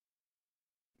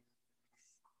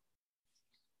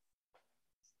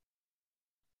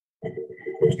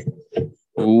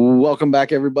Welcome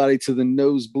back, everybody, to the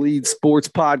Nosebleed Sports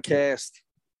Podcast.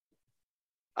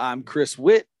 I'm Chris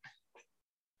Witt,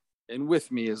 and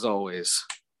with me, as always,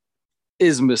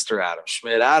 is Mr. Adam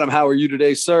Schmidt. Adam, how are you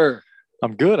today, sir?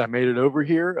 I'm good. I made it over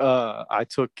here. I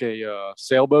took a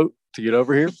sailboat to get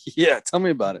over here. Yeah, tell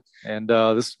me about it. And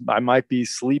I might be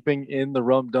sleeping in the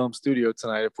Rum Dum studio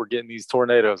tonight if we're getting these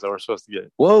tornadoes that we're supposed to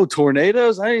get. Whoa,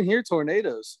 tornadoes? I didn't hear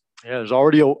tornadoes. Yeah, there's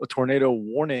already a tornado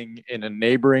warning in a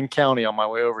neighboring county on my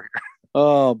way over here.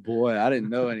 Oh, boy, I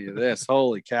didn't know any of this.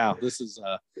 Holy cow. This is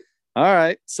all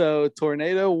right. So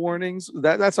tornado warnings,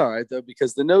 that's all right, though,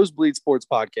 because the Nosebleed Sports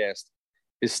Podcast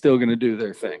is still going to do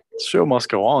their thing. The show must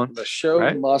go on. The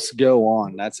show must go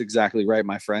on. That's exactly right,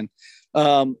 my friend.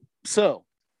 So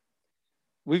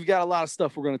we've got a lot of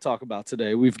stuff we're going to talk about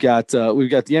today. We've got the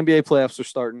NBA playoffs are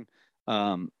starting.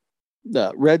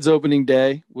 The Reds opening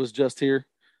day was just here.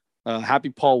 Happy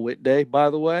Paul Witt Day,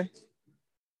 by the way.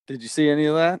 Did you see any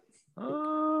of that?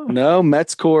 No,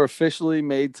 Mets core officially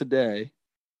made today.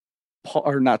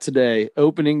 Or not today.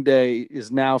 Opening day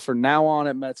is now, from now on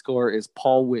at Mets core, is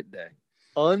Paul Witt Day.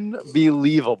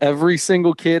 Unbelievable. Every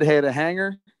single kid had a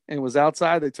hanger and was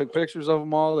outside. They took pictures of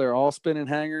them all. They're all spinning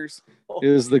hangers. It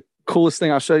was the coolest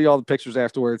thing. I'll show you all the pictures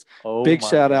afterwards. Big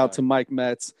shout out to Mike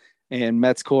Metz and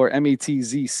Mets core,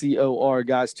 METZCOR.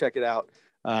 Guys, check it out.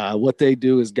 What they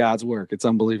do is God's work. It's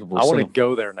unbelievable. I want to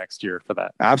go there next year for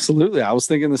that. Absolutely. I was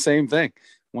thinking the same thing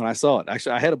when I saw it.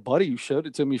 Actually, I had a buddy who showed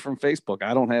it to me from Facebook.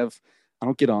 I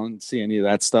don't get on and see any of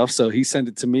that stuff. So he sent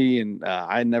it to me, and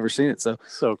I had never seen it. So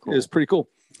cool. It was pretty cool.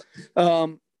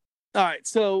 All right.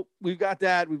 So we've got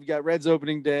that. We've got Reds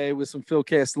opening day with some Phil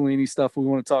Castellini stuff we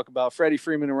want to talk about. Freddie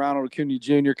Freeman and Ronald Acuna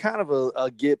Jr. Kind of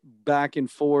a get back and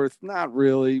forth. Not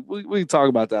really. We can talk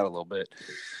about that a little bit.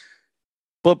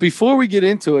 But before we get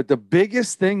into it, the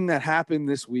biggest thing that happened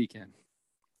this weekend,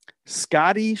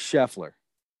 Scotty Scheffler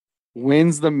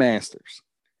wins the Masters.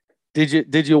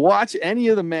 Did you watch any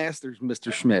of the Masters,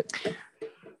 Mr. Schmidt?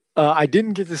 I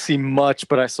didn't get to see much,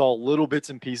 but I saw little bits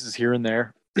and pieces here and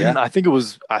there. Yeah. I think it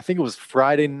was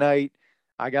Friday night.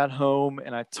 I got home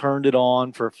and I turned it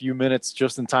on for a few minutes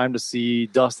just in time to see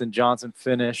Dustin Johnson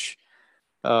finish.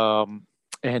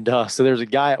 So there's a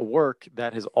guy at work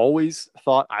that has always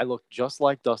thought I look just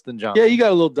like Dustin Johnson. Yeah, you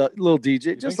got a little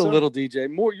DJ, just a so? little DJ.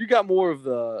 You got more of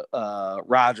the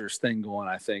Rogers thing going,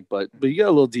 I think, but you got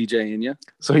a little DJ in you.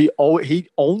 So he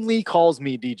only calls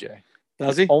me DJ.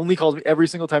 Does he? Only calls me every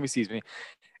single time he sees me.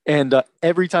 And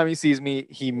every time he sees me,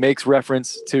 he makes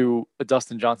reference to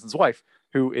Dustin Johnson's wife,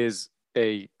 who is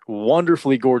a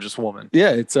wonderfully gorgeous woman.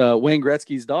 Yeah, it's Wayne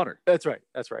Gretzky's daughter. That's right.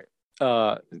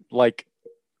 Like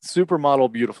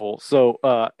supermodel beautiful. So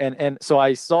so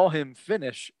I saw him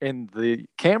finish, and the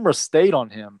camera stayed on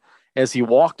him as he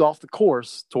walked off the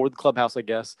course toward the clubhouse, I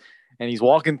guess. And he's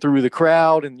walking through the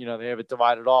crowd, and they have it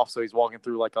divided off, so he's walking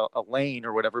through like a lane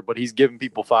or whatever, but he's giving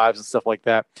people fives and stuff like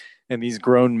that. And these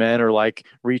grown men are like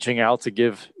reaching out to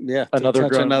give another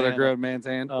grown man's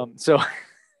hand. So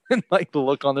and like the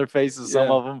look on their faces, some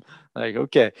of them like,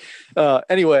 okay.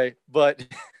 Anyway, but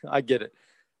I get it.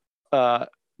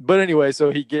 But anyway,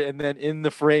 so and then in the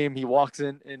frame, he walks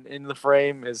in the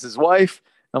frame is his wife.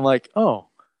 I'm like, oh,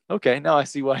 okay. Now I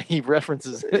see why he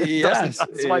references yes,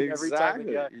 exactly. Every time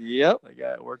the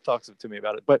guy at work talks to me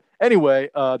about it. But anyway,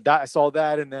 I saw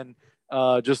that, and then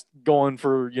just going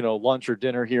for lunch or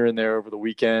dinner here and there over the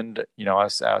weekend. I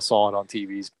saw it on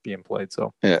TVs being played.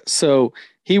 So yeah, so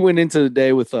he went into the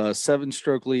day with a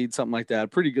 7-stroke lead, something like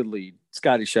that. Pretty good lead.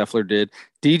 Scotty Scheffler did.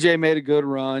 DJ made a good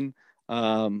run.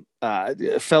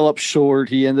 Fell up short.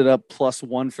 He ended up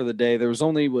 +1 for the day. There was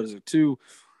only 2,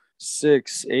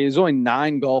 6, 8. There's only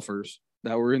 9 golfers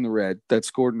that were in the red, that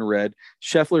scored in the red.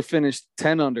 Scheffler finished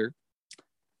 10 under.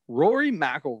 Rory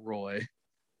McIlroy,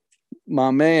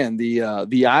 my man, the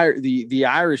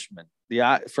Irishman,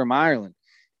 from Ireland,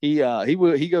 he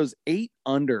goes 8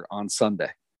 under on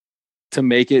Sunday to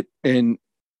make it, and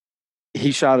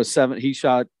he shot 7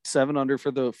 under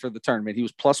for the tournament. He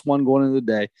was +1 going into the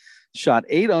day. Shot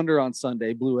 8 under on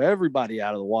Sunday, blew everybody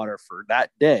out of the water for that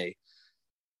day.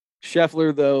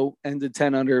 Scheffler, though, ended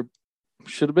 10 under.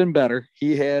 Should have been better.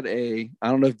 He had I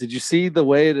don't know, did you see the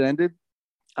way it ended?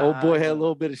 Old boy had a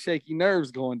little bit of shaky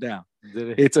nerves going down.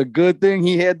 Did he? It's a good thing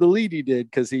he had the lead he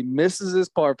did, because he misses his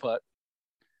par putt.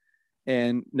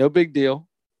 And no big deal.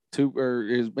 Maybe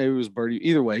it was birdie.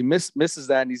 Either way, he misses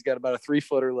that, and he's got about a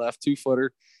 3-footer left,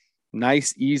 2-footer.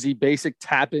 Nice, easy, basic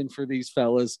tap in for these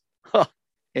fellas.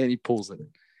 And he pulls it.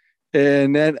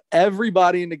 And then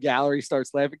everybody in the gallery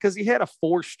starts laughing because he had a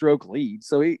 4-stroke lead.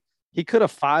 So he could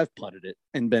have 5-putted it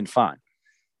and been fine.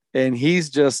 and he's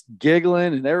just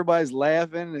giggling, and everybody's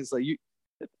laughing. And it's like, you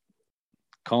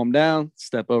calm down,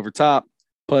 step over top,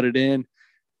 put it in,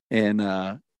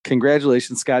 and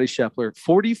congratulations, Scotty Scheffler.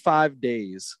 45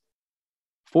 days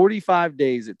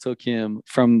it took him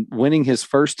from winning his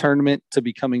first tournament to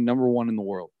becoming number one in the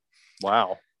world.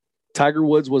 Wow. Tiger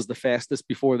Woods was the fastest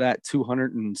before that,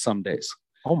 200 and some days.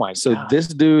 Oh my! So God. This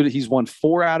dude, he's won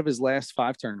 4 out of his last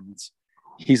 5 tournaments.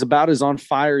 He's about as on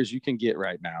fire as you can get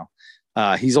right now.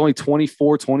 He's only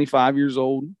 24, 25 years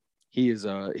old. He is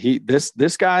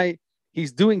this guy.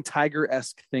 He's doing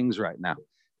Tiger-esque things right now,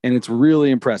 and it's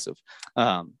really impressive.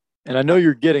 And I know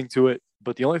you're getting to it,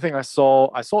 but the only thing I saw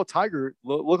Tiger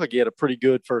look like he had a pretty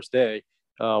good first day.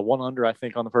 1 under, I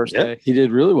think, on the first day. He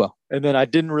did really well. And then I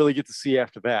didn't really get to see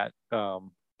after that.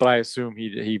 But I assume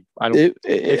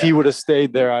if he would have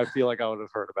stayed there, I feel like I would have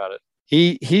heard about it.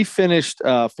 He finished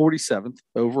 47th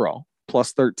overall,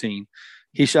 plus 13.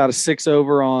 He shot a 6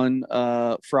 over on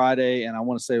Friday, and I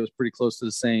want to say it was pretty close to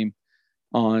the same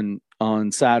on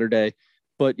Saturday.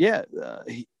 But yeah,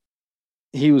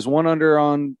 he was 1 under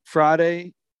on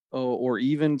Friday, or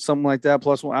even something like that,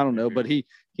 plus 1. I don't know, but he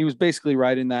was basically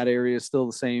right in that area. Still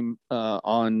the same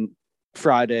on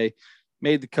Friday.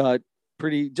 Made the cut.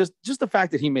 Just the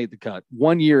fact that he made the cut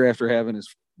 1 year after having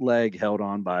his leg held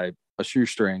on by a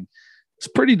shoestring, it's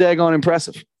pretty daggone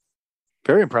impressive.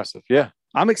 Very impressive. Yeah.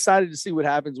 I'm excited to see what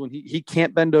happens when he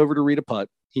can't bend over to read a putt.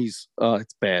 It's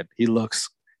bad. He looks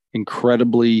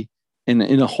incredibly in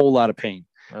a whole lot of pain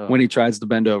when he tries to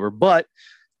bend over, but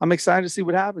I'm excited to see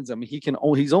what happens. I mean,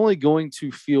 he's only going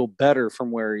to feel better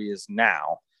from where he is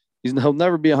now. He'll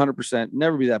never be 100%,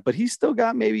 never be that, but he's still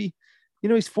got maybe,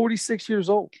 he's 46 years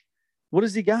old. What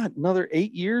has he got? Another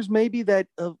 8 years, maybe, that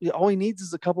all he needs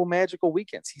is a couple magical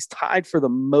weekends. He's tied for the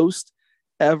most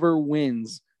ever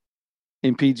wins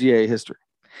in PGA history.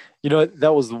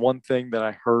 That was the one thing that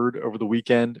I heard over the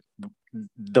weekend,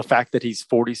 the fact that he's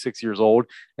 46 years old.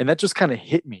 And that just kind of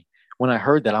hit me when I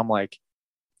heard that. I'm like,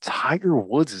 Tiger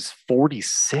Woods is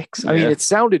 46. I mean, it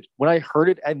sounded, when I heard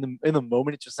it in the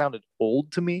moment, it just sounded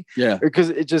old to me. Yeah.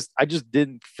 Because I just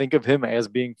didn't think of him as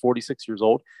being 46 years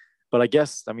old. But I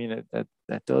guess, I mean,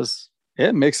 that does. Yeah,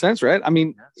 it makes sense, right? I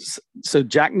mean, so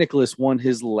Jack Nicklaus won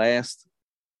his last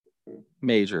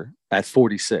major at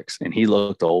 46, and he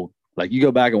looked old. Like, you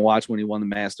go back and watch when he won the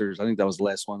Masters. I think that was the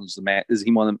last one.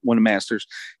 He won the Masters.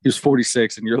 He was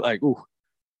 46, and you're like, ooh.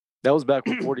 That was back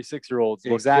when 46-year-olds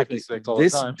exactly. 56 all the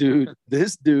time.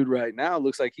 This dude right now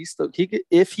looks like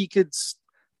if he could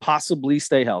possibly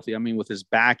stay healthy. I mean, with his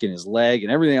back and his leg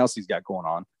and everything else he's got going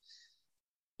on,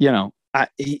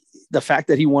 the fact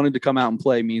that he wanted to come out and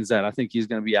play means that I think he's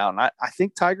going to be out. And I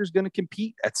think Tiger's going to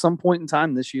compete at some point in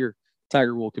time this year.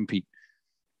 Tiger will compete.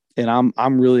 And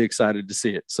I'm really excited to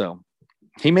see it. So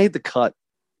he made the cut.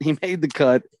 He made the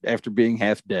cut after being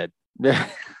half dead. Yeah,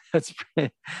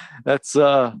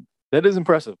 that is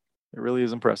impressive. It really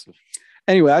is impressive.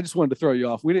 Anyway, I just wanted to throw you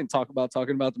off. We didn't talking about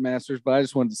the Masters, but I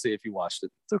just wanted to see if you watched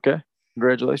it. It's okay.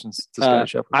 Congratulations to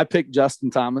Scotty Scheffler. I picked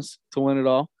Justin Thomas to win it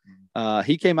all.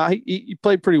 He came out. He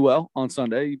played pretty well on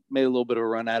Sunday. He made a little bit of a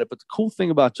run at it. But the cool thing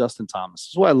about Justin Thomas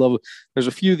is what I love. There's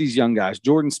a few of these young guys: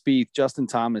 Jordan Spieth, Justin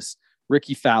Thomas,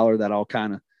 Ricky Fowler, that all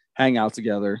kind of hang out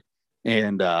together.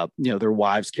 And their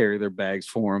wives carry their bags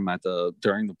for them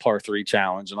during the par 3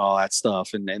 challenge and all that stuff.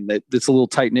 And it's a little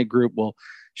tight knit group. Well,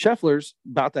 Scheffler's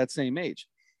about that same age.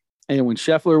 And when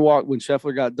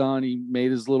Scheffler got done, he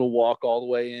made his little walk all the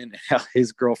way in.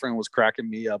 His girlfriend was cracking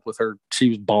me up with her. She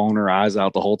was bawling her eyes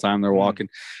out the whole time they're walking.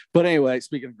 But anyway,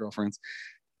 speaking of girlfriends,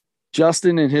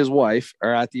 Justin and his wife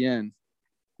are at the end.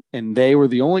 And they were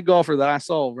the only golfer that I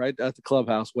saw right at the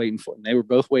clubhouse waiting for him. They were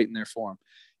both waiting there for him.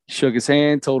 He shook his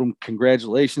hand, told him,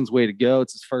 congratulations, way to go.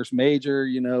 It's his first major.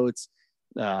 It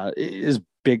is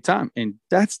big time. And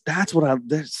that's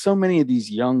there's so many of these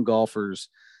young golfers.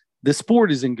 The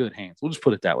sport is in good hands. We'll just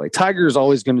put it that way. Tiger is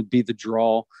always going to be the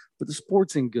draw, but the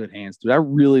sport's in good hands, dude. I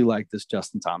really like this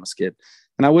Justin Thomas kid.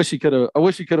 And I wish he could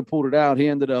have pulled it out. He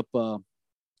ended up, I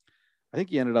think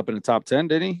he ended up in the top 10,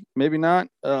 didn't he? Maybe not.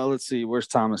 Let's see. Where's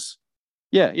Thomas?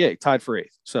 Yeah. He tied for 8th.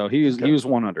 So he was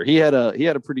 1 under. He had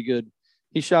a pretty good,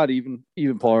 he shot even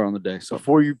par on the day. So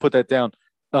before you put that down,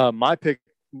 my pick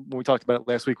when we talked about it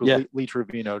last week was Lee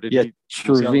Trevino.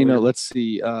 Trevino. Let's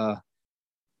see.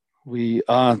 They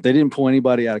didn't pull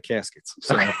anybody out of caskets,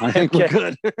 so I think we're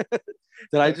good.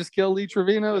 Did I just kill Lee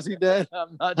Trevino? Is he dead?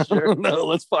 I'm not sure. No,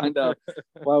 let's find out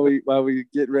while we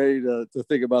get ready to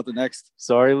think about the next.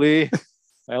 Sorry, Lee.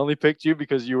 I only picked you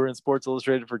because you were in Sports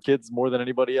Illustrated for kids more than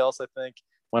anybody else, I think,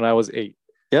 when I was 8.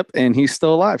 Yep, and he's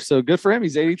still alive. So good for him.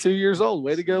 He's 82 years old.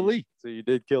 Way to go, Lee. So you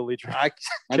did kill Lee Trevino.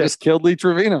 I just killed Lee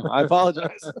Trevino. I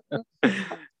apologize.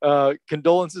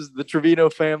 Condolences to the Trevino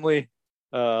family.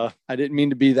 I didn't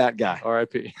mean to be that guy.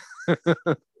 R.I.P.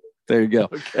 There you go.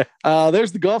 Okay.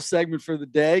 There's the golf segment for the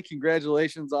day.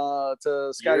 Congratulations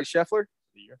to Scotty Scheffler.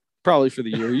 Probably for the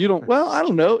year. You don't. Well, I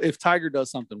don't know. If Tiger does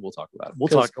something, we'll talk about it.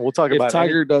 We'll talk about. If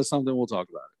Tiger does something, we'll talk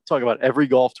about it. Talk about every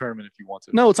golf tournament if you want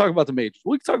to. No, we'll talk about the majors.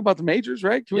 We can talk about the majors,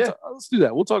 right? Let's do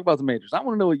that. We'll talk about the majors. I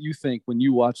want to know what you think when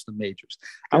you watch the majors.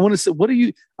 I want to say,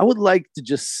 I would like to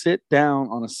just sit down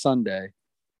on a Sunday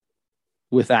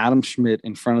with Adam Schmidt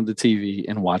in front of the TV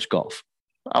and watch golf.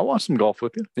 I'll watch some golf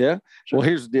with you. Yeah. Sure. Well,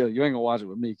 here's the deal. You ain't gonna watch it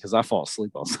with me because I fall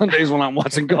asleep on Sundays when I'm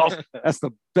watching golf. That's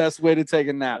the best way to take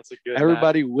a nap.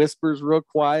 Everybody whispers real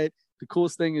quiet. The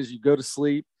coolest thing is you go to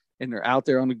sleep and they're out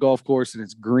there on the golf course and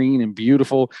it's green and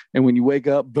beautiful. And when you wake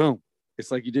up, boom,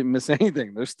 it's like you didn't miss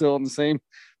anything. They're still in the same.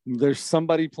 There's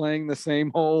somebody playing the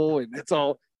same hole, and it's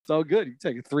all good. You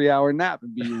take a 3-hour nap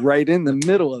and be right in the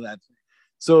middle of that.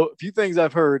 So a few things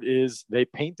I've heard is they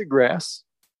paint the grass.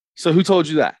 So who told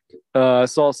you that? I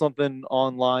saw something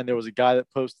online. There was a guy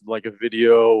that posted like a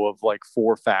video of like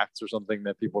 4 facts or something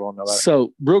that people don't know about.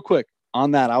 So real quick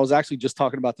on that, I was actually just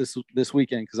talking about this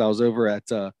weekend because I was over at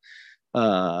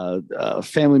a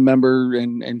family member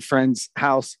and friend's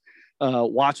house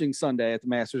watching Sunday at the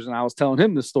Masters, and I was telling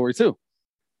him this story too.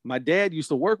 My dad used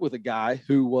to work with a guy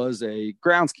who was a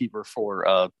groundskeeper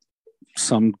for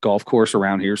some golf course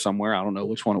around here somewhere. I don't know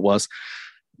which one it was.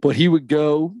 But he would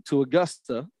go to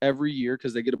Augusta every year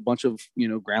because they get a bunch of,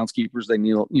 groundskeepers. They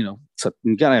need, so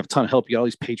you got to have a ton of help. You got all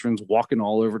these patrons walking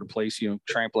all over the place,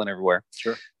 trampling everywhere.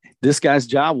 Sure. This guy's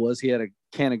job was he had a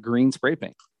can of green spray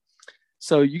paint.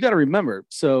 So you got to remember,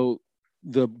 so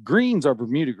the greens are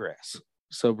Bermuda grass.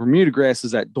 So Bermuda grass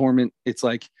is that dormant. It's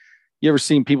like, you ever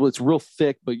seen people, it's real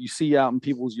thick, but you see out in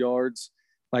people's yards,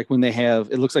 like when they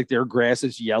have, it looks like their grass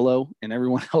is yellow and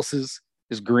everyone else's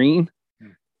is green.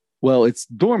 Well, it's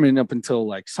dormant up until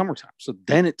like summertime. So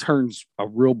then it turns a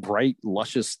real bright,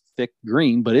 luscious, thick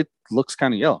green, but it looks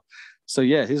kind of yellow. So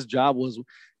yeah, his job was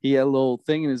he had a little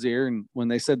thing in his ear. And when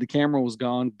they said the camera was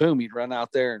gone, boom, he'd run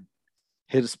out there and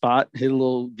hit a spot, get a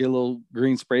little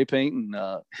green spray paint and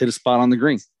hit a spot on the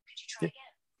green.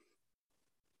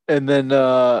 And then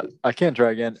I can't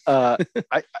try again. I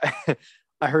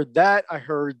heard that. I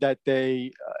heard that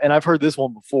they, and I've heard this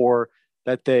one before,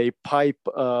 that they pipe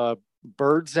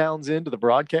bird sounds into the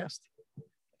broadcast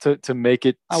to make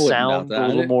it sound a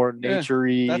little more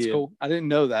naturey. That's cool. I didn't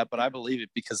know that, but I believe it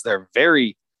because they're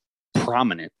very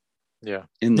prominent. Yeah,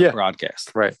 in the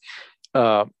broadcast, right.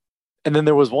 And then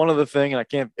there was one other thing, and I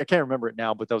can't remember it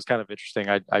now, but that was kind of interesting.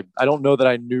 I don't know that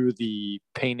I knew the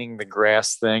painting the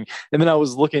grass thing. And then I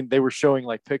was looking; they were showing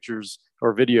like pictures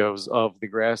or videos of the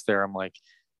grass there. I'm like,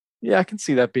 yeah, I can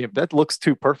see that that looks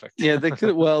too perfect. Yeah, they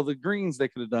could. Well, the greens, they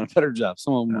could have done a better job.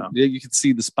 Some of them, you could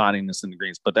see the spottiness in the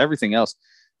greens, but everything else,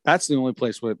 that's the only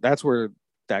place where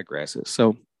that grass is.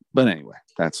 So, but anyway,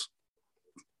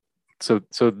 so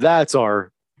that's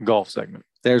our golf segment.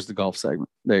 There's the golf segment.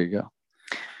 There you go.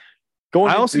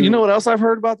 You know what else I've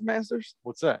heard about the Masters?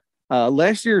 What's that?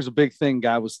 Last year is a big thing.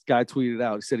 Guy tweeted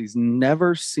out. He said he's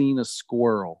never seen a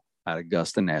squirrel at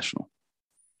Augusta National.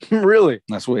 Really?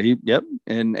 That's what yep.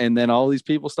 And then all these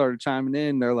people started chiming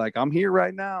in. They're like, I'm here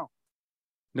right now.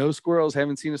 No squirrels.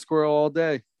 Haven't seen a squirrel all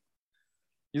day.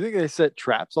 You think they set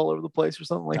traps all over the place or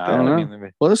something like that? I don't know.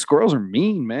 Well, the squirrels are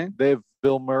mean, man. They have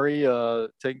Bill Murray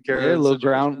taking care of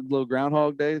little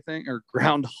Groundhog Day thing or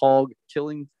groundhog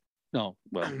killing. No,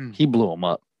 well, he blew them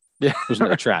up. Yeah. There's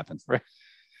no trapping. Right.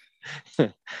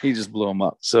 He just blew them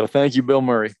up. So thank you, Bill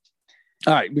Murray.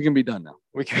 All right, we can be done now.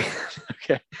 We can.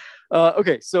 Okay.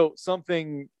 Okay, so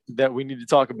something that we need to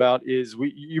talk about is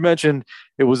you mentioned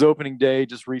it was opening day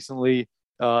just recently.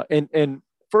 And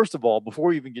first of all, before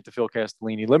we even get to Phil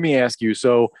Castellini, let me ask you.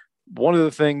 So one of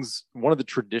the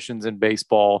traditions in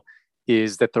baseball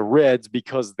is that the Reds,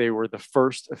 because they were the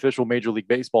first official Major League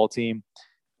Baseball team,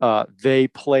 they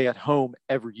play at home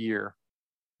every year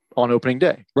on opening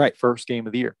day. Right. First game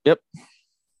of the year. Yep.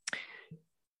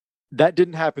 That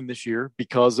didn't happen this year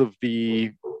because of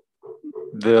the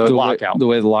lockout. The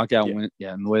way the lockout went,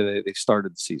 and the way they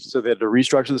started the season. So they had to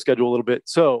restructure the schedule a little bit.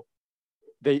 So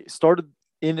they started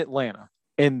in Atlanta,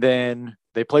 and then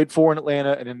they played 4 in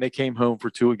Atlanta, and then they came home for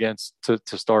 2 to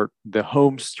start the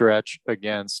home stretch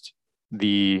against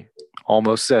the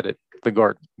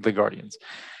Guardians.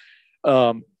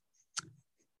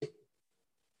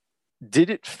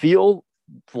 Did it feel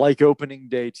like opening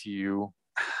day to you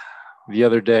the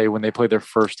other day when they played their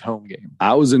first home game?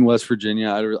 I was in West Virginia.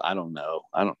 I don't know.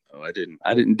 I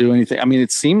didn't do anything. I mean,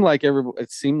 it seemed like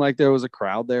there was a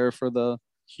crowd there for the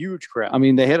Huge crowd. I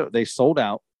mean, they sold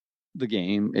out the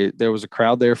game. There was a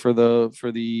crowd there for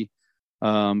the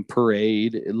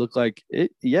parade. It looked like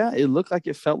it. Yeah, it looked like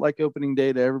it felt like opening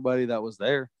day to everybody that was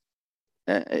there.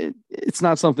 It's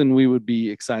not something we would be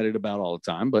excited about all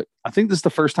the time, but I think this is the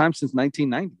first time since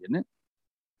 1990, isn't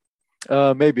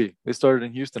it? Maybe they started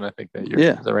in Houston, I think, that year.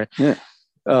 Yeah. Is that right?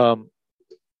 Yeah.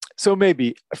 So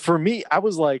maybe for me, I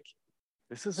was like,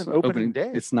 this isn't opening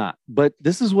day. It's not, but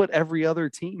this is what every other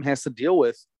team has to deal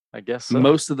with. I guess so.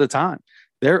 Most of the time,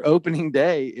 their opening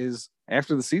day is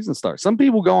after the season starts. Some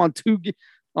people go on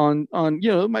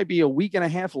it might be a week and a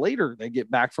half later they get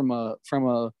back from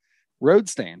a road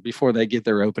stand before they get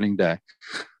their opening day.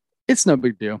 It's no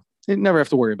big deal. You never have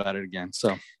to worry about it again.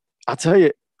 So I'll tell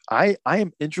you, I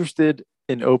am interested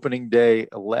in opening day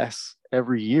less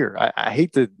every year. I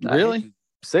hate to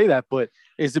say that, but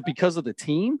is it because of the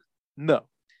team? No,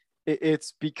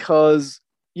 it's because,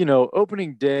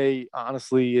 opening day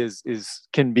honestly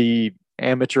can be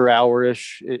amateur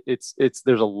hour-ish. There's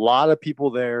a lot of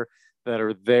people there that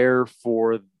are there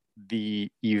for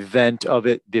the event of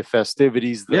it, the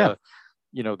festivities, the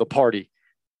party.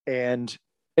 And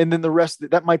then the rest,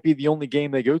 that might be the only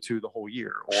game they go to the whole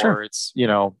year, or sure. It's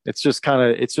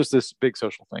just this big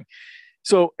social thing.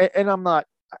 So, and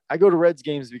I go to Reds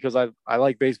games because I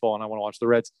like baseball and I want to watch the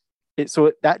Reds.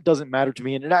 That doesn't matter to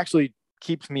me. And it actually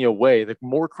keeps me away. The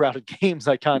more crowded games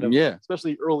I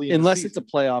especially early in unless the it's a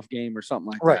playoff game or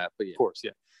something like right. that. But yeah. Of course.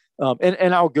 Yeah.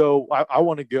 And I'll go, I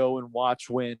want to go and watch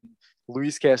when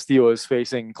Luis Castillo is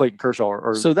facing Clayton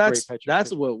Kershaw. So that's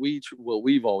what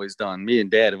we've always done. Me and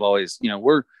Dad have always, we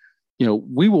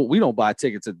don't buy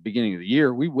tickets at the beginning of the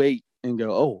year. We wait and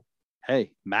go, oh,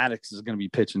 hey, Maddox is going to be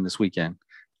pitching this weekend,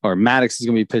 or Maddox is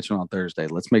going to be pitching on Thursday.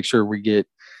 Let's make sure we get,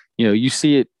 you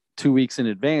see it 2 weeks in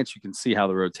advance. You can see how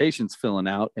the rotation's filling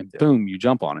out, and boom, you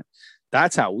jump on it.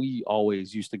 That's how we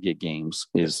always used to get games.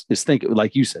 Is think,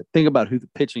 like you said, think about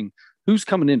who's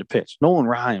coming in to pitch. Nolan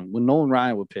Ryan. When Nolan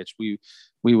Ryan would pitch, we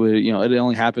would, it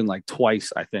only happened like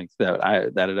twice, I think,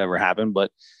 that it ever happened, but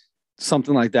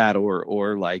something like that,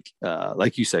 or like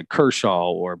you said, Kershaw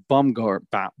or Bumgardner,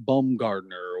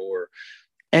 or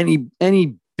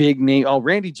any big name. Oh,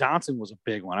 Randy Johnson was a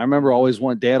big one. I remember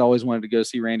Dad always wanted to go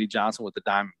see Randy Johnson with the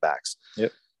Diamondbacks.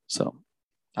 Yep. So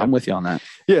I'm with you on that.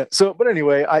 Yeah. So, but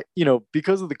anyway,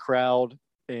 because of the crowd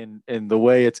and the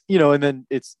way it's, and then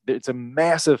it's a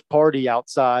massive party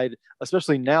outside,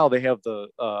 especially now they have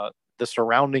the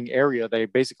surrounding area. They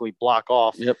basically block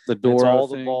off. Yep. The door. All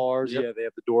the bars. Yep. Yeah. They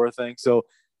have the door thing. So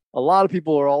a lot of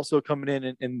people are also coming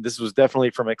in, and this was definitely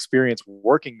from experience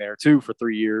working there too for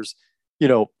 3 years,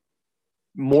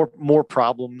 more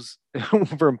problems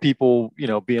from people,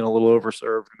 being a little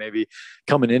overserved, maybe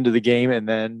coming into the game and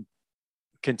then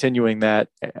continuing that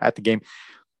at the game.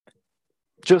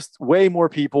 Just way more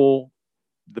people,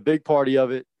 the big party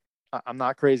of it, I'm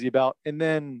not crazy about. And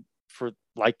then for,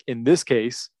 like, in this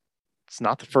case, it's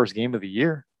not the first game of the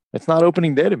year. It's not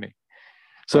opening day to me.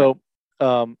 So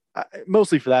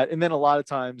mostly for that. And then a lot of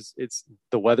times it's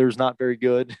the weather's not very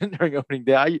good during opening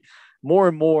day. More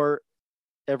and more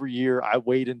every year, I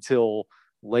wait until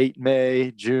late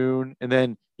May, June, and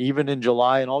then even in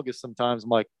July and August, sometimes I'm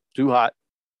like, too hot,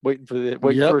 waiting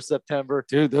for September.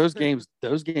 Dude, those games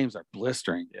are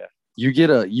blistering. Yeah. You get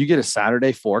a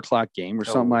Saturday 4:00 game or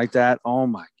something like that. Oh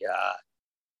my God.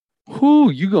 Whoo,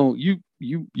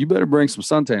 you better bring some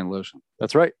suntan lotion.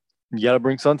 That's right. You got to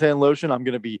bring suntan lotion. I'm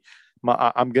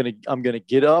gonna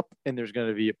get up, and there's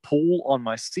gonna be a pool on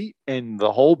my seat, and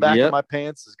the whole back of my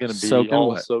pants is gonna be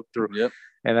soaked through. Yep.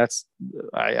 And that's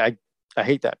I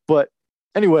hate that. But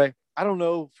anyway, I don't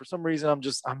know, for some reason I'm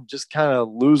just kind of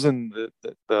losing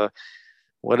the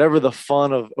whatever the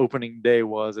fun of opening day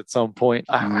was at some point.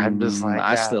 I'm just like,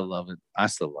 I still love it.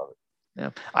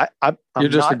 Yeah. You're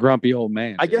just a grumpy old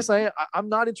man. I guess I'm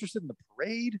not interested in the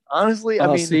parade, honestly.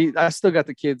 See, I still got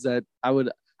the kids that we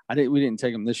didn't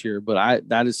take them this year, but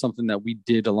that is something that we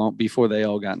did along before they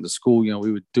all got into school.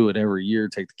 We would do it every year,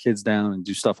 take the kids down and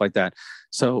do stuff like that.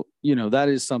 So, that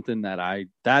is something that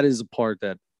is a part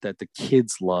that the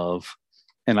kids love.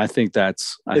 And I think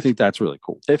that's really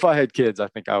cool. If I had kids, I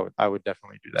think I would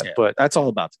definitely do that. Yeah, but that's all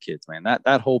about the kids, man.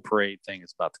 That whole parade thing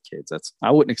is about the kids.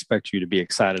 I wouldn't expect you to be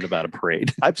excited about a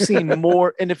parade. I've seen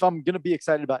more, and if I'm going to be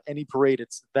excited about any parade,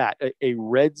 it's that a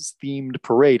Reds themed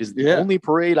parade is the only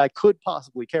parade I could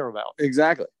possibly care about.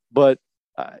 Exactly. But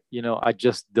I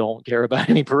just don't care about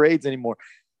any parades anymore.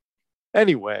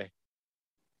 Anyway,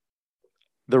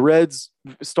 the Reds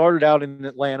started out in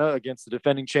Atlanta against the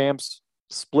defending champs,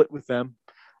 split with them.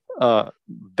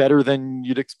 Better than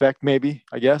you'd expect, maybe,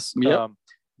 I guess. Yep.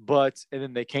 And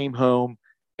then they came home,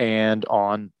 and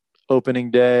on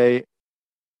opening day,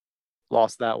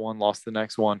 lost that one, lost the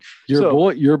next one.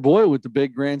 Your boy with the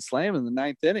big grand slam in the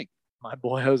 9th inning. My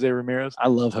boy Jose Ramirez. I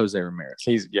love Jose Ramirez.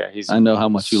 He's. I know how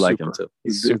much you like him too.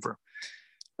 He's super.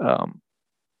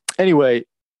 Anyway,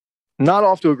 not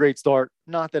off to a great start.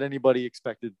 Not that anybody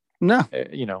expected. No,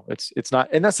 it's not,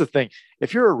 and that's the thing.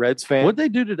 If you're a Reds fan, what'd they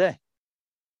do today?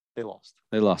 They lost.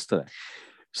 They lost today.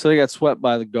 So they got swept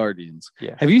by the Guardians.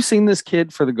 Yeah. Have you seen this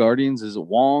kid for the Guardians? Is it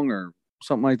Wong or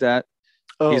something like that?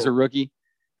 Oh. He's a rookie.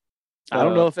 I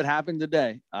don't know if it happened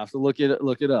today. I have to look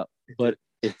it up. But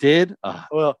it did.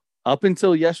 Well, up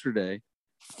until yesterday,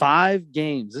 5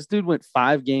 games. This dude went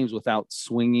 5 games without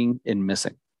swinging and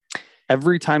missing.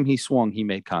 Every time he swung, he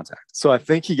made contact. So I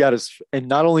think he got his, and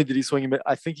not only did he swing him, but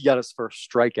I think he got his first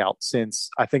strikeout since,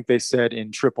 I think they said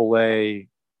in AAA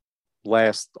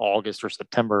last August or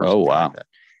September. Oh, wow.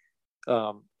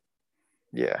 Like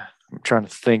yeah. I'm trying to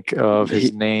think of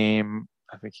his name.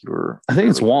 I think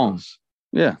it's Wong.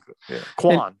 Yeah.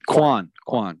 Quan.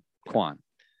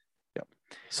 Yep.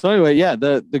 So anyway, yeah,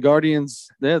 the Guardians,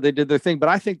 they did their thing, but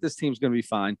I think this team's going to be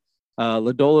fine.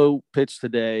 Lodolo pitched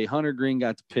today. Hunter Green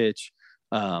got to pitch.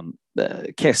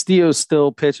 Castillo's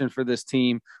still pitching for this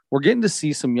team. We're getting to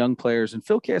see some young players, and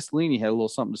Phil Castellini had a little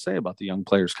something to say about the young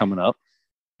players coming up,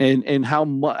 and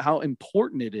how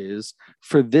important it is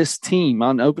for this team.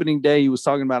 On opening day, he was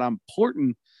talking about how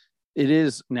important it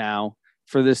is now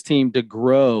for this team to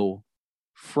grow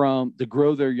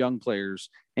their young players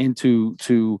and to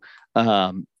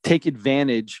take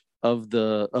advantage of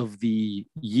the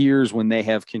years when they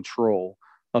have control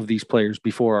of these players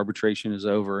before arbitration is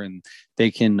over and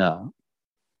they can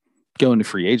go into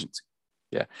free agency.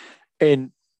 Yeah.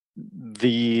 And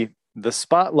the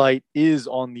spotlight is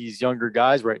on these younger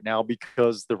guys right now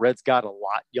because the Reds got a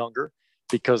lot younger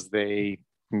because they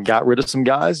got rid of some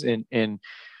guys and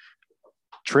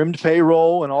trimmed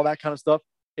payroll and all that kind of stuff.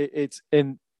 It's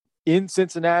in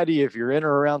Cincinnati, if you're in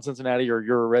or around Cincinnati or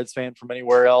you're a Reds fan from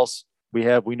anywhere else, we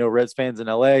know Reds fans in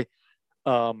LA.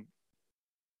 A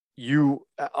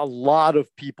lot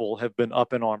of people have been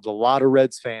up in arms. A lot of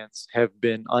Reds fans have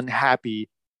been unhappy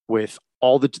with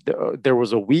there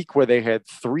was a week where they had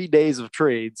 3 days of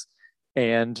trades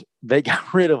and they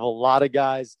got rid of a lot of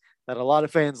guys that a lot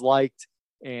of fans liked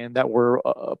and that were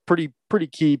a pretty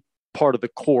key part of the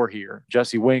core here.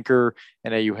 Jesse Winker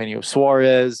and Eugenio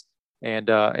Suarez and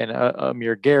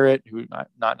Amir Garrett, who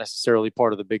not necessarily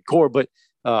part of the big core, but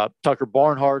Tucker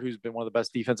Barnhart, who's been one of the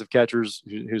best defensive catchers,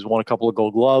 who's won a couple of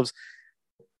Gold Gloves.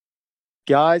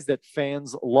 Guys that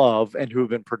fans love and who have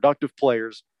been productive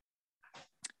players.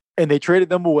 And they traded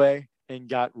them away and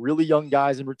got really young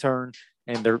guys in return.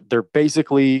 And they're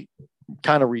basically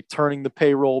kind of returning the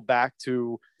payroll back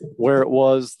to where it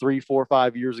was 3, 4,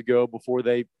 5 years ago before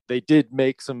they did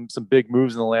make some big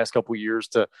moves in the last couple of years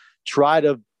to try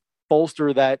to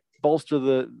bolster the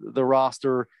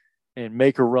roster and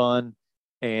make a run.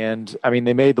 And I mean,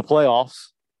 they made the playoffs,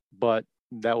 but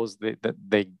that was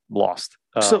they lost.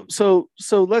 So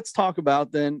let's talk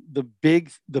about then the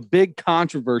big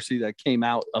controversy that came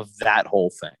out of that whole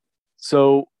thing.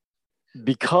 So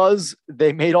because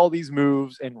they made all these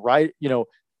moves and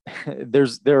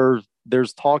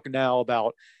there's talk now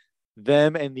about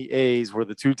them and the A's were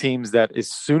the two teams that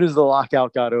as soon as the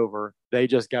lockout got over, they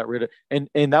just got rid of,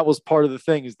 and that was part of the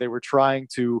thing is they were trying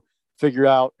to figure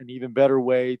out an even better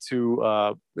way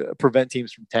to prevent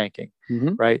teams from tanking.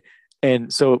 Mm-hmm. Right.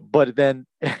 And so, but then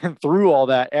through all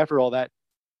that, after all that,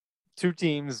 two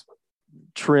teams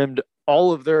trimmed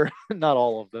all of their, not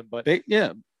all of them, but a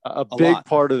big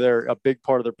part of their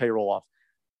payroll off.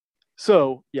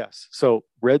 So yes, so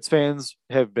Reds fans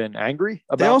have been angry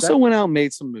about. They also that. Went out and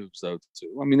made some moves though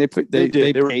too. I mean, they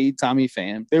paid Tommy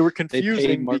Pham. They were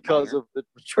confusing because of the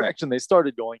direction they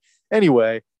started going.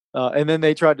 Anyway, and then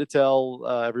they tried to tell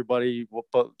everybody,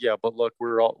 but look,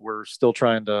 we're still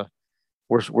trying to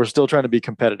be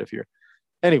competitive here.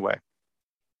 Anyway,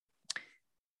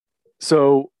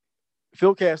 so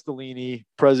Phil Castellini,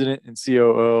 president and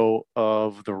COO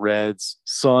of the Reds,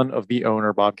 son of the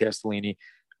owner, Bob Castellini,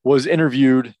 was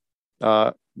interviewed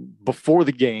before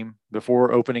the game,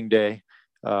 before opening day,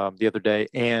 the other day.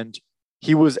 And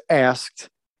he was asked,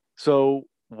 so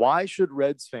why should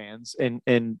Reds fans, and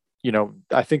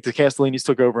I think the Castellinis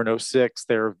took over in 2006.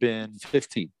 There have been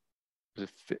 15.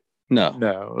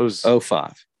 No, it was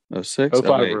 05. 06?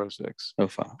 05 or 06. 05.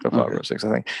 05 or 06,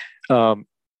 I think.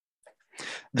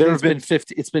 There have been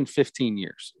 50. It's been 15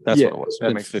 years. That's what it was.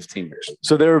 It's been 15 years.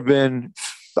 So there have been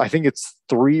I think it's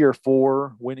 3 or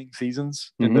 4 winning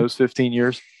seasons in those 15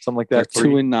 years, something like that. They're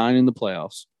 2-9 in the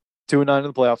playoffs. 2-9 in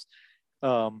the playoffs.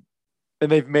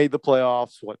 And they've made the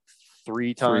playoffs, what,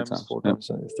 3 times? 4 times?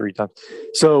 Yeah. 3 times.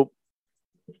 So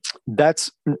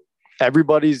that's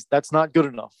not good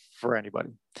enough for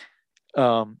anybody.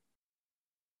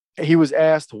 He was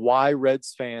asked why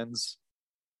Reds fans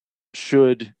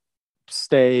should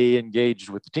stay engaged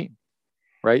with the team,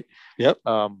 right? Yep.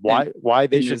 Why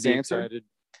they should be answer? excited.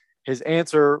 His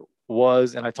answer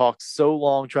was, and I talked so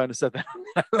long trying to set that.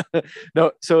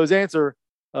 No, so his answer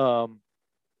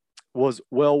was,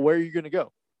 well, where are you going to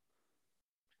go?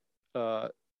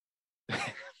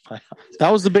 That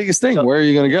was the biggest thing. Where are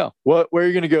you going to go? Where are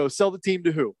you going to go? Sell the team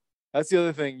to who? That's the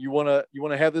other thing. You want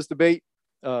to have this debate.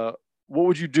 What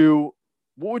would you do?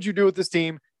 What would you do with this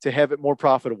team to have it more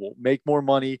profitable, make more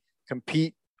money,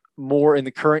 compete more in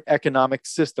the current economic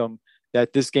system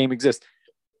that this game exists?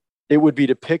 It would be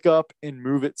to pick up and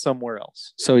move it somewhere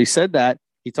else. So he said that.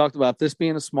 He talked about this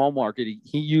being a small market.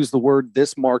 He used the word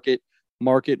this market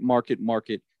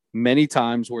many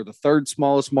times. We're the third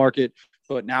smallest market,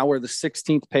 but now we're the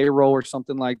 16th payroll or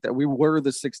something like that. We were the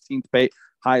 16th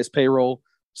highest payroll,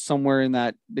 somewhere in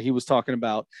that he was talking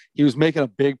about. He was making a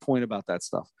big point about that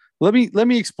stuff. Let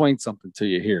me explain something to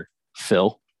you here,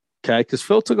 Phil. Okay, because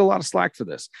Phil took a lot of slack for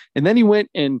this, and then he went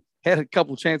and had a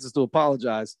couple chances to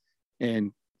apologize,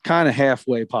 and kind of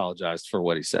halfway apologized for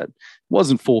what he said. It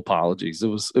wasn't full apologies. It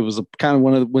was a kind of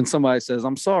one of the, when somebody says,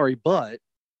 "I'm sorry," but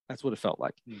that's what it felt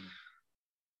like.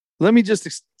 Let me just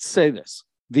say this: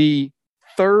 the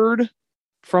third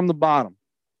from the bottom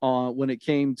when it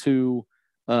came to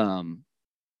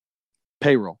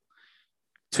payroll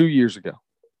 2 years ago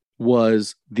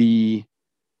was the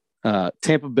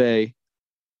Tampa Bay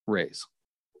Rays.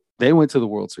 They went to the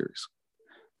World Series.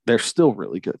 They're still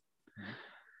really good.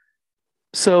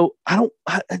 So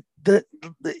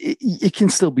it can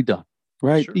still be done,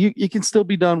 right? Sure. You can still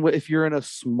be done if you're in a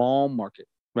small market,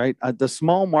 right? The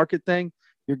small market thing,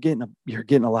 you're getting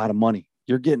a lot of money.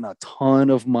 You're getting a ton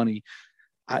of money.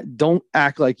 Don't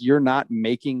act like you're not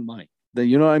making money.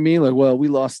 You know what I mean? Like, well,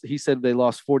 he said they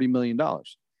lost $40 million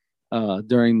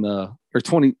during the, or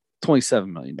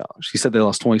 $27 million. He said they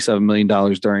lost $27 million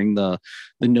during the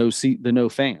no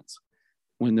fans,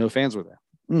 when no fans were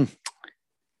there.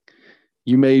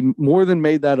 You made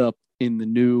that up in the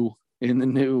new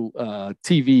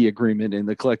TV agreement, in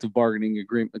the collective bargaining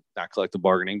agreement, not collective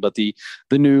bargaining, but the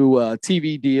new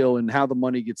TV deal and how the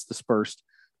money gets dispersed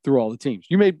through all the teams.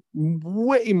 You made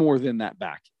way more than that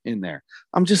back in there.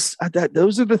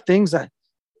 Those are the things that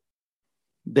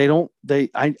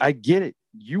I get it.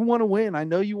 You want to win. I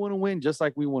know you want to win just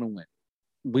like we want to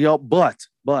win.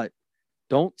 But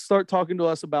don't start talking to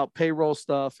us about payroll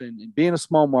stuff and being a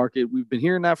small market. We've been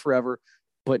hearing that forever,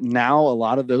 but now a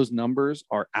lot of those numbers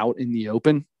are out in the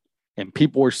open and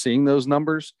people are seeing those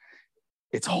numbers.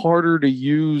 It's harder to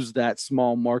use that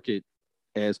small market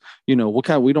as, we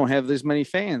don't have this many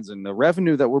fans and the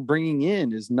revenue that we're bringing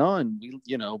in is none.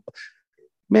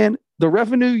 Man, the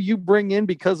revenue you bring in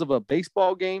because of a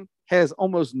baseball game has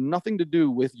almost nothing to do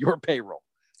with your payroll.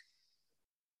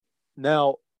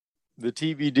 Now, the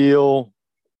TV deal,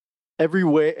 every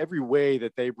way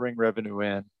that they bring revenue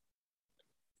in,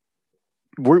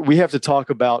 we have to talk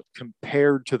about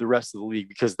compared to the rest of the league,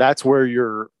 because that's where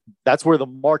the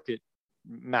market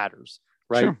matters,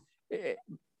 right? Sure.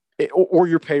 Or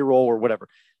your payroll or whatever,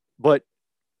 but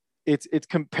it's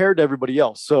compared to everybody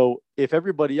else. So if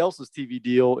everybody else's TV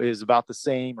deal is about the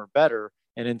same or better,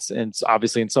 and it's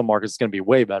obviously in some markets it's going to be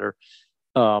way better,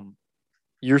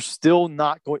 you're still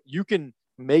not going. You can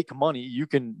make money. You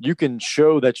can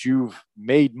show that you've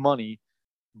made money,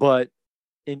 but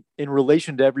in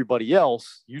relation to everybody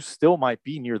else, you still might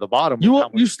be near the bottom.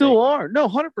 You still are. No,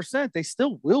 100%. They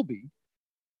still will be,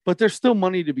 but there's still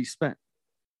money to be spent.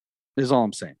 Is all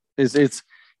I'm saying.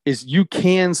 Is you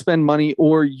can spend money,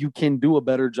 or you can do a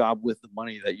better job with the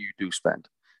money that you do spend,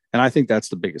 and I think that's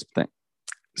the biggest thing.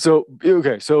 So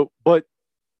but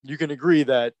you can agree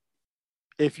that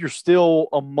if you're still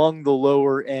among the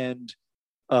lower end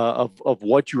of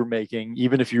what you're making,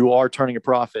 even if you are turning a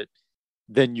profit,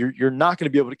 then you're not going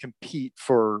to be able to compete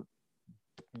for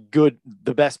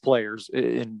the best players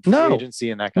in agency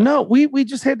and that kind of stuff. We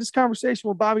just had this conversation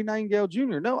with Bobby Nightingale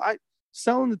Jr.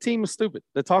 Selling the team is stupid.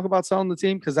 They talk about selling the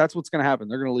team because that's what's going to happen.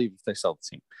 They're going to leave if they sell the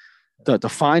team. To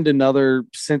find another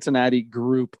Cincinnati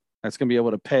group that's going to be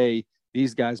able to pay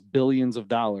these guys billions of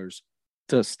dollars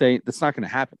to stay, that's not going to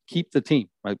happen. Keep the team.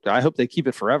 Right? I hope they keep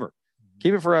it forever.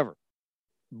 Keep it forever.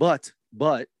 But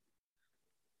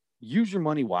use your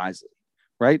money wisely,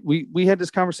 right? We had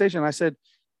this conversation. I said,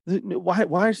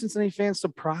 Why are Cincinnati fans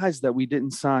surprised that we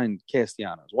didn't sign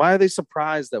Castellanos? Why are they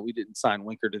surprised that we didn't sign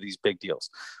Winker to these big deals?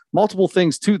 Multiple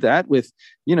things to that with,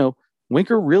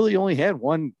 Winker really only had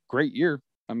one great year.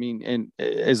 I mean, and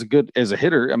as a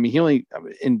hitter, I mean,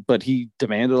 but he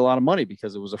demanded a lot of money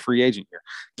because it was a free agent year.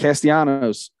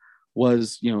 Castellanos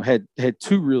was, had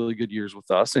two really good years with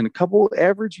us and a couple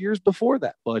average years before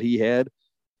that, but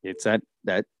it's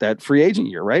that free agent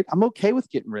year, right? I'm okay with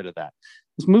getting rid of that.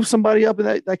 Let's move somebody up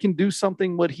and that can do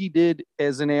something what he did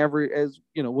as an average,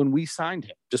 when we signed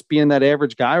him, just being that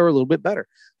average guy or a little bit better.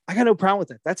 I got no problem with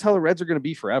that. That's how the Reds are going to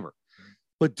be forever.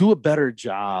 But do a better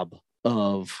job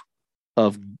of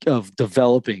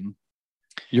developing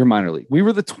your minor league. We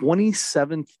were the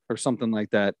 27th or something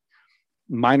like that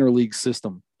minor league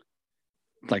system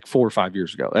like 4 or 5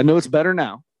 years ago. I know it's better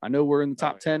now. I know we're in the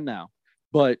top 10 now,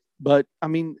 but I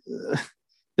mean,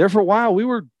 there for a while we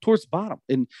were towards the bottom.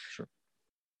 And sure,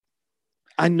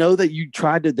 I know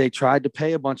that they tried to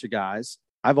pay a bunch of guys.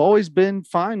 I've always been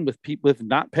fine with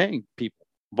not paying people.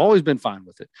 I've always been fine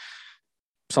with it.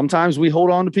 Sometimes we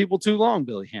hold on to people too long,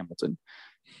 Billy Hamilton.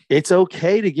 It's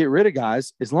okay to get rid of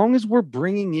guys as long as we're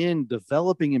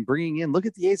developing and bringing in. Look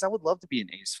at the A's. I would love to be an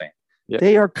A's fan. Yeah.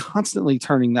 They are constantly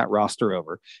turning that roster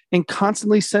over and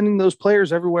constantly sending those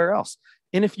players everywhere else.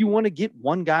 And if you want to get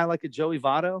one guy like a Joey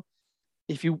Votto,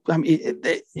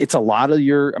 it's a lot of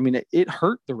it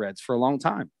hurt the Reds for a long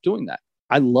time doing that.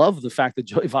 I love the fact that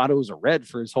Joey Votto is a Red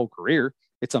for his whole career.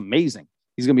 It's amazing.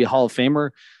 He's going to be a Hall of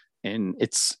Famer. And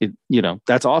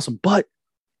that's awesome. But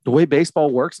the way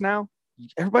baseball works now,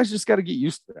 everybody's just got to get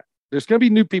used to that. There's going to be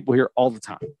new people here all the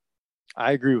time.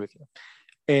 I agree with you.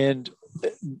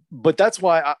 But that's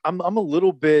why I'm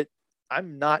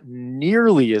not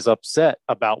nearly as upset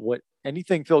about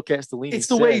anything Phil Castellini It's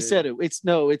the way he said it.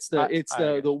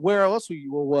 Where else are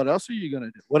you? Well, what else are you going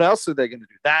to do? What else are they going to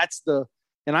do?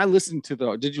 And I listened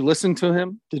to did you listen to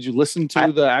him? Did you listen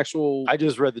to the actual? I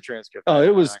just read the transcript. Oh,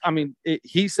 it was,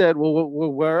 he said, well,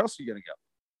 where else are you going to go?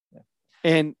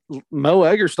 Yeah. And Mo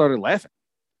Egger started laughing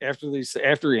after he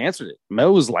answered it.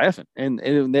 Mo was laughing and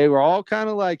they were all kind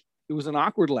of like, it was an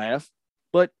awkward laugh,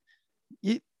 but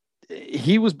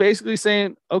he was basically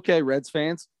saying, okay, Reds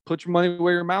fans, put your money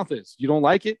where your mouth is. You don't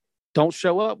like it? Don't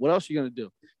show up. What else are you going to do?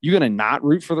 You're going to not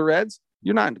root for the Reds?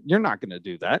 You're not going to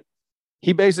do that.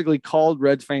 He basically called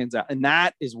Reds fans out, and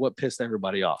that is what pissed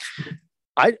everybody off.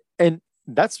 And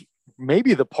that's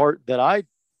maybe the part that I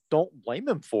don't blame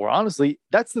him for. Honestly,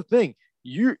 that's the thing.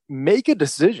 You make a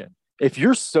decision. If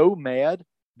you're so mad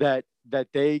that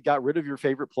they got rid of your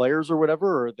favorite players or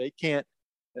whatever, or they can't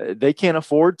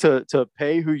afford to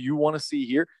pay who you want to see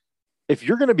here. If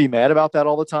you're going to be mad about that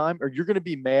all the time, or you're going to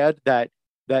be mad that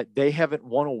they haven't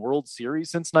won a World Series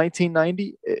since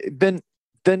 1990,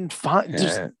 then fine.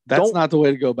 That's not the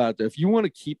way to go about it. If you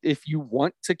want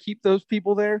to keep those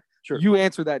people there, sure, you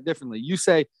answer that differently. You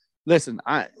say, listen,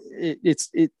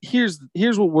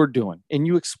 here's what we're doing. And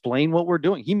you explain what we're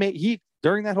doing.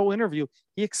 During that whole interview,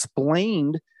 he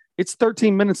explained it's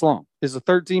 13 minutes long. It's a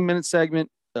 13-minute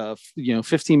segment,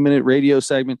 15-minute radio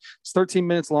segment. It's 13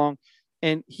 minutes long.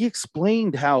 And he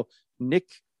explained how Nick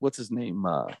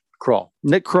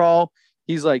Krall,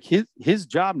 he's like, his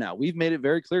job now, we've made it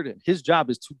very clear to him. His job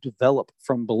is to develop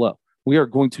from below. We are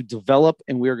going to develop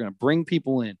and we are going to bring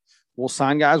people in. We'll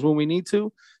sign guys when we need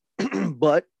to,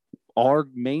 but our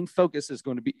main focus is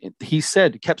going to be,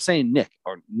 kept saying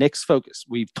Nick's focus.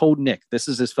 We've told Nick, this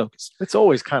is his focus. It's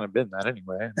always kind of been that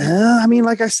anyway.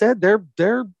 Like I said, their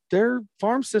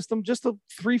farm system just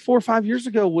 3, 4, 5 years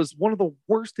ago was one of the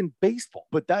worst in baseball.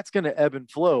 But that's going to ebb and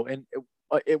flow. And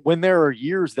when there are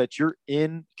years that you're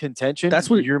in contention, that's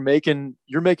what you're making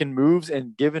moves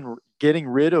and getting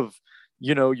rid of,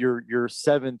 your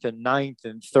 7th and 9th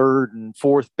and 3rd and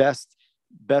 4th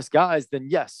best guys, then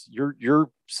yes, your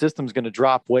system's going to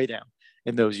drop way down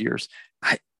in those years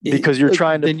because you're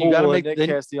trying to pull Nick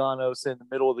Castellanos in the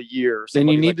middle of the year. Then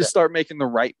you need to start making the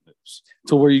right moves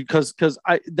to where because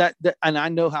and I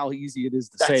know how easy it is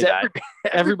to say that.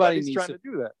 Everybody needs trying to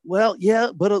do that. Well,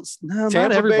 yeah, but not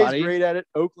everybody. Bay's great at it.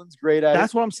 Oakland's great at it.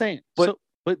 That's what I'm saying.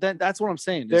 That's what I'm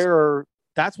saying.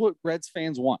 That's what Reds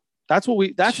fans want. That's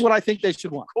what I think they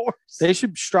should want. Of course. They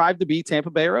should strive to be Tampa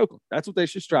Bay or Oakland. That's what they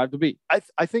should strive to be.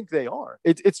 I think they are.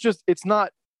 It's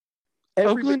not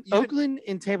Oakland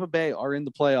and Tampa Bay are in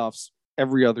the playoffs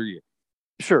every other year.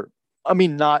 Sure.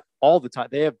 Not all the time.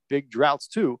 They have big droughts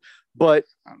too, but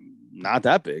not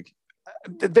that big.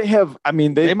 They have,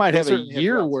 they might have a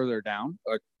year where they're down,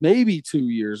 or maybe 2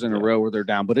 years in a row where they're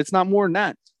down, but it's not more than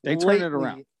that. They turn it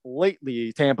around.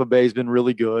 lately Tampa Bay's been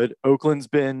really good. Oakland's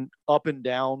been up and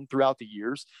down throughout the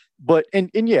years. But and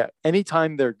yeah,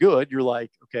 anytime they're good, you're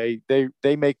like, okay, they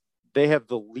have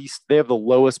the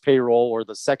lowest payroll or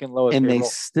the second lowest and payroll. they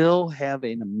still have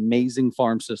an amazing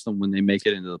farm system when they make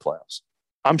it into the playoffs.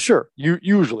 I'm sure.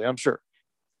 I'm sure.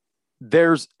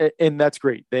 And that's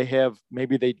great.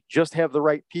 Maybe they just have the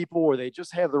right people, or they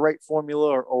just have the right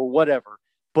formula, or whatever.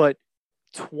 But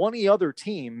 20 other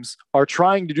teams are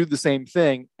trying to do the same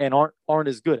thing and aren't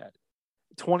as good at it.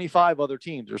 25 other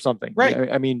teams or something.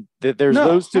 Right. I mean, there's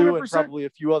those two 100%. And probably a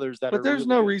few others that. But there's really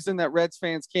no good. reason that Reds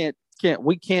fans can't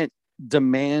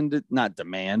not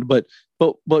demand, but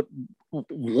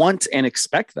want and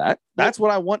expect that. That's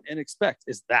what I want and expect.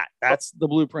 That's the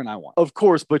blueprint I want. Of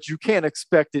course, but you can't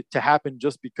expect it to happen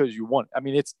just because you want it. I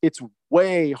mean, it's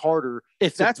way harder.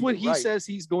 If that's what he says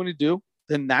he's going to do,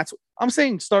 then I'm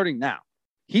saying starting now.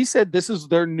 He said this is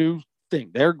their new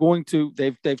thing.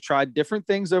 They've tried different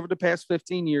things over the past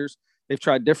 15 years. They've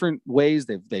tried different ways.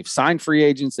 They've signed free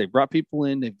agents. They've brought people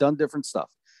in. They've done different stuff.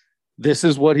 This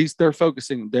is what they're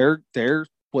focusing.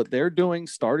 What they're doing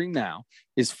starting now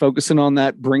is focusing on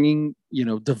that,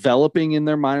 developing in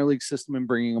their minor league system and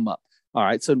bringing them up. All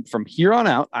right. So from here on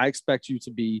out, I expect you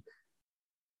to be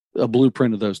a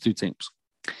blueprint of those two teams.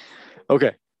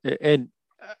 Okay.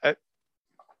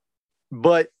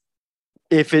 But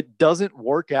if it doesn't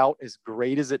work out as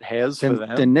great as it has for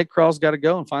them, then Nick Kral's got to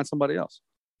go and find somebody else.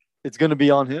 It's going to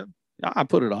be on him. I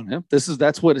put it on him.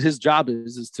 That's what his job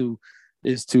is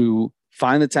to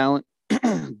find the talent,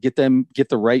 get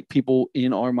the right people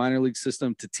in our minor league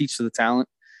system to teach the talent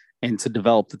and to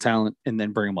develop the talent and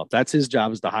then bring them up. That's his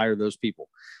job, is to hire those people.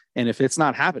 And if it's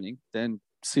not happening, then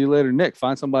see you later, Nick.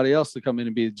 Find somebody else to come in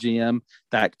and be the GM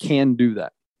that can do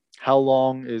that. How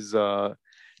long is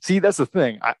see, that's the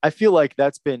thing. I feel like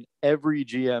that's been every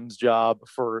GM's job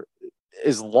for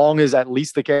as long as at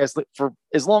least the cast, for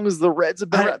as long as the Reds have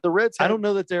been. The Reds. I don't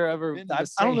know that they're ever.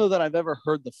 I don't know that I've ever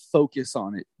heard the focus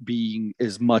on it being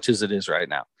as much as it is right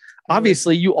now.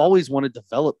 Obviously, you always want to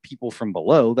develop people from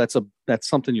below. That's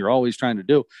something you're always trying to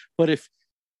do. But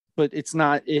it's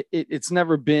not. It's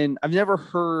never been. I've never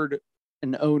heard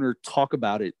an owner talk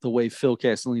about it the way Phil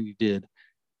Castellini did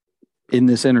in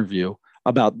this interview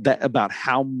about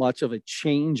how much of a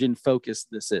change in focus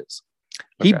this is.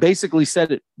 Okay. He basically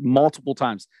said it multiple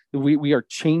times. We are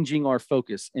changing our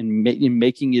focus in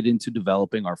making it into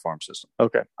developing our farm system.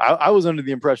 Okay. I was under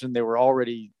the impression they were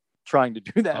already trying to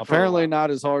do that. Apparently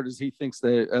not as hard as he thinks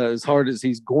that, as hard as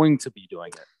he's going to be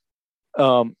doing it.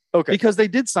 Okay. Because they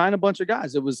did sign a bunch of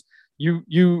guys. It was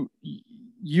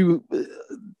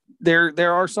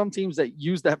there are some teams that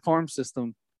use that farm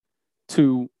system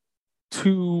to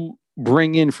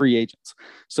bring in free agents.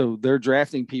 So they're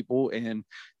drafting people and,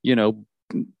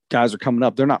 guys are coming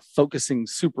up. They're not focusing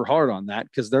super hard on that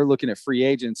because they're looking at free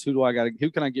agents. Who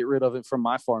can I get rid of it from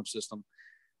my farm system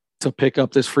to pick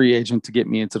up this free agent to get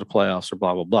me into the playoffs or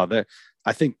blah, blah, blah.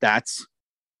 I think that's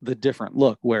the different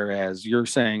look. Whereas you're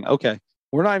saying, okay,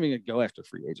 we're not even going to go after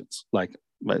free agents. Like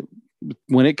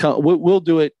when it comes, we'll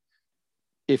do it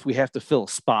if we have to fill a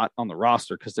spot on the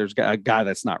roster because there's a guy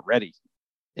that's not ready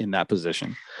in that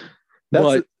position.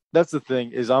 That's the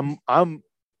thing is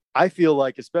I feel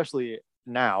like, especially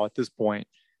now at this point,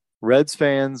 Reds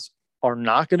fans are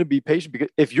not going to be patient because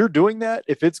if you're doing that,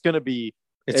 it's going to be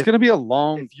a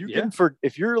long,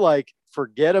 if you're like,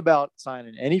 forget about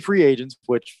signing any free agents,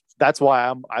 which that's why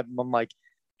I'm like,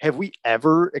 have we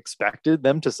ever expected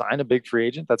them to sign a big free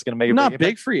agent? That's going to make not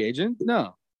big free agent.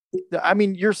 No, I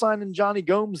mean, you're signing Johnny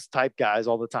Gomes type guys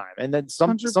all the time. And then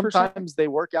sometimes they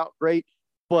work out great,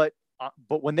 but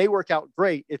when they work out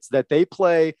great, it's that they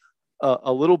play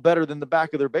a little better than the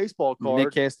back of their baseball card.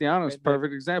 Nick Castellanos,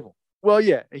 perfect example. Well,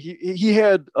 yeah, he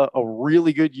had a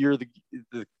really good year.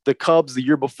 The Cubs the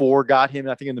year before got him,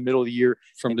 I think, in the middle of the year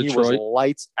from Detroit. He was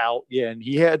lights out. Yeah, and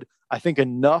he had, I think,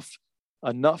 enough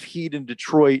heat in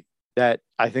Detroit that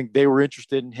I think they were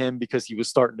interested in him because he was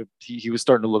starting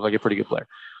to look like a pretty good player.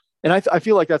 And I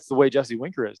feel like that's the way Jesse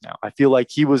Winker is now. I feel like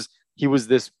he was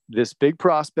this big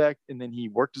prospect, and then he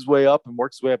worked his way up, and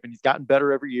he's gotten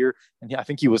better every year. And I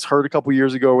think he was hurt a couple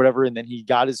years ago or whatever, and then he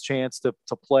got his chance to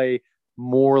play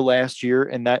more last year,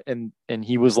 and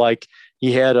he was like,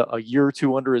 he had a year or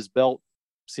two under his belt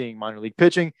seeing minor league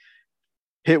pitching,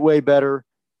 hit way better.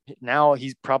 Now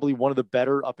he's probably one of the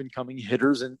better up and coming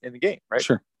hitters in the game, right?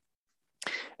 Sure.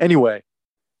 Anyway,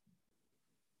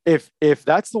 if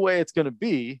that's the way it's going to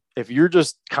be, if you're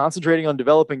just concentrating on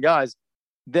developing guys,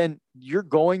 then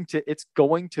it's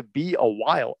going to be a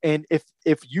while. And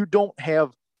if you don't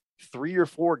have 3 or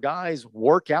 4 guys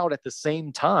work out at the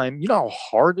same time, you know how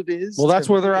hard it is. Well, that's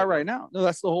where they're at right now. No,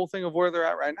 that's the whole thing of where they're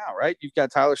at right now, right? You've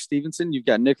got Tyler Stevenson, you've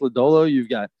got Nick Lodolo, you've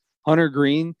got Hunter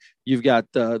Green, you've got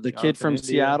the kid from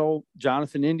Seattle,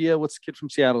 Jonathan India. What's the kid from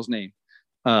Seattle's name?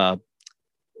 That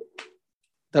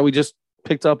we just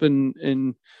picked up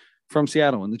in from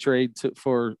Seattle in the trade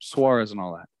for Suarez and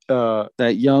all that.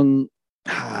 That young.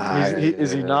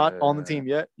 Is he not on the team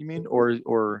yet? You mean,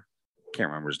 or can't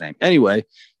remember his name. Anyway,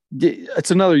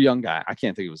 it's another young guy. I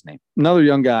can't think of his name. Another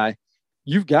young guy.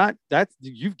 You've got that.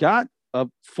 You've got a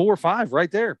 4 or 5 right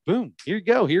there. Boom. Here you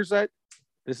go. Here's that.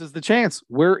 This is the chance.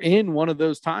 We're in one of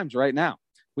those times right now.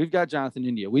 We've got Jonathan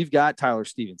India. We've got Tyler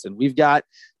Stevenson. We've got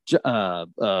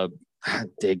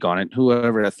dig on it.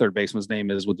 Whoever that third baseman's name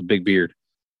is with the big beard.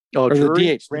 Oh, Drury?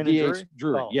 The DH. Brandon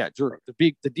Drury. Oh. Yeah, Drury.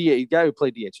 The DH guy who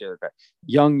played DH the other guy.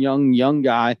 Young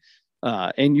guy.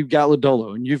 And you've got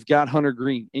Lodolo and you've got Hunter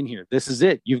Green in here. This is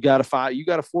it. You got a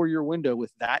 4-year window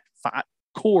with that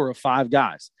core of 5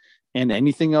 guys, and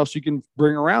anything else you can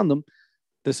bring around them.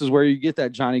 This is where you get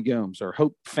that Johnny Gomes or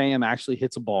Hope Pham actually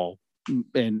hits a ball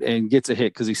and gets a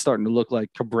hit because he's starting to look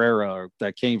like Cabrera or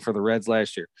that came for the Reds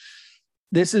last year.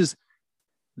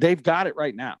 They've got it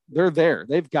right now. They're there.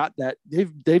 They've got that.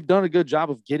 They've done a good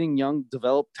job of getting young,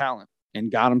 developed talent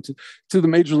and got them to the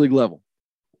major league level.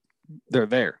 They're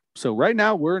there. So right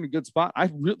now we're in a good spot.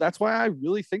 That's why I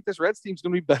really think this Reds team's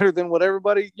going to be better than what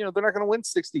everybody, they're not going to win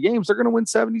 60 games. They're going to win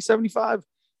 70, 75,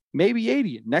 maybe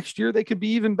 80. And next year they could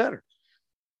be even better.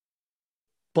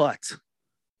 But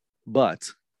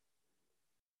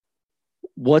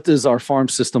what does our farm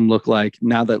system look like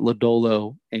now that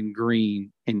Lodolo and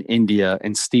Green and India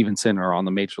and Stevenson are on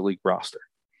the major league roster?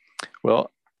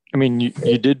 Well, I mean, you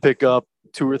did pick up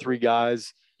 2 or 3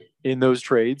 guys in those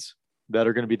trades that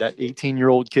are going to be that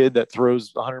 18-year-old kid that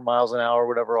throws 100 miles an hour or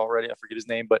whatever already. I forget his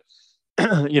name, but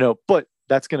but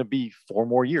that's going to be 4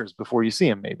 more years before you see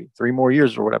him, maybe 3 more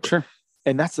years or whatever. Sure.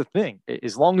 And that's the thing.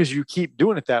 As long as you keep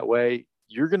doing it that way,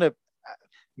 you're going to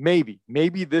maybe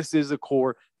this is a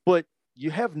core, but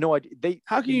you have no idea.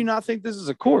 How can you not think this is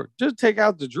a core? Just take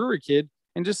out the Drury kid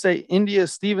and just say India,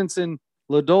 Stevenson,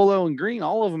 Lodolo, and Green.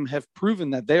 All of them have proven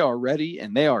that they are ready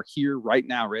and they are here right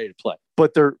now, ready to play.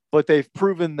 But they've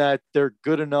proven that they're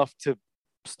good enough to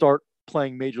start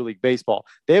playing Major League Baseball.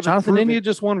 Jonathan India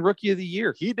just won Rookie of the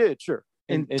Year. He did, sure.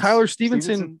 And Tyler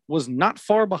Stevenson was not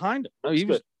far behind him. No, he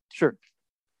was sure.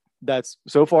 That's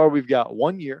so far we've got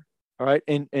 1 year. All right.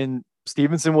 And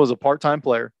Stevenson was a part-time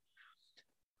player.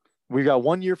 We got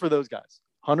 1 year for those guys.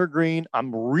 Hunter Green,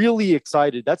 I'm really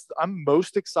excited. I'm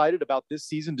most excited about this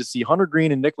season to see Hunter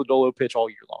Green and Nick Lodolo pitch all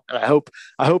year long. And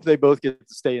I hope they both get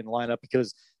to stay in the lineup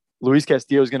because Luis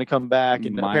Castillo is going to come back.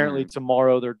 And apparently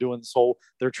tomorrow they're doing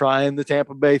they're trying the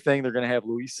Tampa Bay thing. They're going to have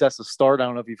Luis Cessa start. I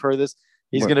don't know if you've heard this.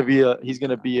 He's going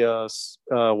to be a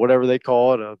whatever they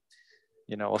call it,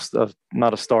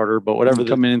 not a starter, but whatever.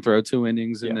 Come in and throw 2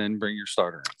 innings and then bring your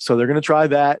starter. So they're going to try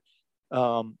that.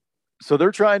 So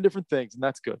they're trying different things, and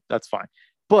that's good. That's fine.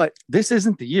 But this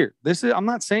isn't the year. I'm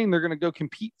not saying they're going to go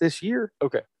compete this year.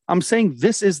 Okay. I'm saying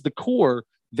this is the core.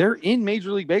 They're in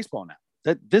Major League Baseball now.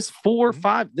 That this 4 or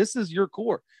 5, this is your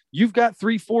core. You've got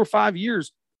 3, 4, 5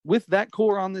 years with that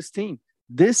core on this team.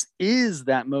 This is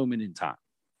that moment in time,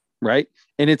 right?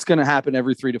 And it's going to happen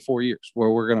every 3 to 4 years where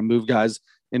we're going to move guys.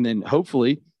 And then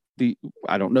hopefully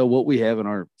I don't know what we have in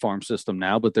our farm system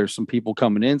now, but there's some people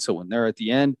coming in. So when they're at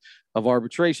the end of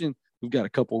arbitration, we've got a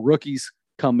couple rookies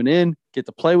coming in, get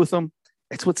to play with them.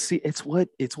 It's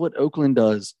what Oakland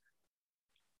does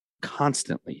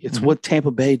constantly. It's what Tampa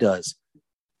Bay does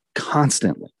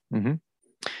constantly. Mm-hmm.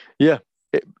 Yeah.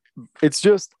 It's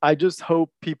just, I just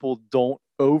hope people don't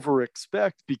over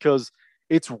expect because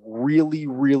it's really,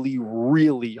 really,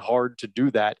 really hard to do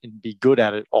that and be good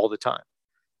at it all the time.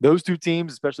 Those 2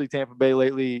 teams, especially Tampa Bay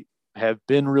lately, have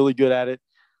been really good at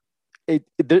it.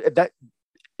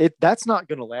 That's not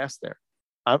going to last there.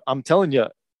 I'm telling you,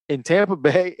 in Tampa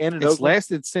Bay and in Oakland, it's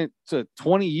lasted since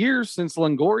 20 years since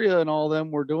Longoria and all of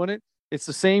them were doing it. It's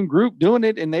the same group doing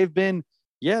it, and they've been,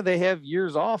 they have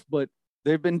years off, but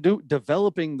they've been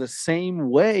developing the same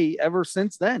way ever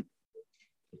since then.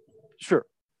 Sure,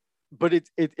 but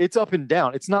it's up and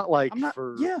down. It's not like I'm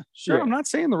not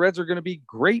saying the Reds are going to be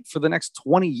great for the next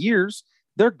 20 years.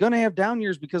 They're going to have down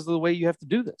years because of the way you have to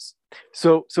do this.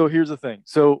 So here's the thing.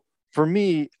 So for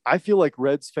me, I feel like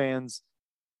Reds fans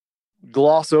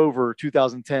gloss over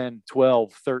 2010,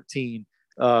 12, 13,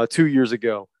 2 years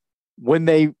ago when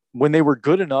they were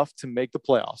good enough to make the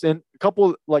playoffs. And a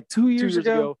couple, like 2 years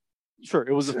ago, sure,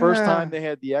 it was the first time they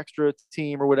had the extra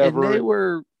team or whatever.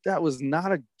 And that was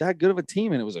not that good of a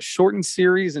team, and it was a shortened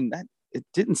series, and it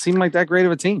didn't seem like that great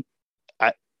of a team.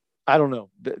 I don't know.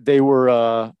 They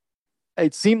were.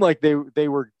 It seemed like they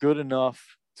were good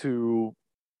enough to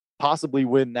possibly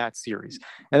win that series,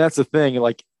 and that's the thing.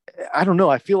 Like, I don't know.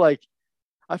 I feel like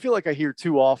I hear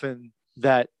too often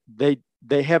that they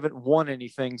haven't won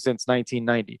anything since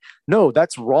 1990. No,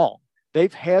 that's wrong.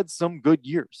 They've had some good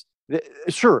years.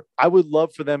 Sure, I would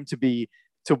love for them to be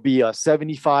a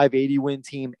 75, 80 win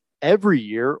team every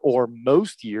year or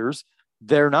most years.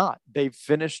 They're not. They've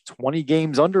finished 20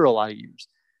 games under a lot of years.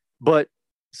 But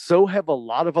so have a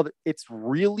lot of other. It's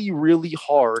really, really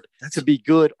hard to be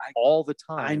good all the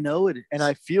time. I know it is. And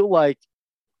I feel like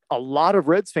a lot of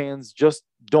Reds fans just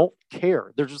don't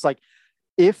care. They're just like,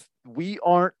 if we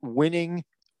aren't winning,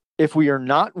 if we are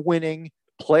not winning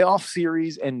playoff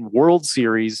series and World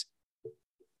Series,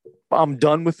 I'm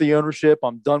done with the ownership.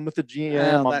 I'm done with the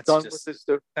GM. I'm done with this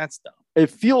stuff. That's dumb.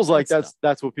 It feels like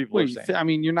that's what people are saying. I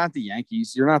mean, you're not the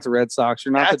Yankees. You're not the Red Sox.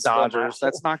 You're not the Dodgers.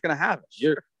 That's not going to happen.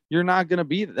 You're not going to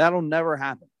be. That'll never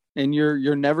happen. And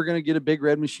you're never going to get a big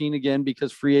red machine again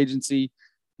because free agency,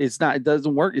 it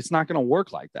doesn't work. It's not going to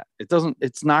work like that.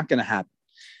 It's not going to happen.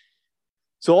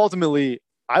 So ultimately,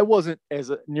 I wasn't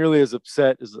nearly as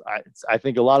upset as I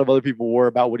think a lot of other people were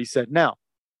about what he said now.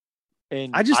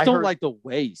 And I just don't like the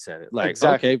way he said it. Like,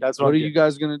 exactly, okay, that's what are you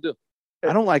guys going to do?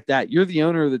 I don't like that. You're the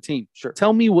owner of the team. Sure.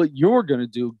 Tell me what you're going to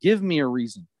do. Give me a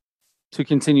reason to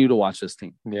continue to watch this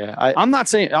team. Yeah. I'm not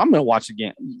saying I'm going to watch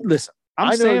again. Listen,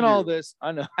 I'm saying all this.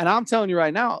 I know. And I'm telling you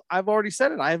right now, I've already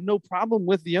said it. I have no problem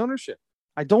with the ownership.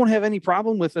 I don't have any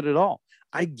problem with it at all.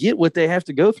 I get what they have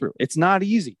to go through. It's not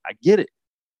easy. I get it.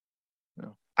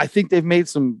 No. I think they've made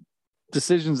some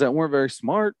decisions that weren't very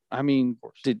smart. I mean,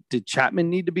 did Chapman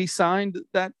need to be signed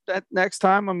that next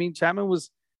time? I mean, Chapman was.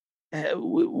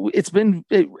 It's been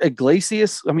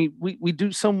Iglesias. I mean, we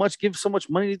do so much, give so much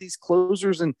money to these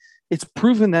closers, and it's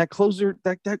proven that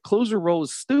closer role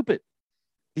is stupid.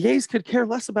 The A's could care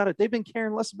less about it. They've been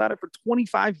caring less about it for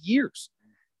 25 years,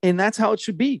 and that's how it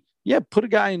should be. Yeah, put a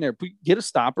guy in there, get a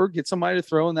stopper, get somebody to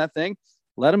throw in that thing,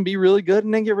 let him be really good,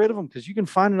 and then get rid of him because you can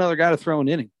find another guy to throw an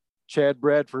inning. Chad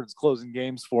Bradford's closing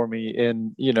games for me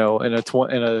in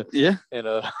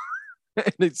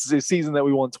it's a season that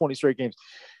we won 20 straight games.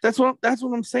 That's what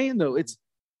I'm saying though. It's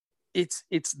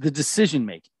the decision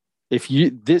making. If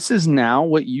you listen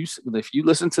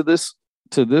to this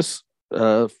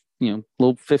little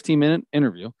 15-minute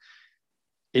interview,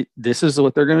 this is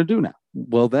what they're going to do now.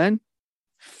 Well, then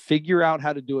figure out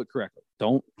how to do it correctly.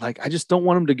 I just don't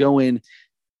want them to go in,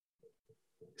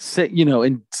 say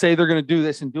they're going to do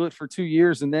this and do it for 2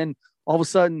 years. And then all of a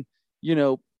sudden,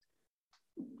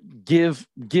 give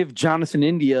Jonathan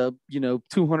India,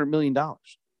 $200 million. And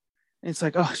it's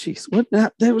like, oh, geez,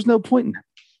 there was no point in that.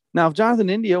 Now, if Jonathan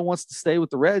India wants to stay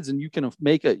with the Reds and you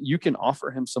can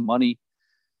offer him some money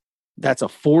that's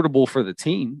affordable for the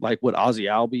team, like what Ozzie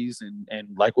Albies and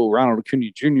like what Ronald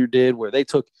Acuna Jr. did, where they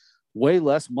took way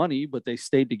less money, but they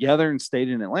stayed together and stayed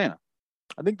in Atlanta.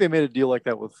 I think they made a deal like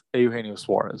that with Eugenio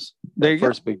Suarez.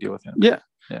 First big deal with him. Yeah.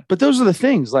 But those are the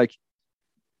things, like,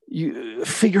 you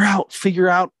figure it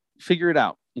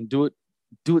out and do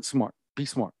it smart. Be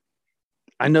smart.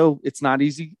 I know it's not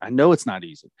easy,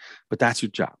 but that's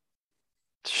your job.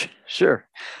 Sure.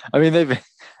 I mean,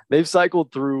 they've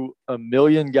cycled through a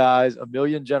million guys, a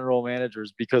million general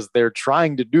managers because they're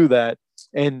trying to do that.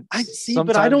 And I see,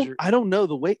 but I don't know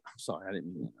the way. I'm sorry, I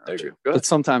didn't mean that. But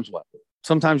sometimes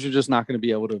you're just not going to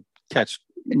be able to catch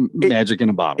magic in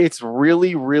a bottle. It's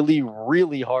really, really,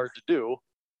 really hard to do.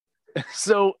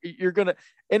 So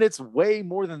and it's way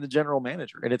more than the general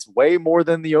manager, and it's way more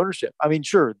than the ownership. I mean,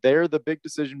 sure, they're the big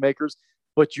decision makers,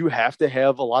 but you have to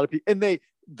have a lot of people. And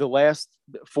the last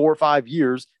 4 or 5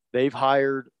 years, they've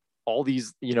hired all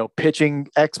these, pitching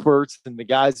experts and the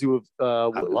guys who have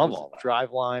I love all that.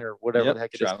 Driveline or whatever the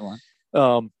heck it is.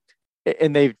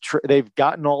 And they've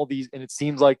gotten all these, and it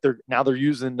seems like they're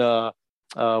using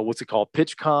what's it called?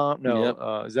 PitchCom?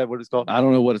 No, is that what it's called? I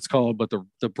don't know what it's called, but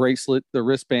the bracelet, the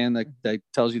wristband that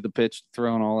tells you the pitch,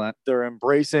 throw, and all that. They're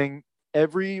embracing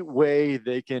every way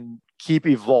they can keep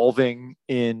evolving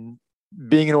in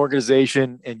being an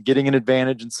organization and getting an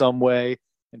advantage in some way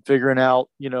and figuring out,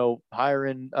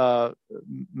 hiring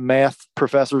math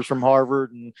professors from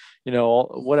Harvard and,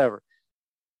 whatever.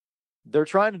 They're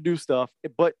trying to do stuff,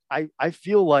 but I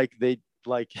feel like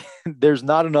there's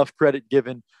not enough credit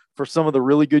given for some of the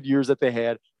really good years that they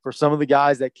had, for some of the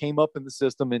guys that came up in the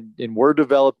system and were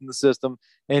developed in the system.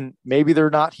 And maybe they're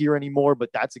not here anymore, but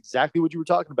that's exactly what you were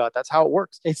talking about. That's how it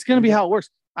works. It's going to be how it works.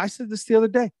 I said this the other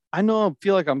day. I know I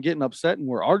feel like I'm getting upset and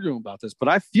we're arguing about this, but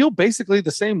I feel basically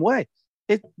the same way.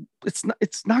 it's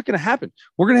not going to happen.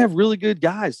 We're going to have really good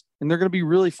guys, and they're going to be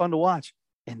really fun to watch,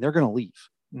 and they're going to leave.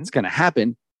 It's going to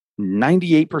happen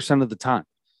 98% of the time.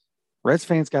 Reds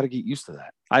fans got to get used to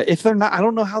that. If they're not, I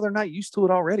don't know how they're not used to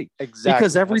it already. Exactly.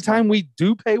 Because every time we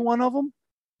do pay one of them,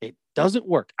 it doesn't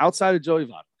work outside of Joey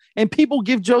Votto. And people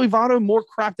give Joey Votto more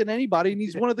crap than anybody. And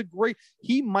he's one of the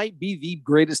he might be the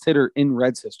greatest hitter in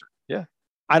Reds history. Yeah.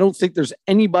 I don't think there's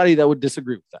anybody that would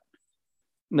disagree with that.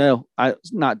 No, I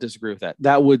not disagree with that.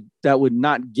 That would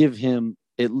not give him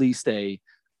at least a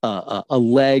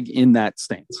leg in that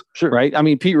stance. Sure. Right. I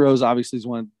mean, Pete Rose obviously is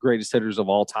one of the greatest hitters of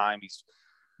all time. He's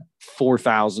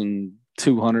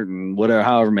 4,200 and whatever,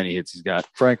 however many hits he's got.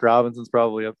 Frank Robinson's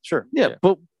probably up. Sure. Yeah.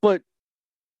 But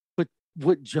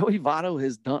what Joey Votto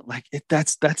has done, like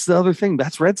that's the other thing.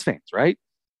 That's Reds fans, right?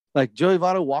 Like Joey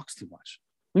Votto walks too much.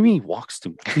 What do you mean he walks too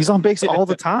much? He's on base all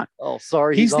the time. Oh,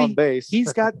 sorry. He's on base.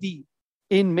 He's got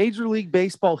in Major League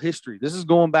Baseball history. This is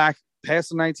going back past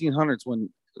the 1900s when,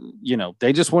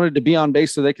 they just wanted to be on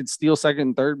base so they could steal second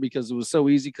and third because it was so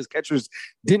easy because catchers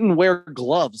didn't wear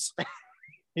gloves.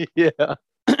 Yeah.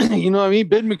 You know what I mean?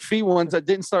 Ben McPhee once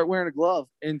didn't start wearing a glove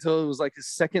until it was like his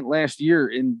second last year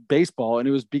in baseball. And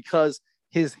it was because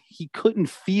he couldn't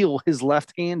feel his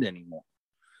left hand anymore.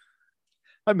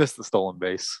 I miss the stolen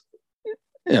base.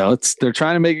 They're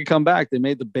trying to make it come back. They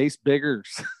made the base bigger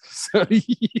so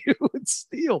you would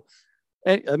steal.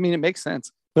 I mean, it makes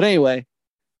sense. But anyway,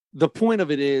 the point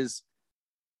of it is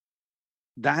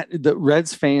that the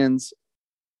Reds fans,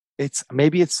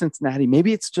 maybe it's Cincinnati,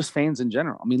 maybe it's just fans in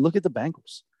general. I mean, look at the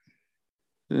Bengals.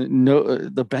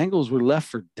 The Bengals were left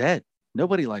for dead.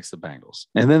 Nobody likes the Bengals.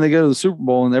 And then they go to the Super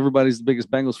Bowl and everybody's the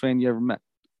biggest Bengals fan you ever met.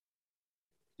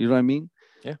 You know what I mean?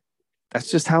 Yeah.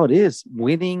 That's just how it is.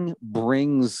 Winning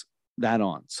brings that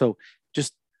on. So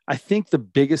I think the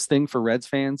biggest thing for Reds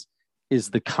fans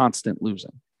is the constant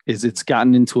losing. It's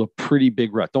gotten into a pretty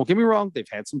big rut. Don't get me wrong. They've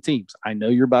had some teams. I know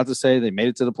you're about to say they made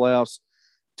it to the playoffs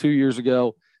 2 years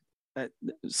ago.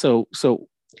 So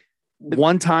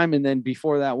one time, and then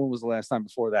before that, when was the last time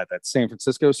before that? That San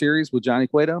Francisco series with Johnny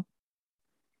Cueto?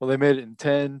 Well, they made it in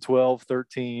 10, 12,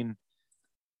 13,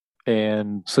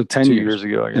 and so 10 years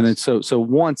ago, I guess. And then so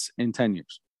once in 10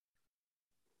 years.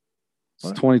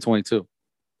 It's 2022.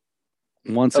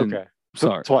 Once in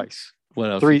twice.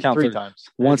 What else? Three times.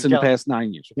 Once in the past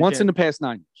 9 years. Once in the past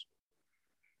 9 years.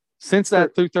 Since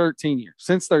that through 13 years.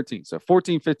 Since 13. So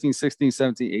 14, 15, 16,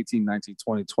 17, 18, 19,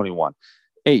 20, 21.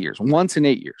 8 years. Once in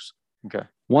 8 years. Okay.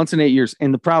 Once in 8 years.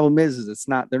 And the problem is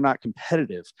they're not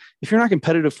competitive. If you're not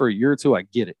competitive for a year or two, I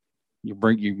get it. You're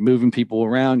moving people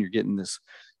around. You're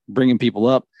bringing people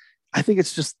up. I think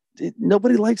it's just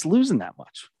nobody likes losing that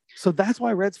much. So that's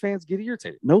why Reds fans get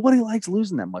irritated. Nobody likes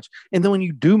losing that much. And then when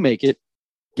you do make it,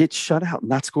 get shut out,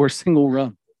 not score a single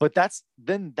run. But that's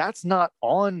not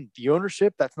on the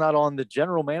ownership. That's not on the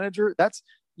general manager.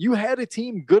 You had a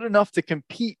team good enough to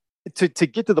compete to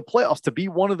get to the playoffs, to be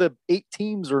one of the 8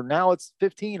 teams, or now it's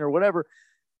 15 or whatever.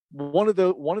 One of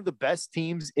the best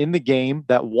teams in the game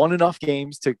that won enough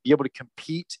games to be able to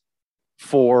compete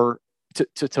to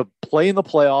play in the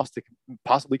playoffs, to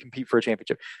possibly compete for a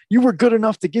championship. You were good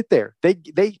enough to get there.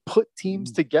 They put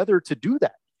teams together to do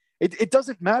that. It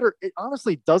doesn't matter. It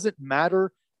honestly doesn't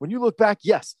matter. When you look back,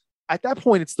 yes, at that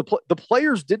point, it's the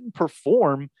players didn't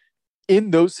perform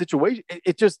in those situations.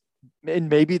 And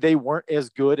maybe they weren't as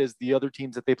good as the other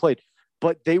teams that they played,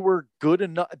 but they were good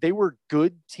enough. They were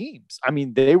good teams. I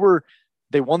mean, they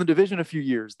won the division a few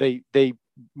years. They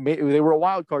were a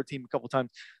wild card team a couple of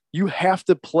times. You have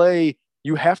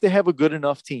to have a good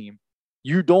enough team.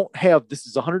 This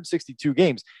is 162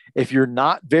 games. If you're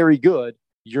not very good,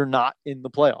 you're not in the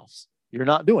playoffs. You're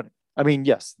not doing it. I mean,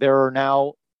 yes, there are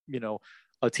now,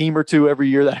 a team or two every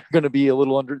year that are going to be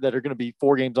that are going to be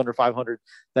 4 games under 500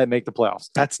 that make the playoffs.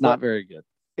 That's not very good.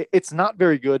 It's not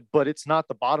very good, but it's not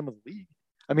the bottom of the league.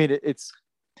 I mean,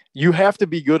 you have to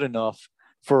be good enough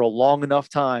for a long enough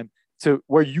time to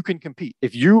where you can compete.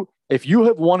 If you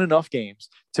have won enough games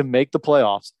to make the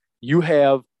playoffs, you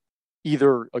have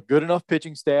either a good enough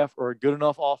pitching staff or a good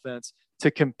enough offense to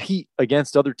compete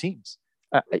against other teams.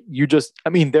 There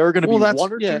are going to be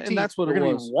one or two teams. And that's what it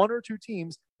was. Be 1 or 2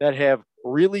 teams that have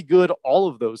really good all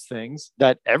of those things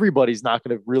that everybody's not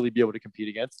going to really be able to compete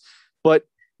against. But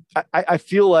I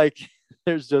feel like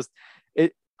there's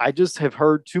I just have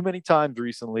heard too many times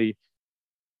recently,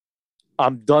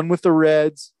 I'm done with the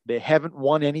Reds. They haven't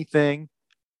won anything.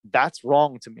 That's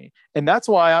wrong to me. And that's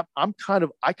why I kind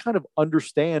of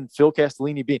understand Phil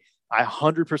Castellini being, I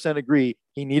 100% agree.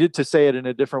 He needed to say it in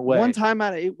a different way. One time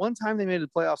they made the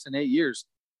playoffs in 8 years.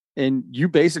 And you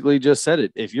basically just said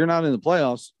it. If you're not in the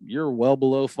playoffs, you're well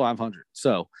below 500.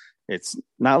 So It's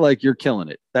not like you're killing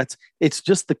it. It's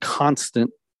just the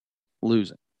constant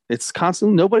losing. It's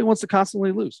constant. Nobody wants to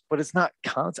constantly lose, but it's not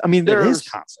constant. I mean, there is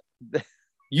constant.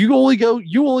 You only go to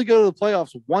the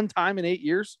playoffs one time in 8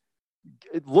 years.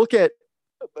 Look at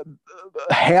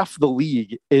half the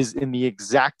league is in the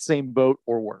exact same boat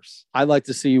or worse. I like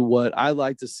to see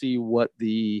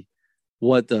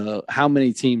how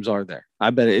many teams are there. I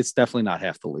bet it's definitely not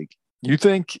half the league. You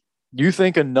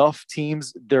think enough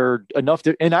teams, they're enough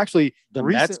to, and actually the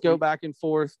Mets go back and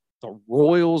forth. The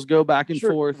Royals go back and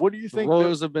forth. What do you think? The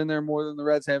Royals have been there more than the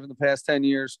Reds have in the past 10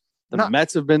 years. The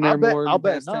Mets have been there more in the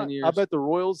past 10 years. I bet the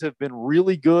Royals have been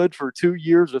really good for 2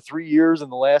 years or 3 years in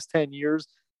the last 10 years.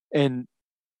 And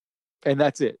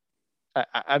that's it.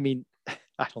 I mean,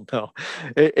 I don't know.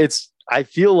 I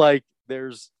feel like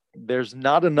there's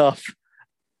not enough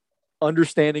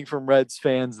understanding from Reds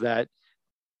fans that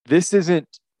this isn't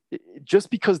just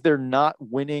because they're not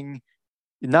winning,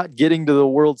 not getting to the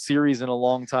World Series in a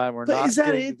long time, or not. Is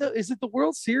that it? Is it the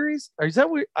World Series? Or is that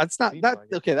weird? It's not that.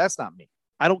 Okay, that's not me.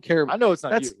 I don't care. I know it's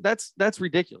not. That's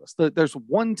ridiculous. There's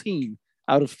one team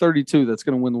out of 32 that's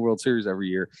going to win the World Series every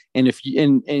year, and if you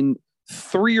and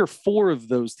 3 or 4 of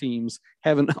those teams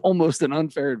have almost an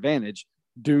unfair advantage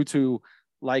due to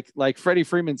like Freddie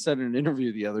Freeman said in an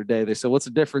interview the other day. They said, "What's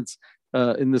the difference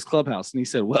in this clubhouse?" And he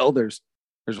said, "Well, there's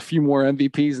a few more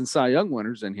MVPs and Cy Young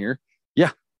winners in here."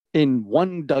 Yeah, in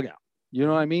one dugout. You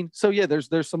know what I mean? So yeah, there's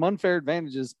some unfair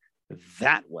advantages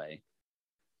that way.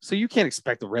 So you can't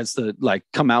expect the Reds to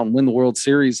come out and win the World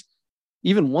Series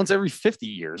even once every 50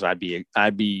 years. I'd be,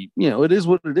 it is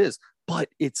what it is, but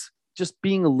it's just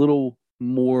being a little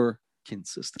more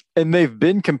consistent. And they've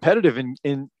been competitive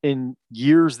in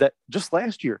years that just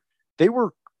last year they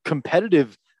were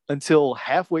competitive until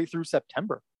halfway through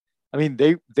September. I mean,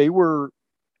 they were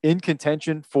in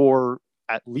contention for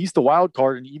at least a wild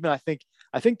card, and even I think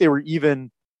they were even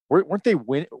weren't they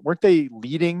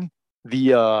leading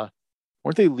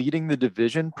the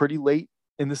division pretty late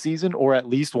in the season, or at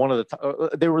least one of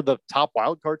they were the top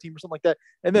wild card team or something like that,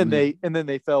 and then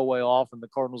they fell way off, and the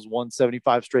Cardinals won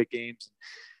 75 straight games.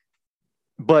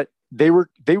 But there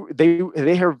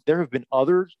have been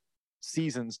other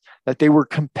seasons that they were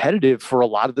competitive for a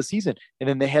lot of the season, and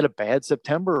then they had a bad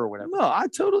September or whatever. No, I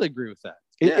totally agree with that.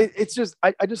 It's just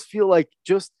I just feel like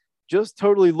just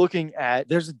totally looking at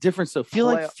there's a difference. So feel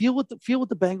what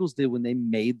the Bengals did when they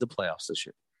made the playoffs this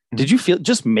year. Did you feel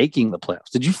just making the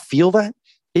playoffs? Did you feel that?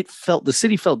 The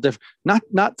city felt different.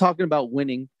 Not talking about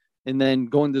winning and then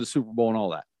going to the Super Bowl and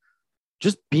all that.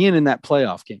 Just being in that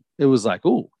playoff game. It was like,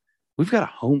 oh, we've got a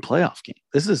home playoff game.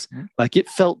 This is it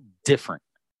felt different.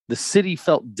 The city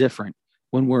felt different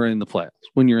when we're in the playoffs,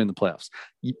 when you're in the playoffs.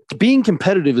 Being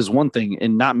competitive is one thing,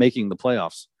 and not making the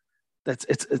playoffs,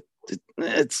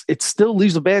 it still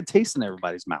leaves a bad taste in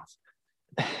everybody's mouth.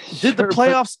 Did the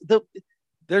playoffs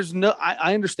there's no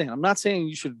I understand. I'm not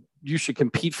saying you should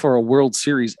compete for a World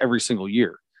Series every single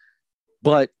year.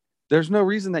 But there's no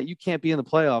reason that you can't be in the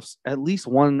playoffs at least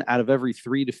one out of every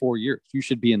 3 to 4 years. You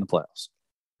should be in the playoffs.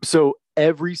 So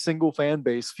every single fan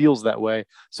base feels that way.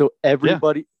 So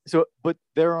everybody but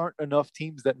there aren't enough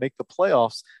teams that make the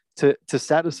playoffs to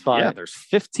satisfy. Yeah, there's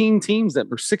 15 teams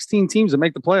or 16 teams that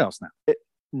make the playoffs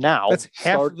now. That's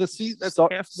half of the season. That's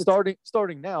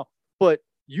starting now. But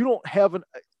you don't have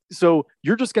so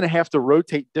you're just going to have to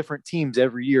rotate different teams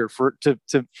every year for it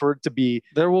to be.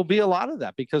 There will be a lot of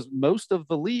that because most of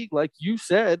the league, like you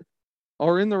said,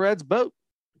 are in the Reds boat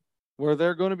where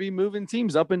they're going to be moving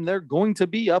teams up and they're going to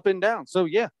be up and down. So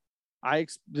yeah,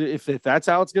 if that's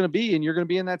how it's going to be and you're going to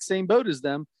be in that same boat as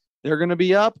them, they're going to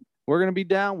be up, we're going to be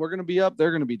down, we're going to be up,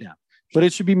 they're going to be down. But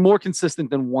it should be more consistent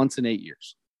than once in 8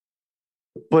 years.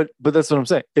 But that's what I'm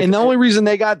saying. And the only reason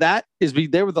they got that is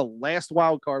they were the last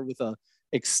wild card with an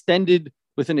extended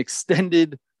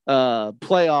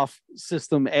playoff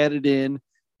system added in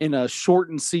a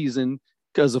shortened season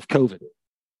because of COVID.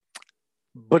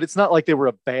 But it's not like they were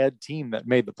a bad team that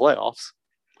made the playoffs.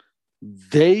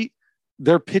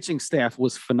 Their pitching staff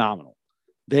was phenomenal.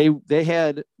 They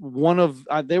had one of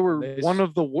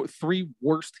the 3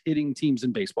 worst hitting teams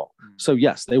in baseball. So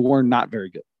yes, they were not very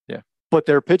good. Yeah, but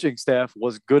their pitching staff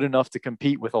was good enough to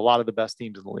compete with a lot of the best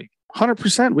teams in the league.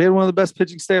 100%. We had one of the best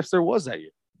pitching staffs there was that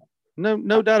year.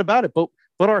 No doubt about it. But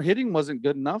our hitting wasn't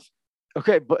good enough.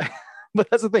 Okay, but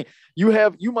that's the thing. You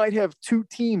might have 2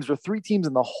 teams or 3 teams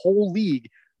in the whole league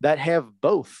that have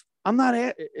both.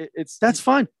 That's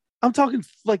fine. I'm talking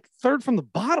like third from the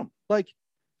bottom. Like,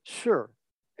 sure,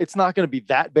 it's not going to be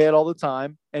that bad all the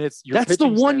time, and that's the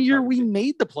one year we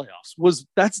made the playoffs.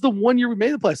 That's the one year we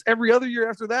made the playoffs. Every other year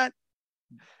after that,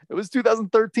 it was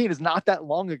 2013. It's not that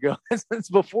long ago. It's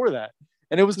before that.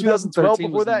 And it was 2012 2013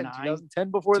 before was that, 9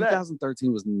 2010 before that.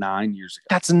 2013 was 9 years ago.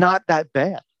 That's not that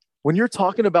bad. When you're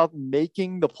talking about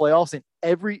making the playoffs in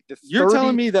you're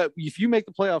telling me that if you make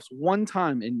the playoffs one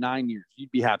time in 9 years,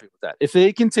 you'd be happy with that. If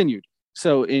they continued.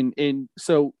 So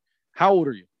so how old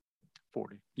are you?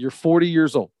 40. You're 40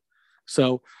 years old.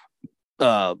 So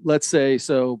let's say,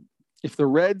 so if the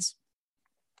Reds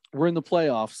were in the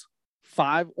playoffs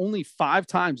only 5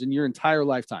 times in your entire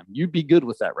lifetime, you'd be good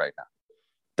with that right now.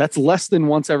 That's less than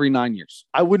once every 9 years.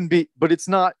 I wouldn't be, but it's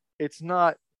not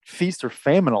feast or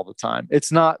famine all the time.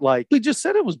 It's not like we just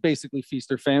said it was basically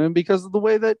feast or famine because of the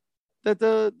way that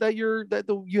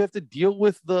you have to deal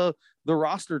with the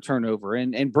roster turnover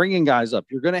and bringing guys up.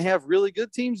 You're going to have really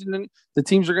good teams, and then the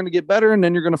teams are going to get better, and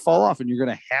then you're going to fall off, and you're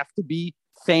going to have to be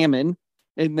famine,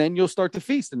 and then you'll start to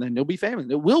feast, and then you'll be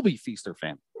famine. It will be feast or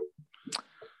famine.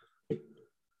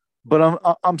 But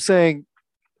I'm saying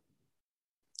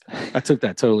I took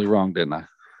that totally wrong, didn't I?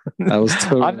 That was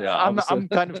totally. I'm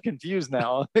kind of confused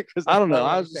now because I don't know.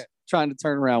 I was just trying to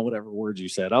turn around whatever words you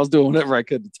said. I was doing whatever I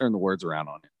could to turn the words around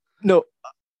on you. No,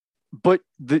 but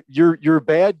your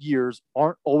bad years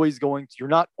aren't always you're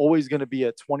not always going to be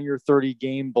a 20 or 30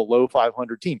 game below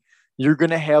 500 team. You're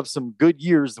going to have some good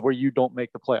years where you don't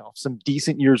make the playoffs, some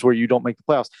decent years where you don't make the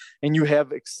playoffs, and you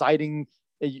have exciting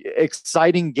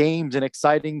games and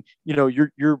exciting,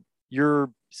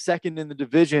 you're second in the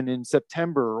division in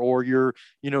September, or you're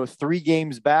 3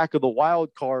 games back of the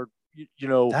wild card,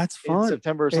 that's fun. In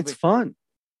September or something. It's fun.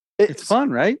 It's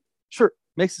fun, right? Sure.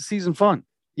 Makes the season fun.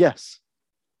 Yes.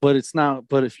 But it's not,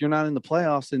 but if you're not in the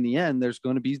playoffs in the end, there's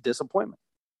going to be disappointment.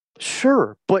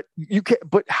 Sure. But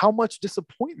but how much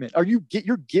disappointment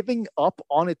you're giving up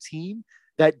on a team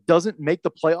that doesn't make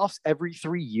the playoffs every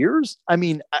 3 years? I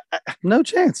mean, no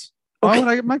chance. Okay.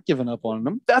 I'm not giving up on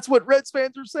them. That's what Reds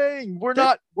fans are saying. We're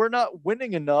not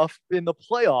winning enough in the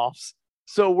playoffs,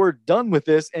 so we're done with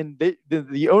this. And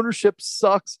the ownership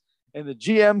sucks, and the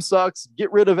GM sucks.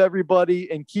 Get rid of everybody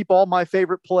and keep all my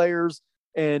favorite players.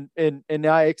 And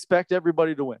I expect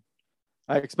everybody to win.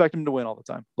 I expect them to win all the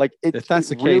time. Like if that's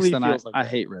the really case, then I that.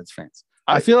 hate Reds fans.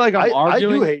 I feel like I'm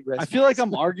arguing. I do hate Reds I feel fans. like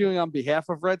I'm arguing on behalf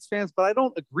of Reds fans, but I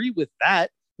don't agree with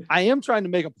that. I am trying to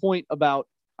make a point about.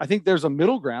 I think there's a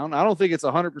middle ground. I don't think it's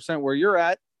 100% where you're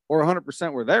at or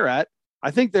 100% where they're at.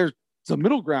 I think there's a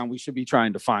middle ground we should be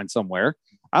trying to find somewhere.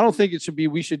 I don't think it should be.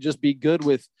 We should just be good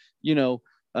with you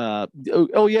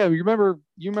remember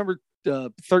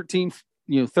 13.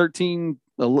 13,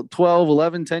 12,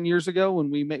 11, 10 years ago when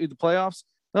we made the playoffs.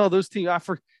 No, those teams,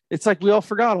 it's like we all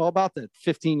forgot all about that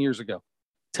 15 years ago,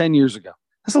 10 years ago.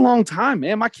 That's a long time,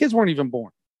 man. My kids weren't even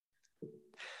born.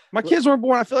 My kids weren't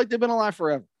born. I feel like they've been alive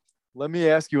forever. Let me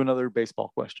ask you another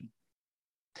baseball question.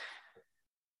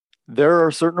 There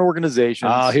are certain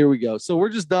organizations. Here we go. So we're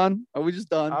just done. Are we just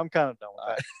done? I'm kind of done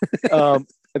with that.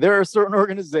 There are certain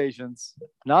organizations,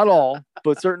 not all,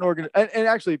 but certain and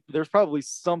actually there's probably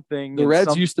something. The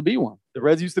Reds used to be one. The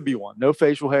Reds used to be one. No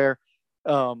facial hair.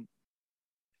 I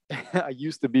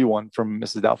used to be one from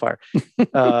Mrs. Doubtfire.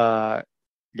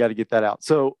 Got to get that out.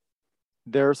 So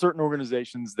there are certain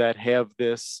organizations that have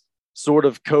this sort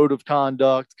of code of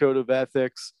conduct, code of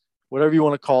ethics, whatever you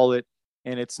want to call it.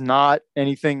 And it's not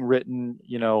anything written,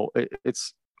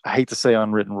 it's, I hate to say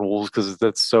unwritten rules because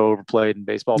that's so overplayed in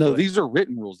baseball. No, these are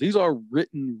written rules. These are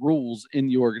written rules in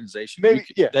the organization. Maybe,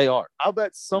 yeah, they are. I'll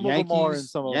bet some of them are and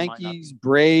some of them Yankees,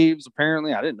 Braves.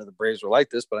 Apparently, I didn't know the Braves were like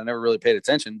this, but I never really paid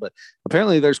attention. But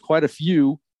apparently, there's quite a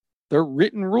few. They're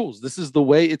written rules. This is the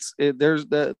way there's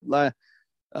the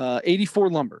 84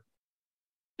 lumber.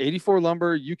 84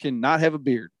 lumber. You cannot have a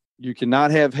beard. You cannot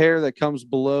have hair that comes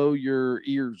below your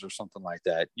ears or something like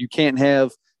that. You can't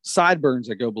have sideburns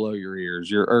that go below your ears.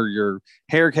 Your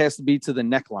hair has to be to the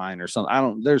neckline or something.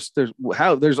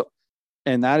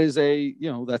 And that is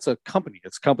that's a company.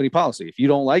 It's company policy. If you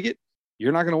don't like it,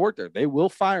 you're not going to work there. They will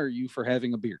fire you for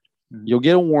having a beard. Mm-hmm. You'll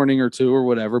get a warning or 2 or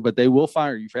whatever, but they will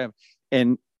fire you for having.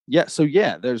 And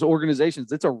there's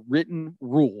organizations. It's a written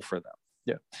rule for them.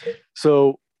 Yeah.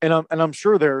 So, and I'm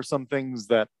sure there are some things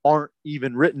that aren't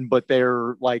even written, but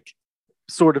they're like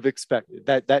sort of expected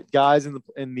that guys in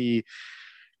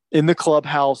the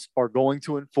clubhouse are going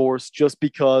to enforce just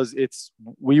because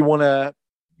we want to,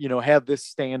 have this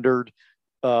standard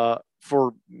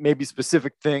for maybe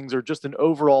specific things or just an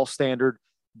overall standard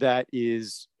that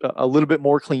is a little bit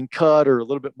more clean cut or a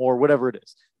little bit more, whatever it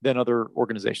is, than other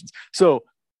organizations. So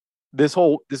this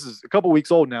is a couple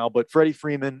weeks old now, but Freddie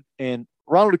Freeman and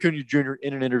Ronald Acuna Jr.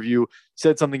 in an interview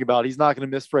said something about he's not going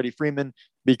to miss Freddie Freeman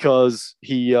because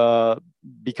he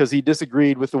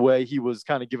disagreed with the way he was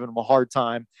kind of giving him a hard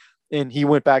time. And he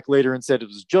went back later and said, it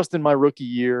was just in my rookie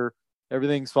year.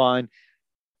 Everything's fine.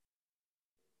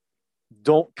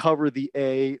 don't cover the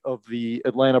A of the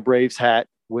Atlanta Braves hat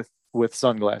with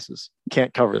sunglasses.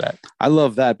 Can't cover that. I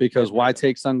love that because why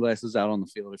take sunglasses out on the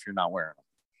field if you're not wearing them?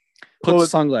 Put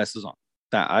sunglasses on.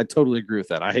 That I totally agree with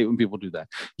that. I hate when people do that.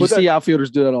 You see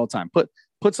outfielders do that all the time. Put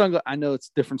sunglasses. I know it's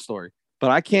a different story,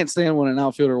 but I can't stand when an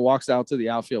outfielder walks out to the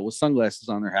outfield with sunglasses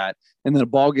on their hat and then a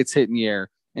ball gets hit in the air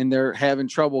and they're having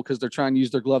trouble because they're trying to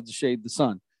use their glove to shade the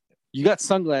sun. You got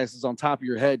sunglasses on top of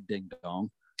your head, ding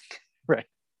dong. Right.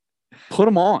 Put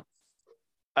them on.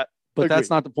 But Agreed. That's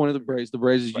not the point of the Braves. The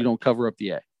Braves is you don't cover up the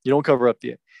A. You don't cover up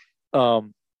the A.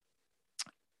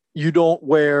 You don't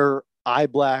wear eye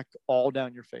black all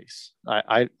down your face.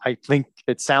 I think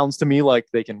it sounds to me like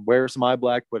they can wear some eye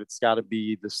black, but it's got to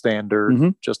be the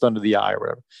standard just under the eye or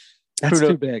whatever. That's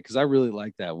too bad because I really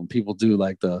like that when people do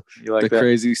like the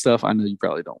crazy stuff. I know you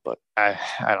probably don't, but I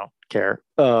don't care.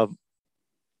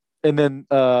 And then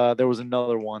there was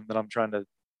another one that I'm trying to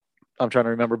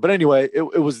remember. But anyway,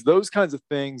 it was those kinds of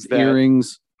things that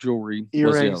earrings, jewelry,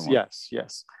 yes.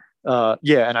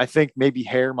 Yeah, and I think maybe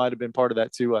hair might have been part of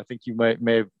that too. I think you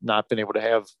may have not been able to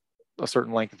have a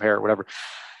certain length of hair or whatever.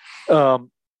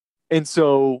 And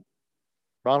so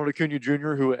Ronald Acuna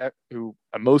Jr., who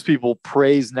most people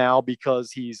praise now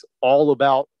because he's all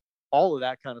about all of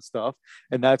that kind of stuff,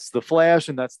 and that's the flash,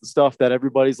 and that's the stuff that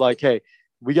everybody's like, hey,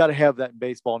 we got to have that in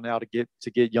baseball now to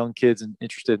get young kids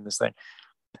interested in this thing.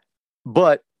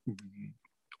 But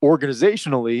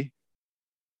organizationally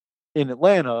in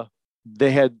Atlanta,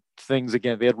 they had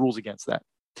rules against that.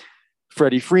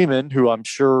 Freddie Freeman, who I'm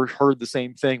sure heard the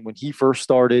same thing when he first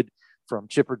started from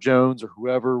Chipper Jones or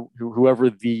whoever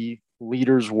the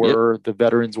leaders were, the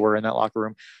veterans were in that locker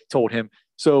room, told him.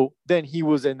 So then he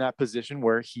was in that position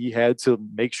where he had to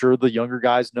make sure the younger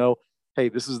guys know, hey,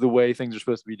 this is the way things are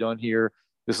supposed to be done here.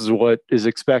 This is what is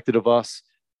expected of us.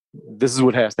 This is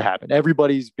what has to happen.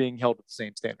 Everybody's being held to the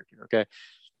same standard here. Okay.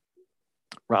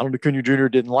 Ronald Acuna Jr.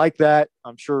 didn't like that.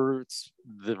 I'm sure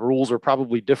the rules are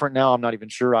probably different now. I'm not even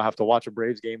sure. I'll have to watch a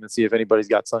Braves game and see if anybody's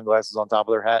got sunglasses on top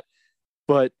of their hat.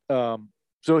 But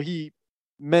so he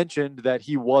mentioned that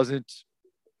he wasn't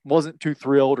too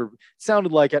thrilled, or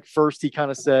sounded like at first he kind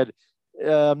of said,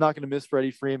 I'm not going to miss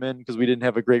Freddie Freeman because we didn't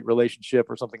have a great relationship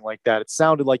or something like that. It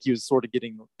sounded like he was sort of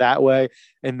getting that way.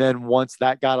 And then once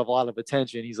that got a lot of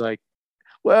attention, he's like,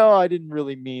 well, I didn't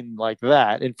really mean like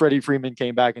that. And Freddie Freeman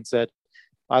came back and said,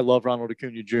 I love Ronald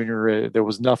Acuna Jr. There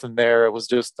was nothing there. It was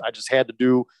I just had to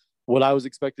do what I was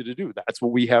expected to do. That's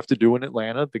what we have to do in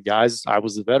Atlanta. The guys, I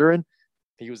was the veteran.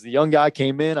 He was the young guy,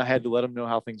 came in. I had to let him know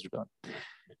how things are done.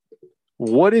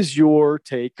 What is your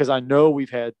take? Because I know we've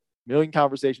had million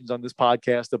conversations on this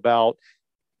podcast about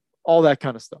all that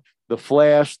kind of stuff. The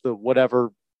flash, the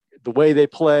whatever, the way they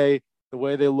play, the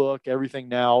way they look, everything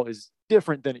now is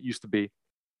different than it used to be.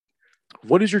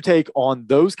 What is your take on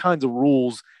those kinds of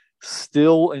rules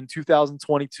still in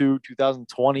 2022,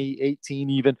 2020, 18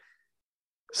 even,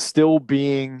 still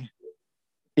being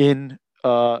in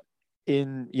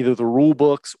either the rule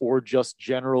books or just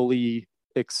generally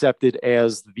accepted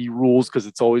as the rules because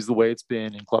it's always the way it's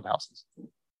been in clubhouses?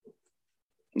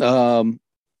 I'm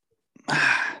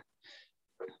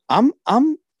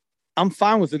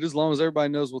fine with it as long as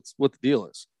everybody knows what the deal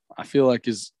is. I feel like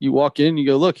is you walk in, you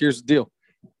go, look, here's the deal.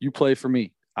 You play for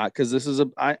me. Because this is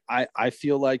I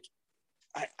feel like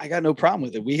I got no problem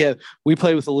with it. We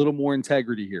play with a little more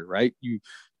integrity here, right?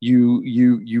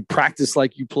 You practice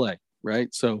like you play,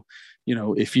 right? So,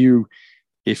 if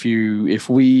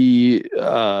we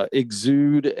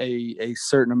exude a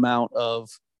certain amount of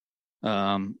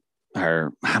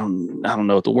or I don't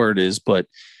know what the word is, but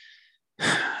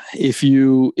if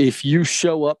you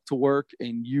show up to work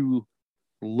and you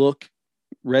look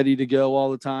ready to go all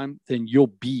the time, then you'll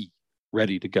be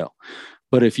ready to go.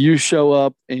 But if you show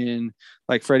up and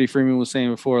like Freddie Freeman was saying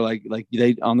before, like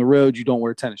they on the road, you don't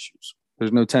wear tennis shoes.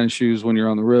 There's no tennis shoes when you're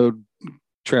on the road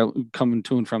coming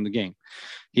to and from the game.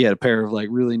 He had a pair of like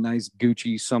really nice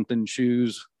Gucci something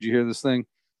shoes. Did you hear this thing?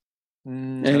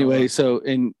 Anyway,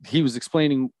 and he was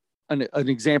explaining an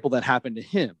example that happened to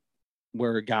him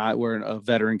where a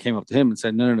veteran came up to him and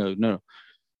said, no.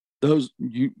 Those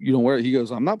you don't wear it. He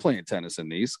goes, I'm not playing tennis in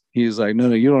these. He's like,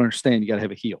 no, you don't understand. You got to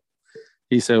have a heel.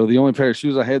 He said, well, the only pair of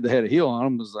shoes I had that had a heel on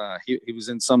them was he was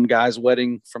in some guy's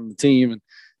wedding from the team, and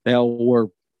they all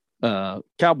wore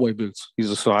cowboy boots. He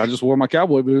said, so I just wore my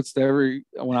cowboy boots when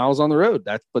I was on the road.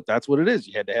 That's what it is.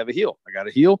 You had to have a heel. I got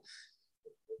a heel.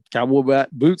 Cowboy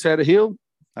boots had a heel.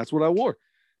 That's what I wore.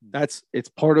 It's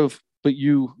part of. But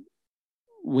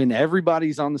when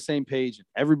everybody's on the same page and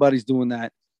everybody's doing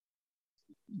that,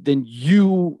 then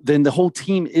the whole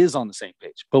team is on the same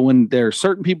page. But when there are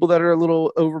certain people that are a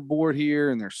little overboard here,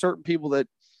 and there are certain people that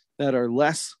that are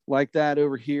less like that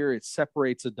over here, it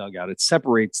separates a dugout. It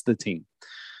separates the team.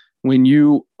 When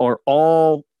you are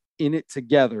all in it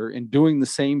together and doing the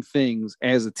same things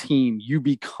as a team, you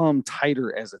become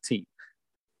tighter as a team.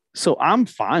 So I'm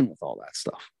fine with all that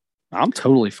stuff. I'm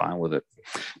totally fine with it.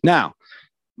 Now,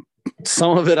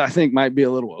 some of it I think might be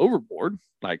a little overboard.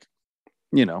 Like,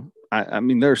 I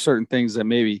mean, there are certain things that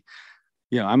maybe,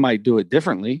 I might do it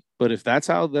differently, but if that's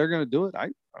how they're going to do it, I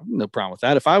have no problem with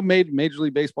that. If I made a Major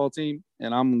League Baseball team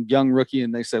and I'm a young rookie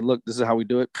and they said, look, this is how we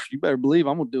do it, you better believe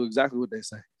I'm going to do exactly what they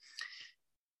say.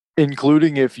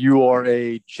 Including if you are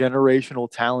a generational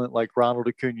talent like Ronald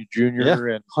Acuna Jr.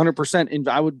 Yeah, and 100%. And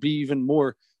I would be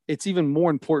it's even more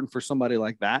important for somebody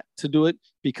like that to do it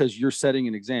because you're setting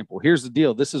an example. Here's the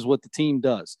deal. This is what the team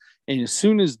does. And as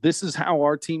soon as this is how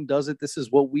our team does it, this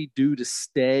is what we do to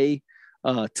stay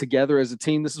together as a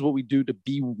team. This is what we do to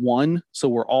be one. So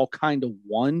we're all kind of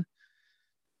one.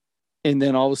 And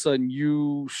then all of a sudden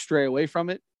you stray away from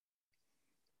it.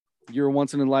 You're a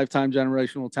once in a lifetime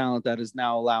generational talent that is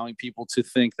now allowing people to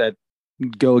think that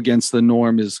go against the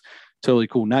norm is totally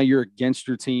cool. Now you're against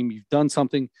your team. You've done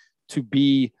something to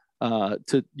be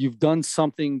you've done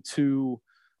something to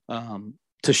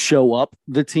show up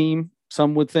the team.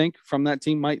 Some would think from that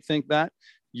team might think that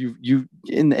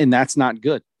and that's not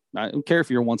good. I don't care if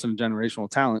you're a once in a generational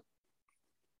talent.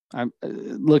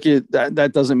 Look at that.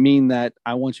 That doesn't mean that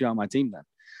I want you on my team. Then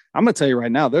I'm going to tell you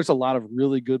right now, there's a lot of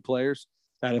really good players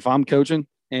that if I'm coaching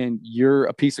and you're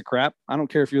a piece of crap, I don't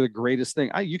care if you're the greatest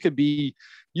thing. You could be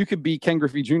Ken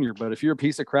Griffey Jr., but if you're a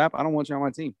piece of crap, I don't want you on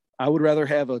my team. I would rather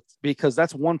have because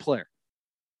that's one player.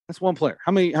 That's one player.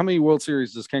 How many World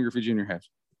Series does Ken Griffey Jr. have?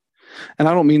 And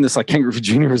I don't mean this like Ken Griffey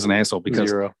Jr. is an asshole because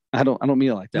 0. I don't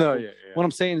mean it like that. No, yeah. What I'm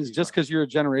saying is just because you're a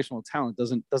generational talent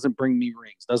doesn't bring me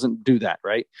rings, doesn't do that,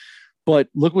 right? But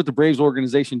look what the Braves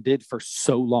organization did for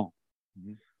so long.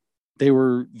 Mm-hmm. They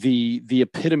were the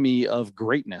epitome of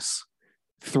greatness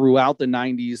throughout the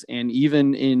 90s and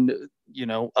even in,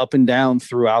 up and down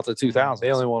throughout the 2000s.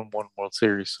 They only won one World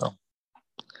Series, so.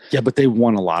 Yeah, but they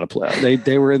won a lot of playoffs.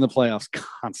 They were in the playoffs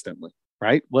constantly,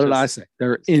 right? What did I say?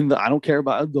 They're I don't care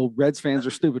about the Reds fans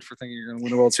are stupid for thinking you're going to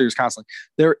win the World Series constantly.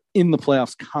 They're in the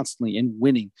playoffs constantly and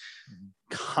winning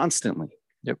constantly.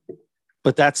 Yep.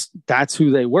 But that's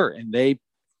who they were. And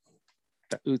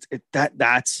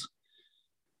that's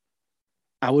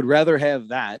I would rather have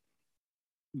that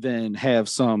than have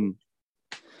some,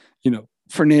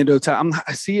 Fernando.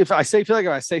 I feel like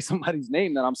if I say somebody's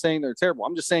name, that I'm saying they're terrible.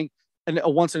 I'm just saying a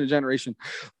once in a generation.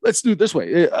 Let's do it this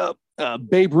way.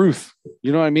 Babe Ruth.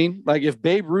 You know what I mean? Like if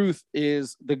Babe Ruth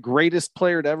is the greatest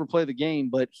player to ever play the game,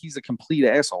 but he's a complete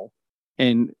asshole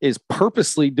and is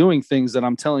purposely doing things that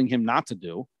I'm telling him not to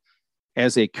do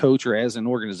as a coach or as an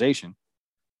organization,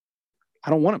 I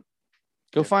don't want him.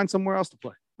 Go find somewhere else to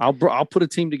play. I'll put a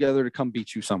team together to come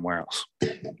beat you somewhere else.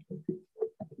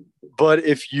 But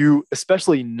if you,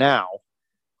 especially now,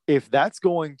 if that's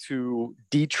going to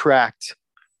detract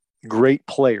great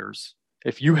players,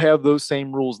 if you have those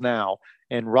same rules now,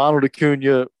 and Ronald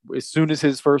Acuna, as soon as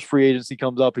his first free agency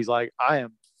comes up, he's like,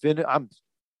 I'm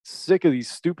sick of these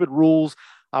stupid rules.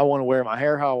 I want to wear my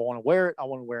hair how I want to wear it. I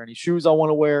want to wear any shoes I want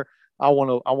to wear. I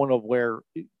want to wear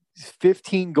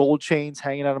 15 gold chains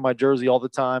hanging out of my jersey all the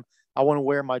time. I want to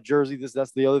wear my jersey.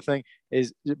 That's the other thing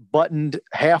is buttoned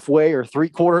halfway or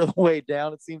 3/4 of the way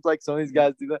down. It seems like some of these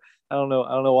guys do that. I don't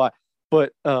know why,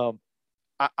 but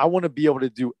I want to be able to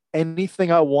do anything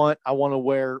I want. I want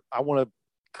to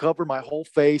cover my whole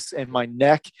face and my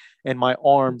neck and my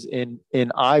arms in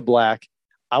eye black.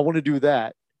 I want to do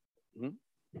that.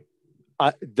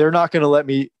 They're not going to let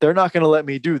me. They're not going to let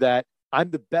me do that.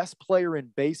 I'm the best player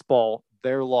in baseball.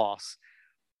 Their loss.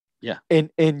 Yeah.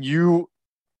 And you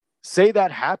say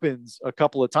that happens a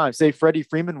couple of times. Say Freddie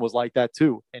Freeman was like that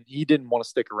too, and he didn't want to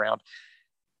stick around.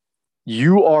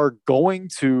 You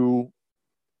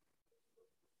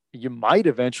might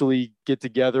eventually get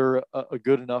together a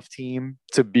good enough team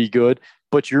to be good,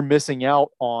 but you're missing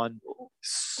out on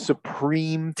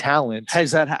supreme talent.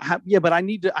 Has that happened? Yeah, but I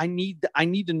need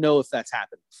to know if that's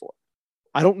happened before.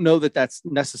 I don't know that that's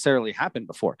necessarily happened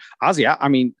before. Ozzy,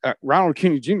 Ronald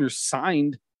Acuna Jr.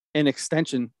 signed an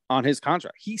extension on his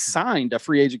contract. He signed a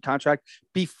free agent contract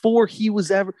before he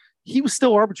was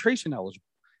still arbitration eligible.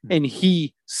 And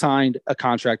he signed a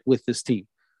contract with this team.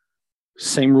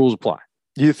 Same rules apply.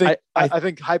 Do you think, I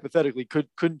think hypothetically,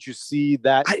 couldn't you see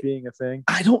that being a thing?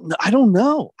 I don't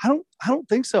know. I don't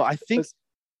think so. I think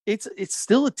it's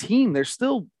still a team. There's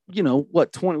still, 20,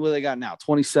 what they got now?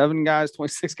 27 guys,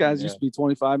 26 guys. Yeah. Used to be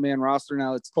 25-man roster.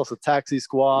 Now it's plus a taxi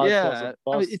squad. Yeah.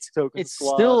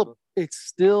 It's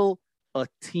still a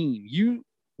team.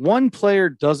 One player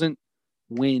doesn't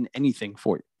win anything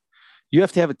for you. You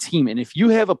have to have a team. And if you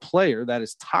have a player that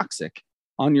is toxic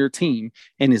on your team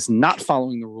and is not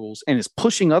following the rules and is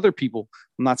pushing other people,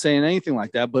 I'm not saying anything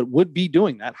like that, but would be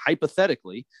doing that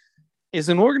hypothetically, is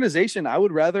an organization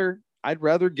I'd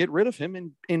rather get rid of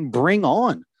him and bring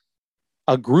on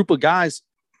a group of guys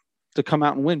to come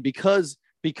out and win because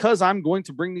I'm going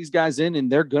to bring these guys in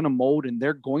and they're going to mold and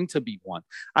they're going to be one.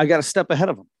 I got to step ahead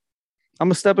of them. I'm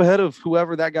a step ahead of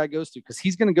whoever that guy goes to because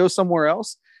he's going to go somewhere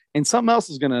else and something else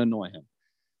is going to annoy him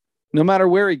no matter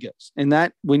where he goes. And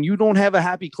that when you don't have a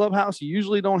happy clubhouse, you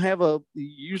usually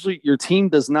your team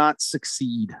does not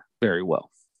succeed very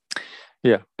well.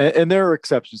 Yeah. And there are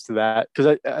exceptions to that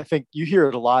because I think you hear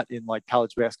it a lot in like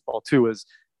college basketball too, is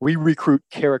we recruit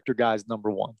character guys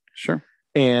number one. Sure.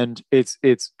 And it's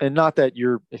and not that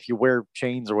if you wear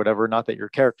chains or whatever, not that your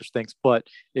character stinks, but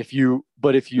if you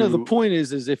no, the point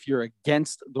is if you're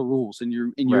against the rules and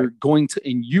you are going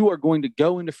to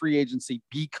go into free agency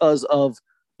because of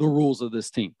the rules of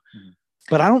this team. Mm-hmm.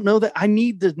 But I don't know that I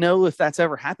need to know if that's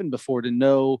ever happened before to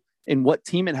know in what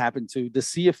team it happened to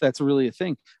see if that's really a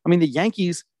thing. I mean, the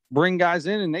Yankees bring guys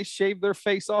in and they shave their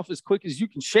face off as quick as you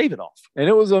can shave it off. And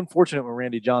it was unfortunate when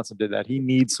Randy Johnson did that. He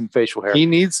needs some facial hair.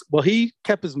 He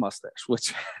kept his mustache,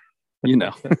 which,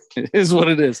 is what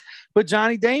it is. But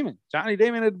Johnny Damon had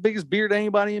the biggest beard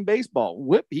anybody in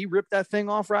baseball. He ripped that thing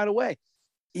off right away.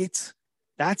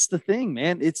 That's the thing,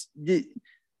 man.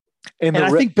 And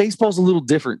I think baseball's a little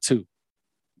different too.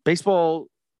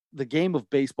 The game of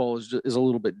baseball is a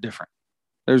little bit different.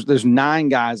 There's 9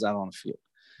 guys out on the field.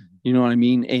 You know what I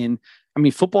mean? And I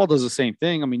mean, football does the same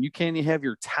thing. I mean, you can't even have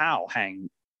your towel hang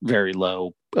very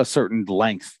low, a certain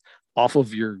length off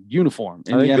of your uniform.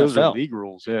 I think those are league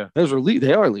rules. Yeah, they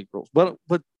are league rules, but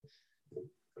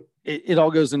it all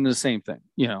goes into the same thing.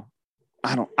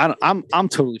 I'm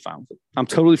totally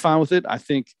fine with it.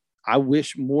 I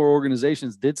wish more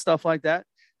organizations did stuff like that.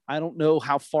 I don't know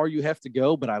how far you have to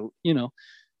go, but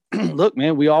look,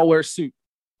 man, we all wear suits.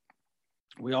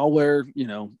 We all wear,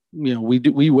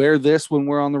 we wear this when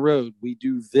we're on the road. We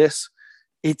do this.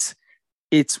 It's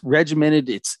regimented.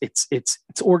 It's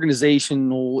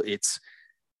organizational. It's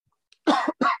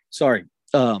sorry.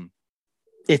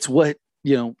 It's what,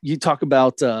 you talk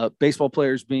about baseball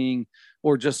players being,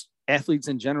 or just athletes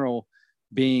in general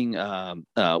being,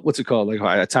 what's it called? Like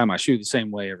I tie my shoe the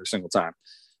same way every single time.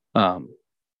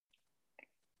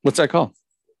 What's that called?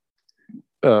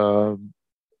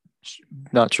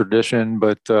 Not tradition,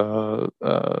 but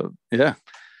yeah,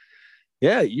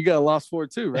 you got a loss for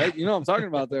it too, right? You know what I'm talking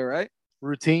about there, right?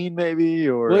 Routine, maybe,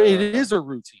 or it is a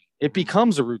routine. It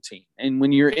becomes a routine, and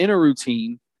when you're in a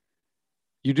routine,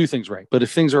 you do things right. But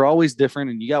if things are always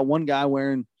different, and you got one guy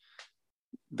wearing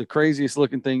the craziest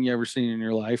looking thing you ever seen in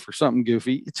your life, or something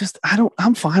goofy, it's just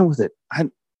I'm fine with it.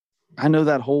 I know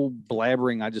that whole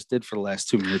blabbering I just did for the last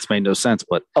 2 minutes made no sense,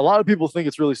 but a lot of people think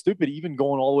it's really stupid, even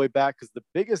going all the way back, because the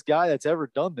biggest guy that's ever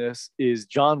done this is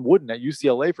John Wooden at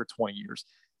UCLA for 20 years.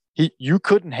 You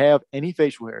couldn't have any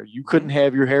facial hair. You couldn't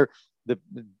have your hair.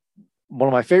 One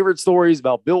of my favorite stories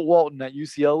about Bill Walton at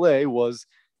UCLA was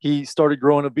he started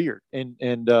growing a beard, and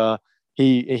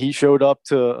he showed up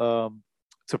to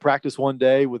practice one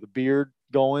day with a beard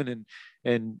going,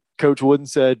 and Coach Wooden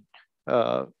said,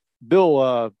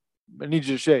 Bill, I need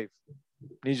you to shave.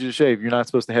 You're not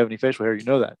supposed to have any facial hair. You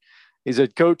know that. He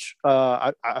said, Coach,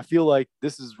 I feel like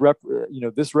this is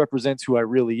this represents who I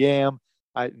really am.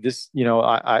 I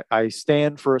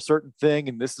stand for a certain thing,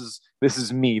 and this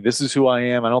is me. This is who I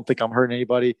am. I don't think I'm hurting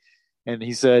anybody. And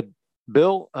he said,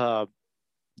 Bill,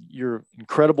 you're an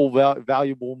incredible,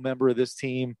 valuable member of this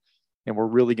team, and we're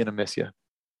really going to miss you.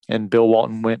 And Bill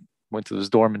Walton went to his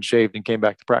dorm and shaved and came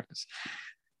back to practice.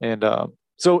 And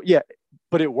so, yeah.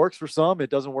 But it works for some. It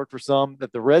doesn't work for some.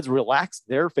 That the Reds relaxed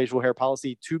their facial hair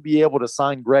policy to be able to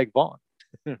sign Greg Vaughn.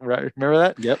 Right? Remember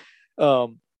that? Yep.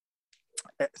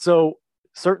 So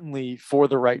certainly for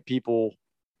the right people,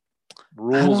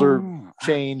 rules are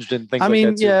changed and things. I mean,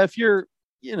 like that too. Yeah. If you're,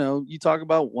 you talk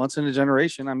about once in a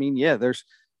generation. I mean, yeah.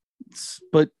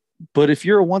 But if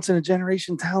you're a once in a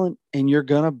generation talent and you're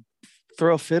gonna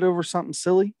throw a fit over something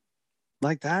silly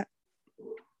like that,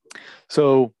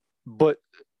 so but.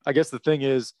 I guess the thing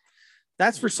is,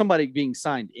 that's for somebody being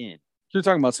signed in. You're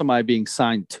talking about somebody being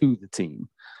signed to the team.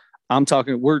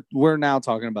 We're now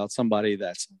talking about somebody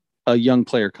that's a young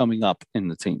player coming up in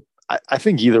the team. I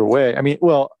think either way. I mean,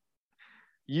 well,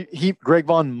 Greg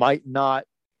Vaughn might not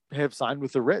have signed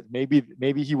with the Reds.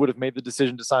 Maybe he would have made the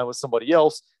decision to sign with somebody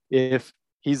else if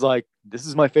he's like, this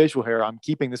is my facial hair. I'm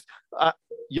keeping this.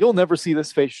 You'll never see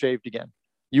this face shaved again.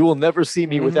 You will never see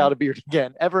me without a beard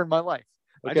again, ever in my life.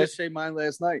 I just shaved mine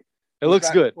last night. It looks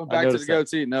good. Went back to the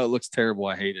goatee. No, it looks terrible.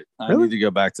 I hate it. I Really? need to go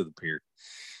back to the beard.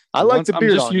 I like the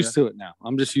beard. I'm just used to it now.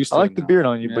 I'm just used to it. I like the beard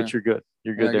on you, but you're good.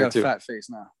 You're good there too. I got a fat face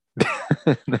now.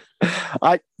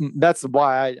 That's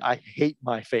why I hate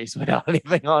my face without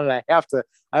anything on it. I have to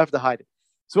hide it.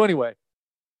 So anyway,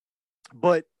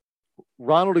 but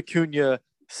Ronald Acuna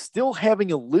still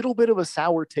having a little bit of a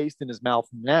sour taste in his mouth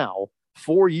now,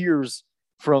 4 years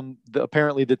from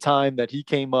apparently the time that he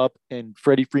came up and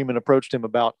Freddie Freeman approached him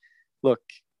about, look,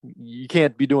 you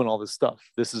can't be doing all this stuff.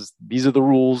 These are the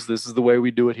rules. This is the way we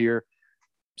do it here.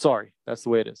 Sorry, that's the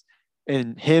way it is.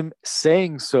 And him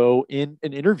saying so in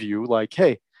an interview, like,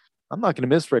 hey, I'm not going to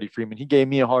miss Freddie Freeman. He gave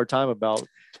me a hard time about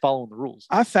following the rules.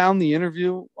 I found the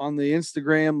interview on the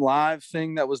Instagram live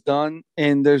thing that was done,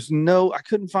 and I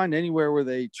couldn't find anywhere where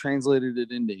they translated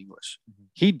it into English. Mm-hmm.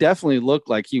 He definitely looked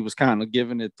like he was kind of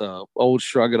giving it the old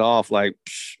shrug it off, like,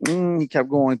 he kept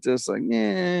going with this, like, yeah.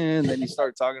 And then he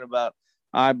started talking about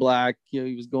eye black.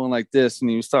 He was going like this, and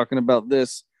he was talking about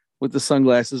this with the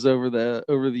sunglasses over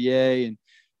the A, and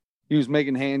he was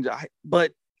making hands.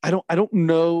 But I don't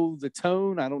know the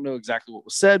tone. I don't know exactly what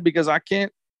was said because I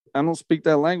don't speak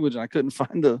that language, and I couldn't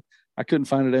find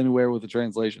it anywhere with the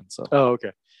translation. So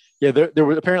okay, yeah, there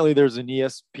was apparently there's an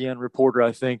ESPN reporter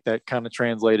I think that kind of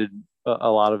translated a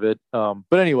lot of it.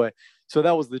 But anyway, so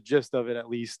that was the gist of it at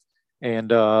least.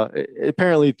 And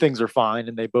apparently things are fine,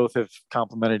 and they both have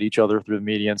complimented each other through the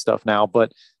media and stuff now.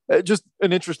 But just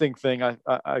an interesting thing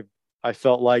I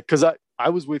felt like, because I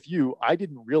was with you, I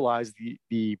didn't realize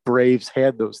the Braves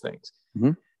had those things.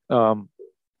 Mm-hmm.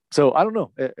 So I don't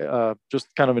know,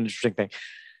 just kind of an interesting thing.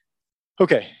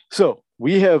 Okay, so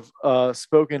we have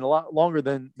spoken a lot longer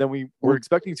than we were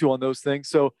expecting to on those things.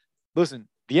 So listen,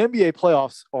 the NBA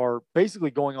playoffs are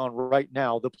basically going on right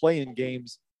now. The play-in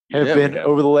games have been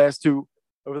over the last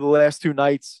two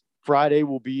nights. Friday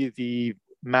will be the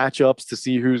matchups to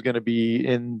see who's going to be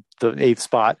in the 8th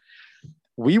spot.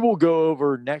 We will go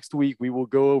over next week. We will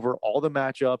go over all the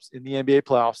matchups in the NBA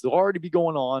playoffs. They'll already be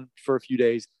going on for a few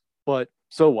days, but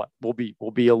so what? We'll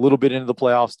be a little bit into the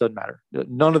playoffs. Doesn't matter.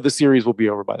 None of the series will be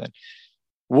over by then.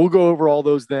 We'll go over all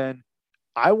those then.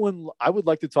 I would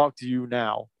like to talk to you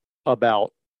now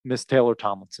about Miss Taylor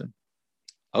Tomlinson.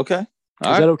 Okay. Is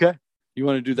that okay? You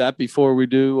want to do that before we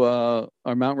do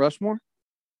our Mount Rushmore?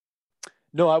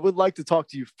 No, I would like to talk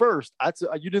to you first.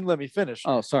 You didn't let me finish.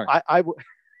 Oh, sorry. I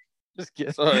just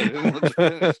kidding. Sorry.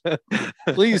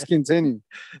 Please continue.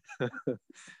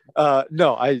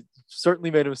 No, I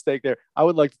certainly made a mistake there. I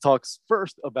would like to talk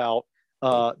first about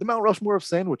the Mount Rushmore of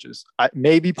sandwiches.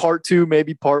 Maybe part 2,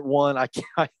 maybe part 1. I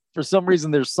can't. For some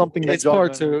reason, there's something that it's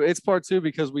part 2. It's part 2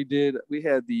 because we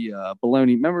had the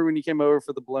bologna. Remember when you came over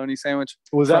for the bologna sandwich?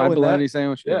 Was that fried bologna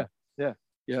sandwich? Yeah.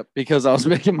 Yep. Because I was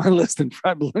making my list and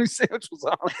fried bologna sandwich was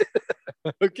on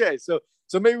it. Okay, so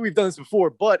maybe we've done this before,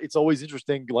 but it's always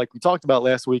interesting. Like we talked about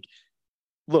last week.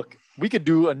 Look, we could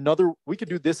do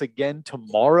this again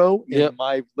tomorrow. Yep. And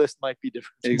my list might be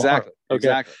different tomorrow. Exactly. Okay.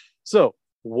 Exactly. So,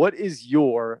 what is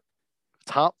your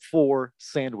top 4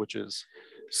 sandwiches?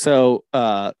 So,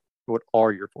 what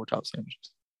are your 4 top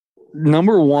sandwiches?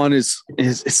 Number 1 is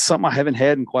something I haven't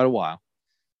had in quite a while.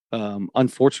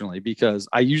 Unfortunately, because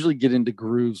I usually get into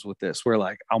grooves with this where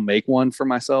like I'll make one for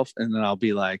myself and then I'll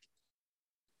be like,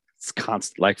 it's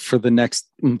constant. Like for the next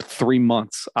 3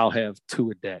 months, I'll have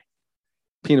 2 a day.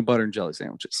 Peanut butter and jelly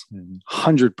sandwiches.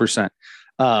 100%.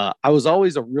 I was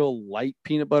always a real light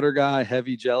peanut butter guy,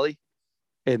 heavy jelly.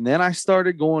 And then I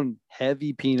started going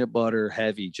heavy peanut butter,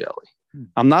 heavy jelly.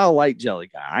 I'm not a light jelly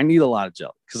guy. I need a lot of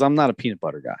jelly because I'm not a peanut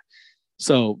butter guy.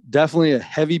 So definitely a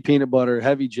heavy peanut butter,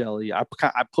 heavy jelly. I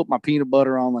put my peanut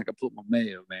butter on like I put my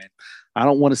mayo, man. I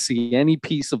don't want to see any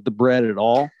piece of the bread at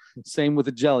all. Same with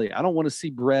the jelly. I don't want to see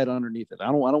bread underneath it. I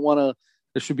don't want to.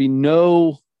 There should be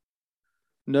no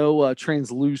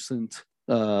translucent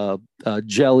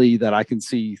jelly that I can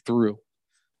see through.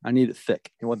 I need it thick.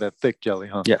 You want that thick jelly,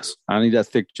 huh? Yes, I need that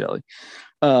thick jelly.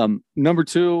 Number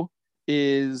 2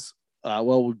 is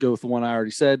we'll go with the one I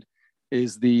already said.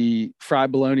 Is the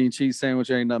fried bologna and cheese sandwich.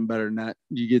 Ain't nothing better than that.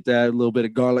 You get that a little bit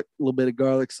of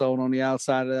garlic salt on the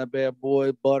outside of that bad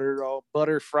boy,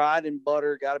 butter fried in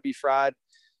butter, got to be fried.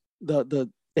 The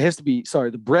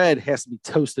bread has to be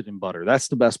toasted in butter. That's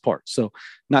the best part. So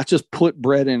not just put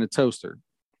bread in a toaster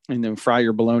and then fry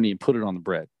your bologna and put it on the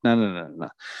bread. No.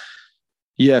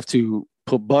 You have to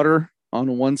put butter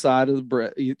on one side of the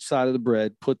bread, each side of the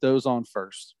bread, put those on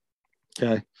first.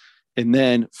 Okay. And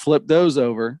then flip those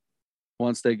over.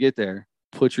 Once they get there,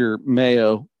 put your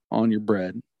mayo on your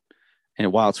bread,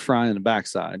 and while it's frying the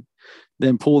backside,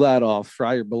 then pull that off,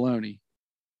 fry your bologna,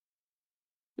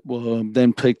 Well,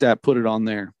 then put it on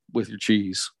there with your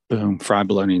cheese. Boom, fried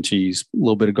bologna and cheese, a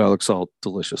little bit of garlic salt,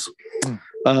 delicious.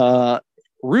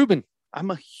 Reuben,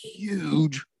 I'm a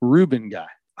huge Reuben guy.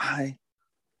 I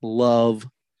love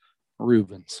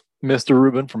Reubens. Mr.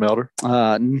 Reuben from Elder.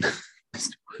 Mr.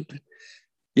 Reuben.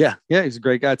 Yeah, he's a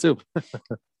great guy too.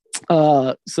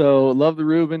 So love the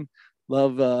Reuben,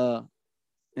 love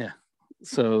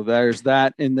so there's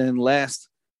that. And then last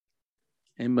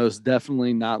and most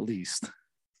definitely not least,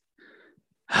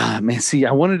 man, see,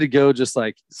 I wanted to go just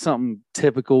like something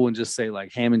typical and just say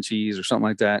like ham and cheese or something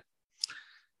like that,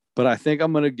 but I think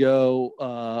I'm gonna go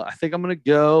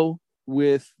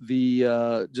with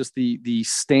the just the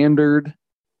standard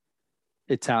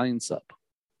Italian sub.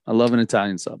 I love an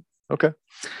Italian sub. Okay.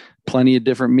 Plenty of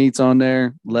different meats on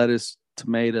there, lettuce,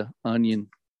 tomato, onion.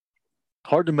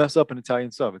 Hard to mess up an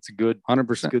Italian sub. It's a good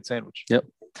 100% good sandwich. Yep.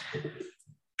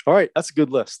 All right, that's a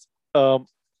good list. I'm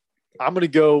gonna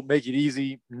go make it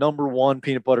easy. Number one,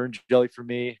 peanut butter and jelly for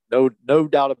me. No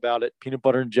doubt about it. Peanut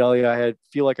butter and jelly.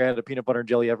 Feel like I had a peanut butter and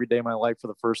jelly every day of my life for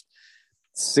the first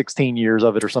 16 years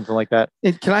of it or something like that.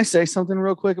 And can I say something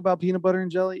real quick about peanut butter and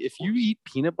jelly? If you eat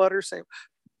peanut butter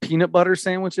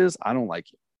sandwiches, I don't like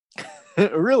it.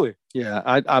 Really? Yeah,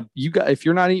 if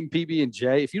you're not eating PB and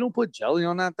J, if you don't put jelly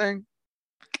on that thing,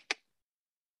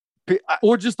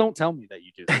 or just don't tell me that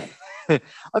you do that.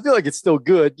 I feel like it's still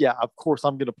good. Yeah, of course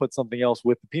I'm going to put something else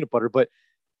with the peanut butter, but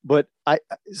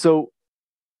so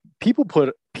people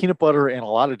put peanut butter and a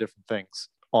lot of different things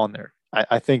on there.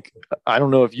 I think, I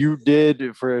don't know if you did,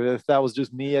 if that was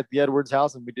just me at the Edwards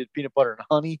house and we did peanut butter and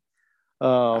honey.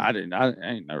 I didn't. I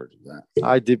ain't never did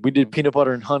that. We did peanut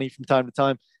butter and honey from time to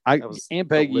time. Aunt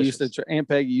Peggy used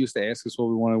to ask us what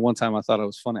we wanted. One time I thought it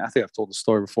was funny. I think I've told the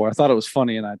story before. I thought it was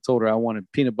funny, and I told her I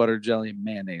wanted peanut butter, jelly, and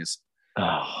mayonnaise.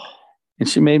 Oh. And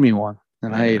she made me one,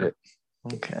 and I ate it.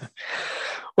 Okay.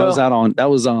 That was out on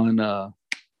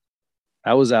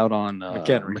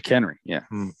McHenry. Yeah.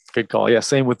 Good call. Yeah.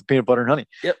 Same with the peanut butter and honey.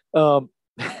 Yep. All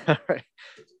right.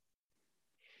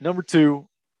 Number two,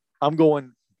 I'm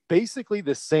going basically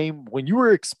the same. When you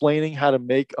were explaining how to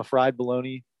make a fried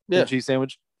bologna and cheese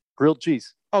sandwich, grilled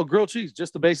cheese. Oh, grilled cheese,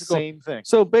 just the basic same thing.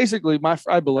 So basically, my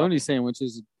fried bologna sandwich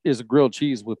is a grilled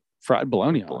cheese with fried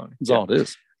bologna on it. That's all it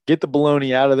is. Get the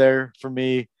bologna out of there for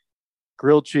me.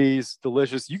 Grilled cheese,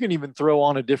 delicious. You can even throw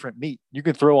on a different meat. You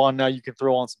can throw on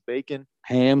some bacon,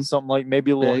 ham, something like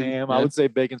maybe a little ham. Yeah. I would say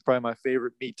bacon's probably my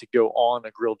favorite meat to go on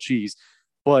a grilled cheese,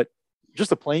 but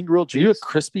just a plain grilled cheese. Are you a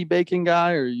crispy bacon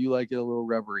guy, or you like it a little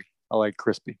rubbery? I like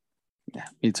crispy. Yeah,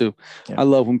 me too. Yeah. I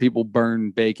love when people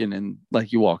burn bacon and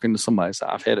like you walk into somebody's house.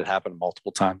 I've had it happen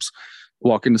multiple times.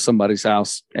 Walk into somebody's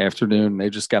house afternoon, they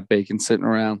just got bacon sitting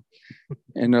around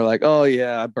and they're like, oh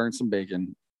yeah, I burned some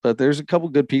bacon, but there's a couple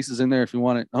good pieces in there if you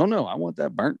want it. Oh no, I want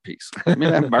that burnt piece. I mean,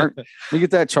 that burnt. Let me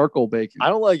get that charcoal bacon. I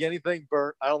don't like anything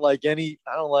burnt. I don't like any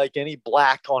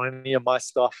black on any of my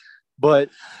stuff, but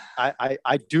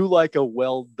I do like a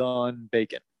well done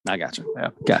bacon. I gotcha. Yeah.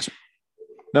 Gotcha.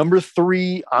 Number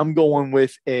three, I'm going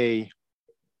with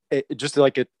just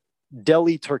like a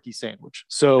deli turkey sandwich.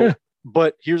 So, yeah.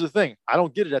 But here's the thing. I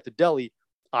don't get it at the deli.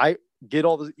 I get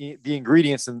all the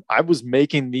ingredients, and I was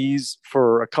making these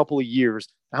for a couple of years.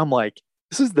 I'm like,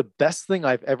 this is the best thing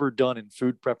I've ever done in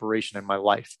food preparation in my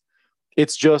life.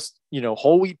 It's just,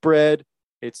 whole wheat bread.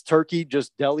 It's turkey,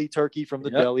 just deli turkey from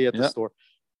the deli at the store.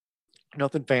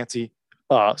 Nothing fancy.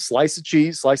 Slice of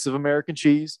cheese, slice of American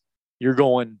cheese. You're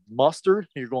going mustard,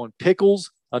 you're going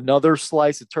pickles, another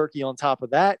slice of turkey on top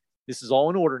of that. This is all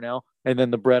in order now. And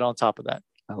then the bread on top of that.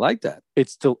 I like that.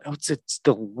 It's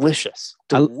delicious.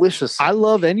 Delicious. I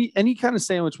love any kind of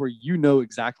sandwich where you know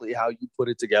exactly how you put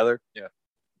it together. Yeah.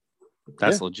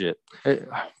 That's legit.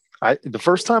 The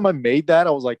first time I made that,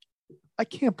 I was like, I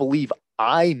can't believe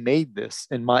I made this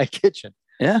in my kitchen.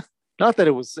 Yeah. Not that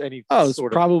it was any. Oh, it's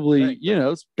probably,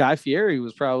 Guy Fieri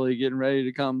was probably getting ready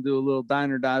to come do a little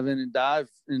diner dive in and dive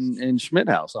in Schmidt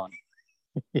House on you.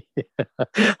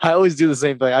 I always do the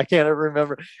same thing. I can't ever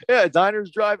remember. Yeah,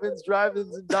 diners, drive-ins,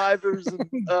 and divers, and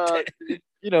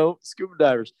scuba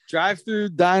divers. Drive-through,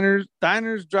 diners,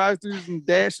 drive-throughs, and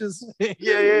dashes.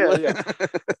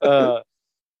 Yeah.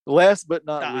 Last but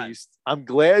not least, I'm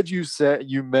glad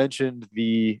you mentioned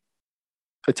the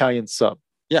Italian sub.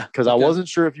 Yeah, because I wasn't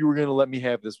sure if you were going to let me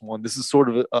have this one. This is sort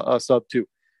of a sub too.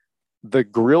 The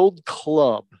grilled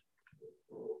club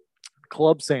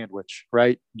sandwich,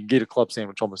 right? You get a club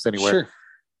sandwich almost anywhere. Sure.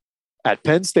 At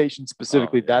Penn Station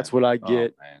specifically, that's what I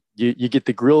get. You get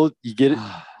the grilled. You get it.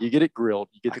 You get it grilled.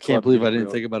 You get the. I can't believe I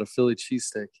didn't think about a Philly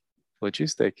cheesesteak. Philly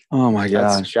cheesesteak. Oh my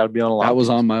gosh, got to be on a lot. That was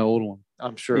on my old one.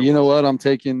 I'm sure. You know what? I'm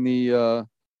taking the.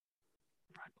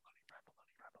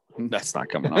 That's not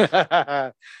coming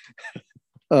off.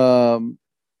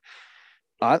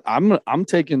 I'm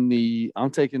taking the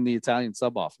Italian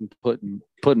sub off and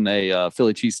putting a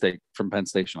Philly cheesesteak from Penn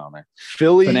Station on there.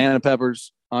 Philly, banana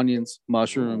peppers, onions,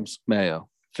 mushrooms, mayo.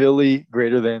 Philly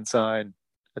greater than sign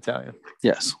Italian.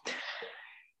 Yes.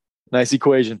 Nice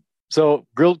equation. So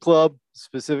Grilled Club,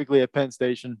 specifically at Penn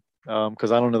Station,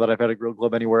 because I don't know that I've had a Grilled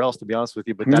Club anywhere else, to be honest with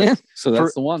you. But so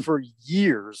that's the one. For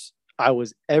years, I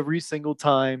was every single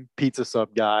time pizza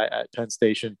sub guy at Penn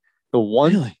Station. The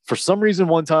one, really? For some reason,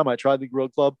 one time I tried the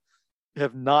Grilled Club,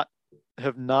 have not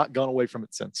gone away from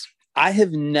it since. I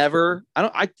have never.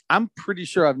 I'm pretty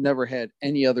sure I've never had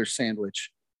any other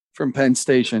sandwich from Penn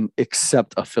Station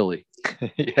except a Philly.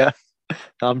 Yeah,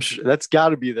 I'm sure that's got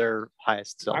to be their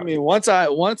highest seller. I mean, once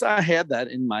I had that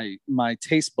in my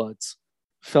taste buds,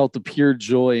 felt the pure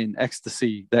joy and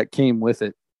ecstasy that came with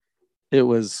it. It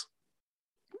was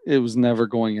never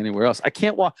going anywhere else. I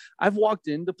can't walk. I've walked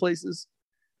into places.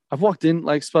 I've walked in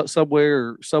like Subway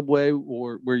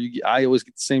or where I always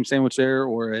get the same sandwich there,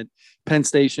 or at Penn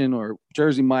Station or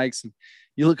Jersey Mike's, and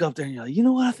you look up there and you're like, you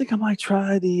know what? I think I might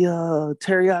try the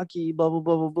teriyaki, blah, blah,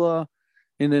 blah, blah, blah.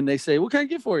 And then they say, what can I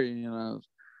get for you? You know,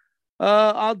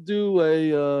 I'll do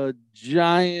a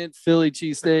giant Philly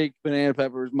cheesesteak, banana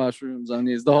peppers, mushrooms,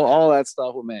 onions, all that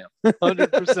stuff with mayo.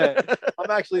 100%.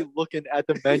 I'm actually looking at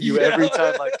the menu every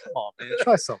time, like, come on, man,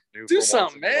 try something new. Do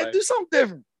something, man. Do something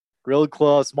different. Grilled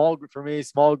Club, small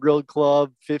Grilled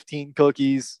Club, 15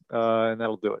 cookies, and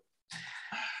that'll do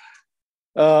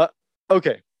it.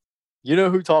 Okay. You know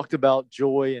who talked about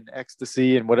joy and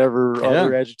ecstasy and whatever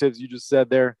other adjectives you just said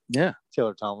there? Yeah.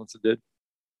 Taylor Tomlinson did.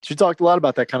 She talked a lot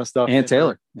about that kind of stuff. And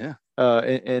Taylor.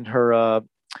 In her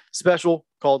special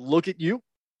called Look at You.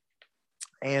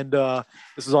 And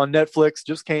this is on Netflix,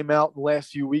 just came out in the last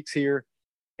few weeks here.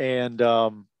 And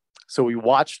so we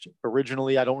watched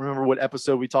originally, I don't remember what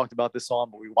episode we talked about this on,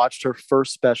 but we watched her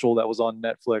first special that was on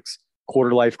Netflix,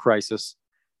 Quarter Life Crisis.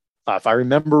 If I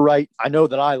remember right, I know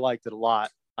that I liked it a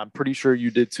lot. I'm pretty sure you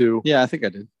did too. Yeah, I think I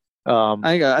did.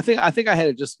 I think I had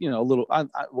it just, a little. I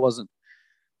wasn't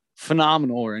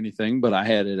phenomenal or anything, but I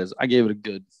had it I gave it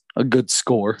a good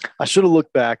score. I should have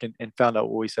looked back and found out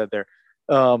what we said there.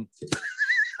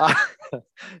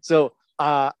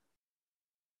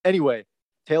 Anyway,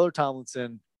 Taylor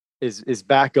Tomlinson is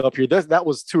back up here. That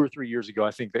was 2 or 3 years ago, I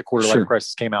think, that Quarter Life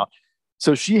Crisis came out.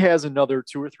 So she has another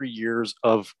 2 or 3 years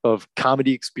of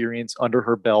comedy experience under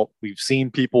her belt. We've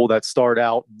seen people that start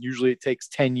out, and usually it takes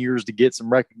 10 years to get some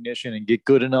recognition and get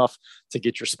good enough to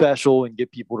get your special and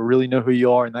get people to really know who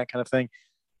you are and that kind of thing.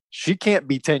 She can't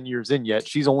be 10 years in yet.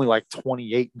 She's only like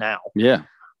 28 now. Yeah.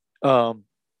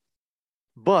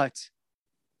 But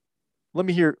let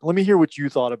me hear what you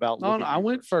thought about. No, I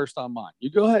went first on mine. You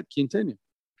go ahead. Continue.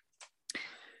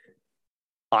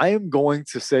 I am going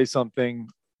to say something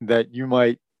that you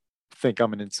might think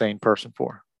I'm an insane person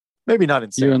for. Maybe not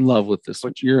insane. You're in love with this.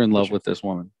 You're in love with this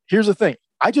woman. Here's the thing.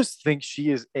 I just think she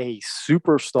is a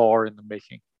superstar in the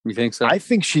making. You think so? I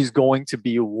think she's going to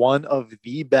be one of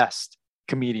the best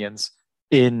comedians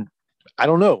in, I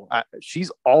don't know.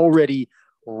 She's already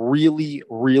really,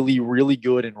 really, really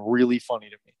good and really funny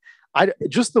to me.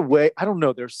 Just the way, I don't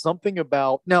know. There's something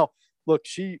about, now, look,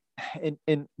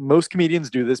 and most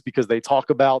comedians do this because they talk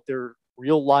about their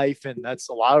real life, and that's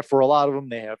for a lot of them,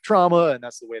 they have trauma, and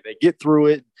that's the way they get through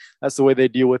it. That's the way they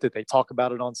deal with it. They talk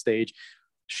about it on stage.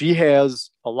 She has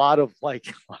a lot of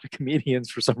comedians,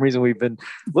 for some reason, we've been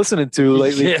listening to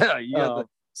lately.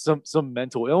 Some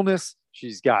mental illness.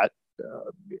 She's got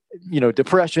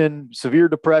depression, severe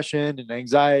depression, and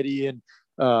anxiety, and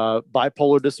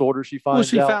bipolar disorder. She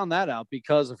found that out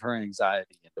because of her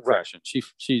anxiety and depression. Right.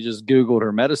 She just Googled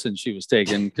her medicine she was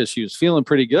taking because she was feeling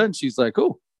pretty good, and she's like,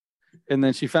 "Oh," and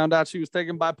then she found out she was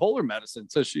taking bipolar medicine.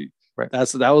 So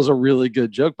that was a really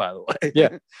good joke, by the way.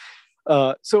 Yeah.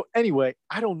 So anyway,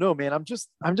 I don't know, man. I'm just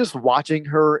watching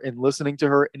her and listening to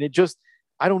her, and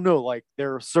I don't know, like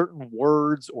there are certain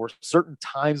words or certain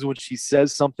times when she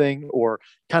says something or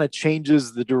kind of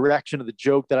changes the direction of the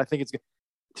joke that I think it's good.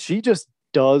 She just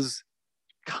does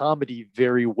comedy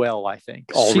very well, I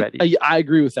think, already. I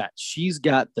agree with that. She's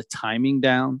got the timing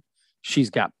down.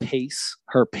 She's got pace.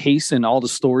 Her pace and all the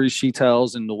stories she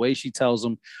tells and the way she tells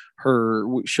them.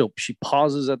 She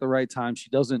pauses at the right time. She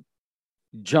doesn't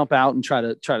jump out and try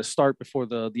to start before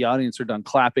the audience are done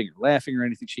clapping or laughing or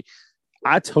anything.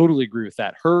 I totally agree with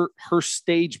that. Her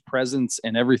stage presence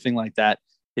and everything like that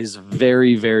is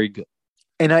very, very good.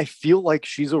 And I feel like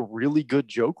she's a really good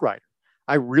joke writer.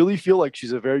 I really feel like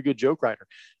she's a very good joke writer.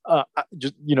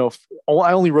 just,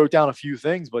 I only wrote down a few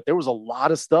things, but there was a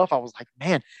lot of stuff. I was like,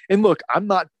 man, and look, I'm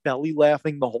not belly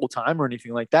laughing the whole time or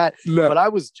anything like that, but I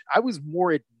was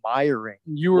more admiring.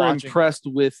 You were impressed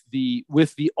with the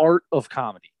art of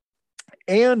comedy.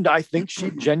 And I think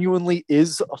she genuinely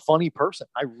is a funny person.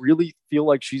 I really feel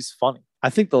like she's funny. I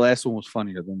think the last one was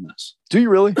funnier than this. Do you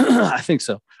really? I think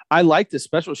so. I liked the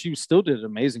special. She still did an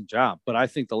amazing job, but I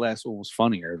think the last one was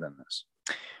funnier than this.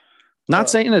 Not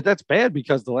saying that that's bad,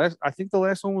 because I think the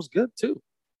last one was good too.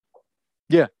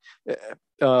 Yeah.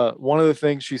 One of the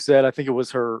things she said, I think it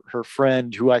was her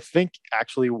friend, who I think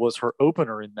actually was her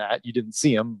opener in that. You didn't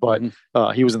see him, but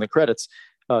he was in the credits.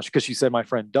 Because she said my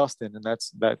friend Dustin, and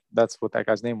that's what that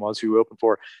guy's name was who opened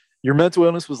for. Your mental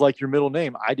illness was like your middle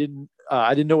name. I didn't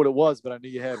know what it was, but I knew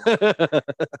you had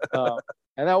one.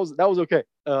 And that was okay.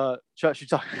 She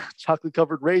talked chocolate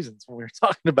covered raisins when we were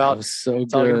talking about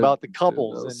the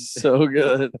couples. And so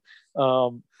good.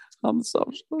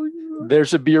 There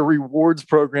should be a rewards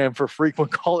program for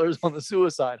frequent callers on the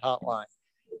suicide hotline.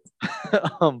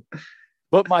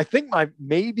 But I think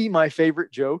maybe my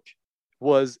favorite joke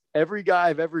was, every guy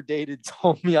I've ever dated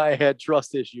told me I had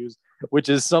trust issues, which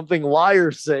is something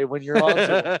liars say when you're on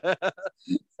to it.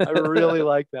 I really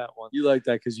like that one. You like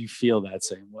that because you feel that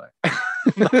same way.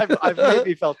 I've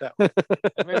maybe felt that way.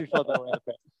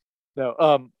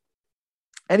 No.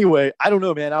 Anyway, I don't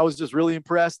know, man. I was just really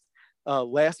impressed.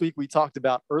 Last week we talked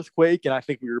about Earthquake, and I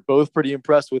think we were both pretty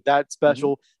impressed with that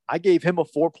special. I gave him a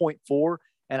 4.4,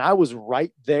 and I was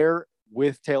right there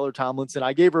with Taylor Tomlinson.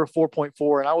 I gave her a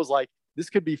 4.4, and I was like, this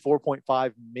could be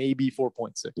 4.5, maybe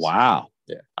 4.6. Wow.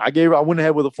 Yeah. I went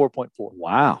ahead with a 4.4.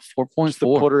 Wow. 4.4. Just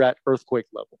to put her at Earthquake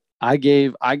level. I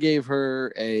gave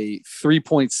her a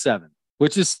 3.7,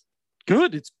 which is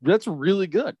good. That's really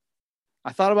good.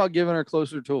 I thought about giving her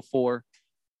closer to a 4,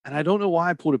 and I don't know why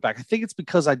I pulled it back. I think it's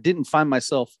because I didn't find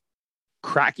myself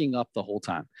cracking up the whole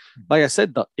time. Like I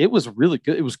said, it was really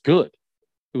good. It was good.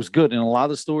 And a lot of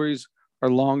the stories are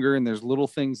longer, and there's little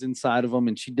things inside of them,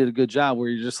 and she did a good job where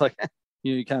you're just like,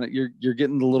 you kind of you're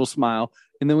getting the little smile,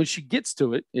 and then when she gets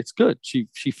to it, it's good. She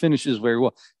finishes very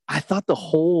well. I thought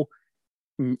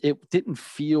it didn't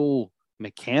feel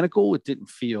mechanical. It didn't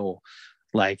feel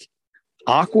like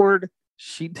awkward.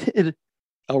 She did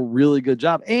a really good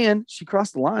job, and she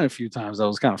crossed the line a few times. That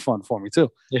was kind of fun for me too.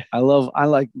 Yeah, I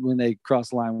like when they cross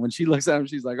the line. When she looks at him,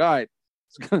 she's like, all right,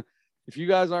 if you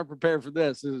guys aren't prepared for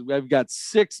this, we've got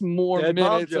 6 more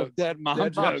minutes of dead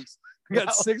mom jokes. We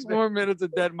got 6 more minutes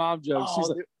of dead mom jokes. She's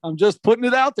like, I'm just putting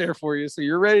it out there for you, so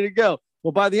you're ready to go.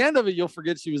 Well, by the end of it, you'll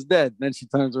forget she was dead. And then she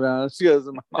turns around and she goes,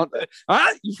 all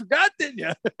right, you forgot, didn't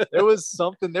you? There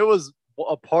was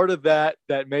a part of that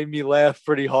made me laugh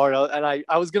pretty hard. And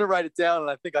I was going to write it down, and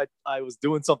I think I was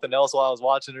doing something else while I was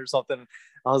watching it or something.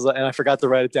 I was like, and I forgot to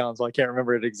write it down, so I can't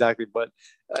remember it exactly. But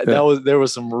there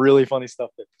was some really funny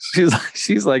stuff there.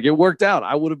 She's like, it worked out.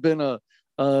 I would have been a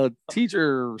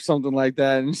teacher or something like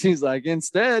that, and she's like,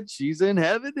 instead she's in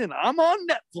heaven and I'm on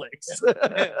Netflix.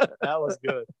 Yeah, that was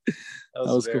good. That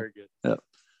was very cool. Good. Yeah.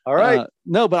 All right.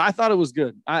 No, but I thought it was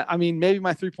good. I mean, maybe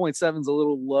my 3.7 is a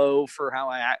little low for how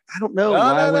I act. I don't know why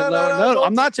I went lower. No,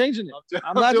 I'm not changing it.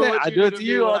 I'm not changing it. I do it to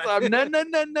you all the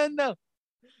time. No.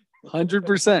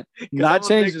 100%. Not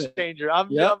changing it. Changer.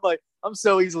 I'm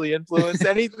so easily influenced.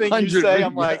 Anything you say,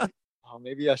 I'm like, oh,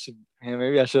 maybe I should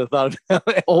have thought about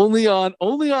it. only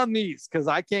on these, because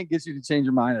I can't get you to change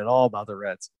your mind at all about the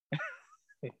Reds.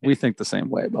 We think the same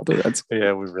way about the Reds.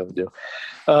 Yeah, we really do.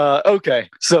 Okay,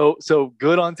 so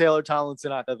good on Taylor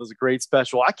Tomlinson. I thought that was a great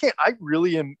special. I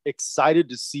really am excited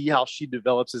to see how she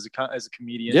develops as a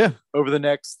comedian over the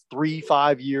next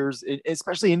 3-5 years,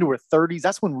 especially into her 30s.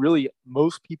 That's when really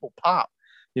most people pop.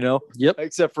 Yep.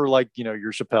 Except for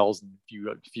your Chappelle's and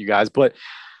a few guys, but.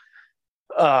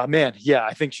 Man, yeah,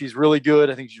 I think she's really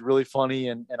good. I think she's really funny,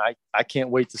 and I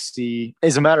can't wait to see.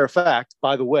 As a matter of fact,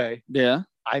 by the way,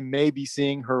 I may be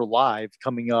seeing her live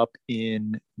coming up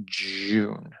in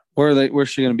June. Where's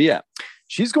she going to be at?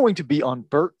 She's going to be on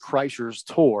Bert Kreischer's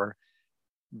tour.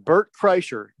 Bert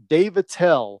Kreischer, Dave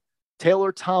Attell,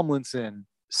 Taylor Tomlinson,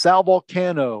 Sal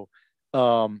Volcano,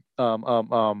 a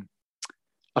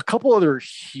couple other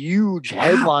huge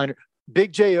headliner,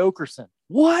 Big J Okerson.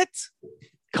 What?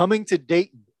 Coming to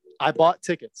Dayton. I bought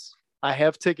tickets. I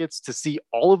have tickets to see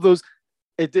all of those.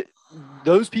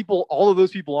 Those people, all of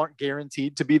those people aren't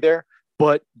guaranteed to be there,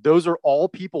 but those are all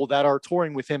people that are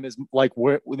touring with him, is like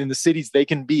within the cities they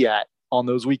can be at on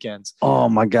those weekends. Oh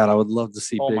my God. I would love to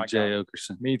see Big J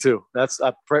Okerson. Me too. That's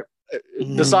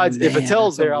besides, if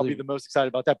Attell's there, I'll be the most excited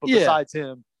about that. But besides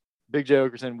him, Big J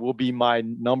Okerson will be my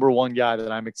number one guy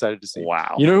that I'm excited to see.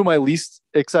 Wow. You know who my least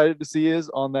excited to see is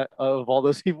on that of all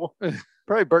those people?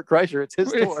 Probably Bert Kreischer. It's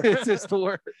his tour. It's his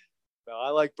tour. No, I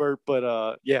like Bert,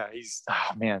 but yeah, he's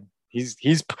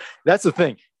that's the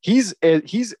thing. He's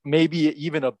maybe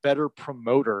even a better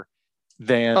promoter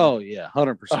than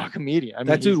 100%. a comedian. I mean,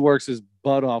 that dude works his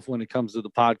butt off when it comes to the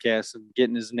podcast and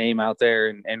getting his name out there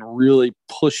and really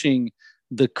pushing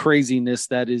the craziness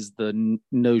that is the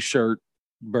no shirt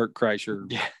Bert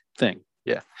Kreischer thing.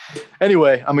 Yeah.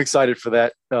 Anyway, I'm excited for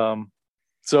that.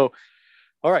 So,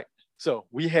 all right. So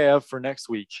we have for next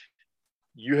week,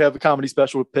 you have a comedy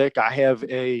special to pick. I have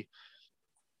a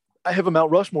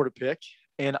Mount Rushmore to pick.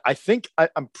 And I think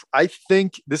I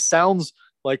think this sounds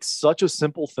like such a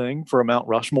simple thing for a Mount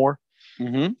Rushmore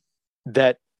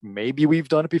that maybe we've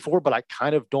done it before, but I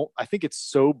kind of don't. I think it's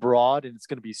so broad and it's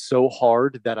going to be so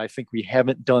hard that I think we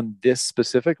haven't done this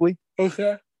specifically.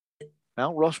 Okay.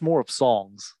 Mount Rushmore of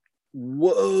songs.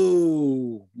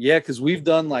 Whoa. Yeah, because we've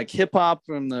done like hip hop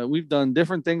and we've done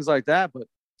different things like that, but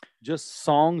just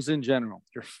songs in general.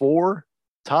 Your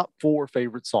top four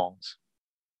favorite songs.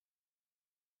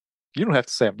 You don't have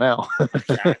to say them now.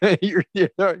 you're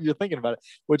thinking about it,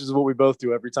 which is what we both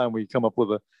do every time we come up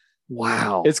with a.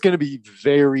 Wow. It's going to be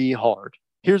very hard.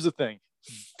 Here's the thing.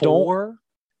 It's four.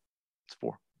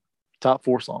 Top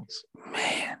four songs.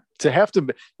 Man. To have to,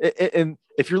 and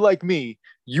if you're like me,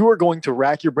 you are going to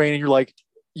rack your brain and you're like,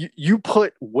 you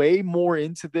put way more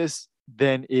into this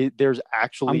than there's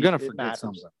actually. I'm going to forget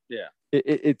something. Yeah.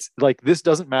 It's like, this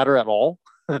doesn't matter at all.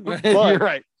 But, you're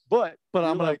right. But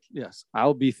I'm like, yes,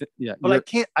 I'll be. But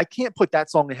I can't put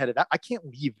that song ahead of that. I can't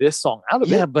leave this song out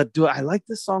of it. Yeah, but do I like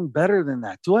this song better than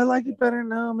that? Do I like it better?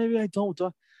 No, maybe I don't.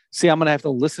 See, I'm gonna have to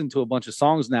listen to a bunch of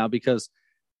songs now because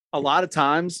a lot of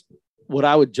times what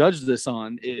I would judge this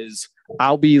on is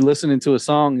I'll be listening to a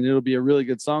song and it'll be a really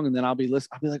good song, and then I'll be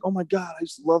like, oh my god, I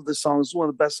just love this song. It's one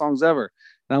of the best songs ever.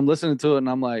 And I'm listening to it and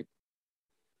I'm like,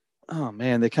 oh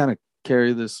man, they kind of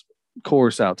carry this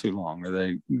chorus out too long, or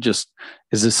they just,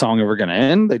 is this song ever going to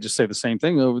end? They just say the same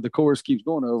thing over, the chorus keeps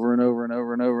going over and over and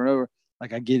over and over and over.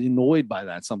 Like I get annoyed by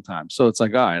that sometimes. So it's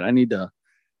like, all right, I need to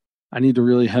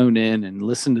really hone in and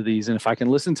listen to these. And if I can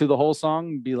listen to the whole song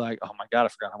and be like, oh my god, I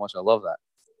forgot how much I love that.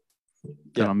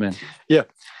 Then I'm in. Yeah,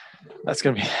 that's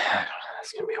gonna be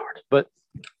hard, but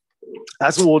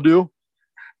that's what we'll do.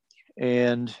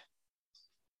 And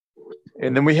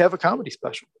then we have a comedy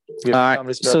special. All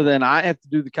right. So then I have to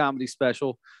do the comedy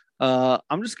special.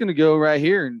 I'm just going to go right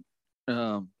here.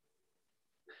 And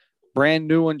brand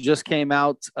new one just came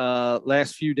out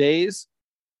last few days.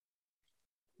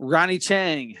 Ronnie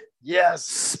Chang. Yes.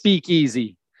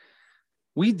 Speakeasy.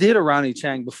 We did a Ronnie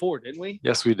Chang before, didn't we?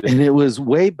 Yes, we did. And it was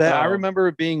way better. I remember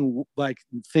it being like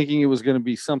thinking it was going to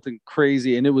be something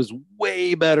crazy, and it was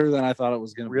way better than I thought it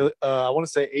was going to be. I want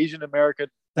to say Asian American.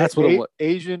 That's what it was.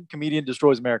 Asian comedian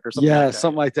destroys America. Or something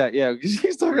something like that. Yeah,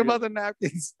 he's talking about the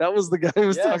napkins. That was the guy who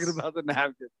was talking about the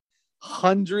napkin.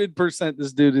 100%.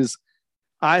 This dude is.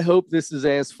 I hope this is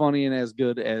as funny and as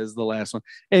good as the last one.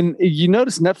 And you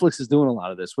notice Netflix is doing a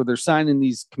lot of this, where they're signing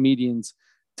these comedians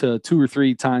to 2 or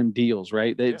 3 time deals.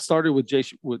 Right? They started with Jay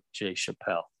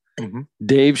Chappelle. Mm-hmm.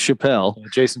 Dave Chappelle,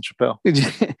 Jason Chappelle,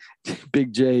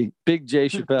 Big J Chappelle. Big J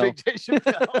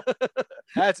Chappelle.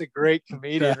 That's a great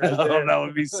comedian. Right there. That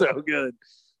would be so good.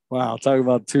 Wow, talk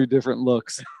about 2 different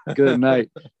looks. Good night.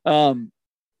 But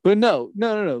no.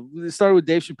 It started with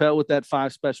Dave Chappelle with that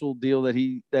 5 special deal that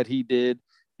he did,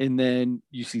 and then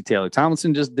you see Taylor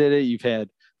Tomlinson just did it.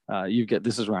 You've got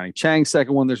this is Ronnie Chang's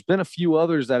second one. There's been a few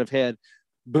others that have had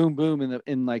boom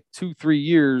in like 2-3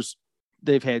 years.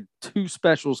 They've had 2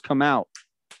 specials come out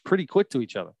pretty quick to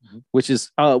each other, which is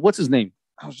what's his name?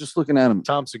 I was just looking at him.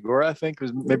 Tom Segura, I think,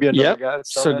 was maybe another guy.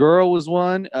 Segura was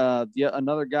one.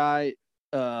 Another guy.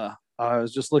 I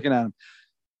was just looking at him.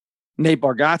 Nate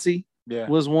Bargatze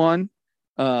was one.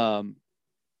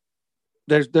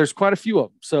 There's quite a few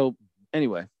of them. So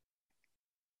anyway.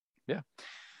 Yeah.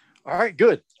 All right,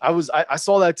 good. I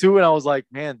saw that too, and I was like,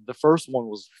 man, the first one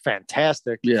was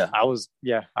fantastic. Yeah. I was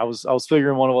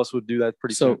figuring one of us would do that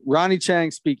pretty soon. So Ronnie Chang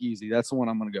Speakeasy, that's the one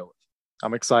I'm gonna go with.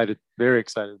 I'm excited, very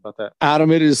excited about that. Adam,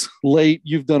 it is late.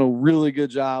 You've done a really good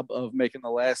job of making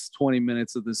the last 20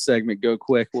 minutes of this segment go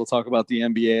quick. We'll talk about the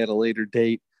NBA at a later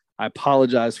date. I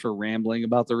apologize for rambling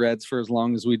about the Reds for as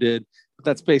long as we did, but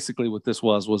that's basically what this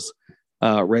was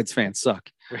Reds fans suck.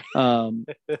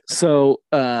 Until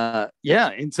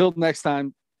next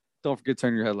time, don't forget to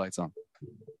turn your headlights on.